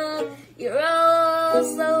blossom. You're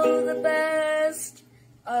also the best.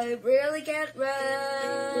 I really can't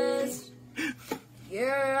rest.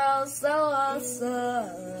 You're all so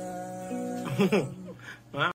awesome.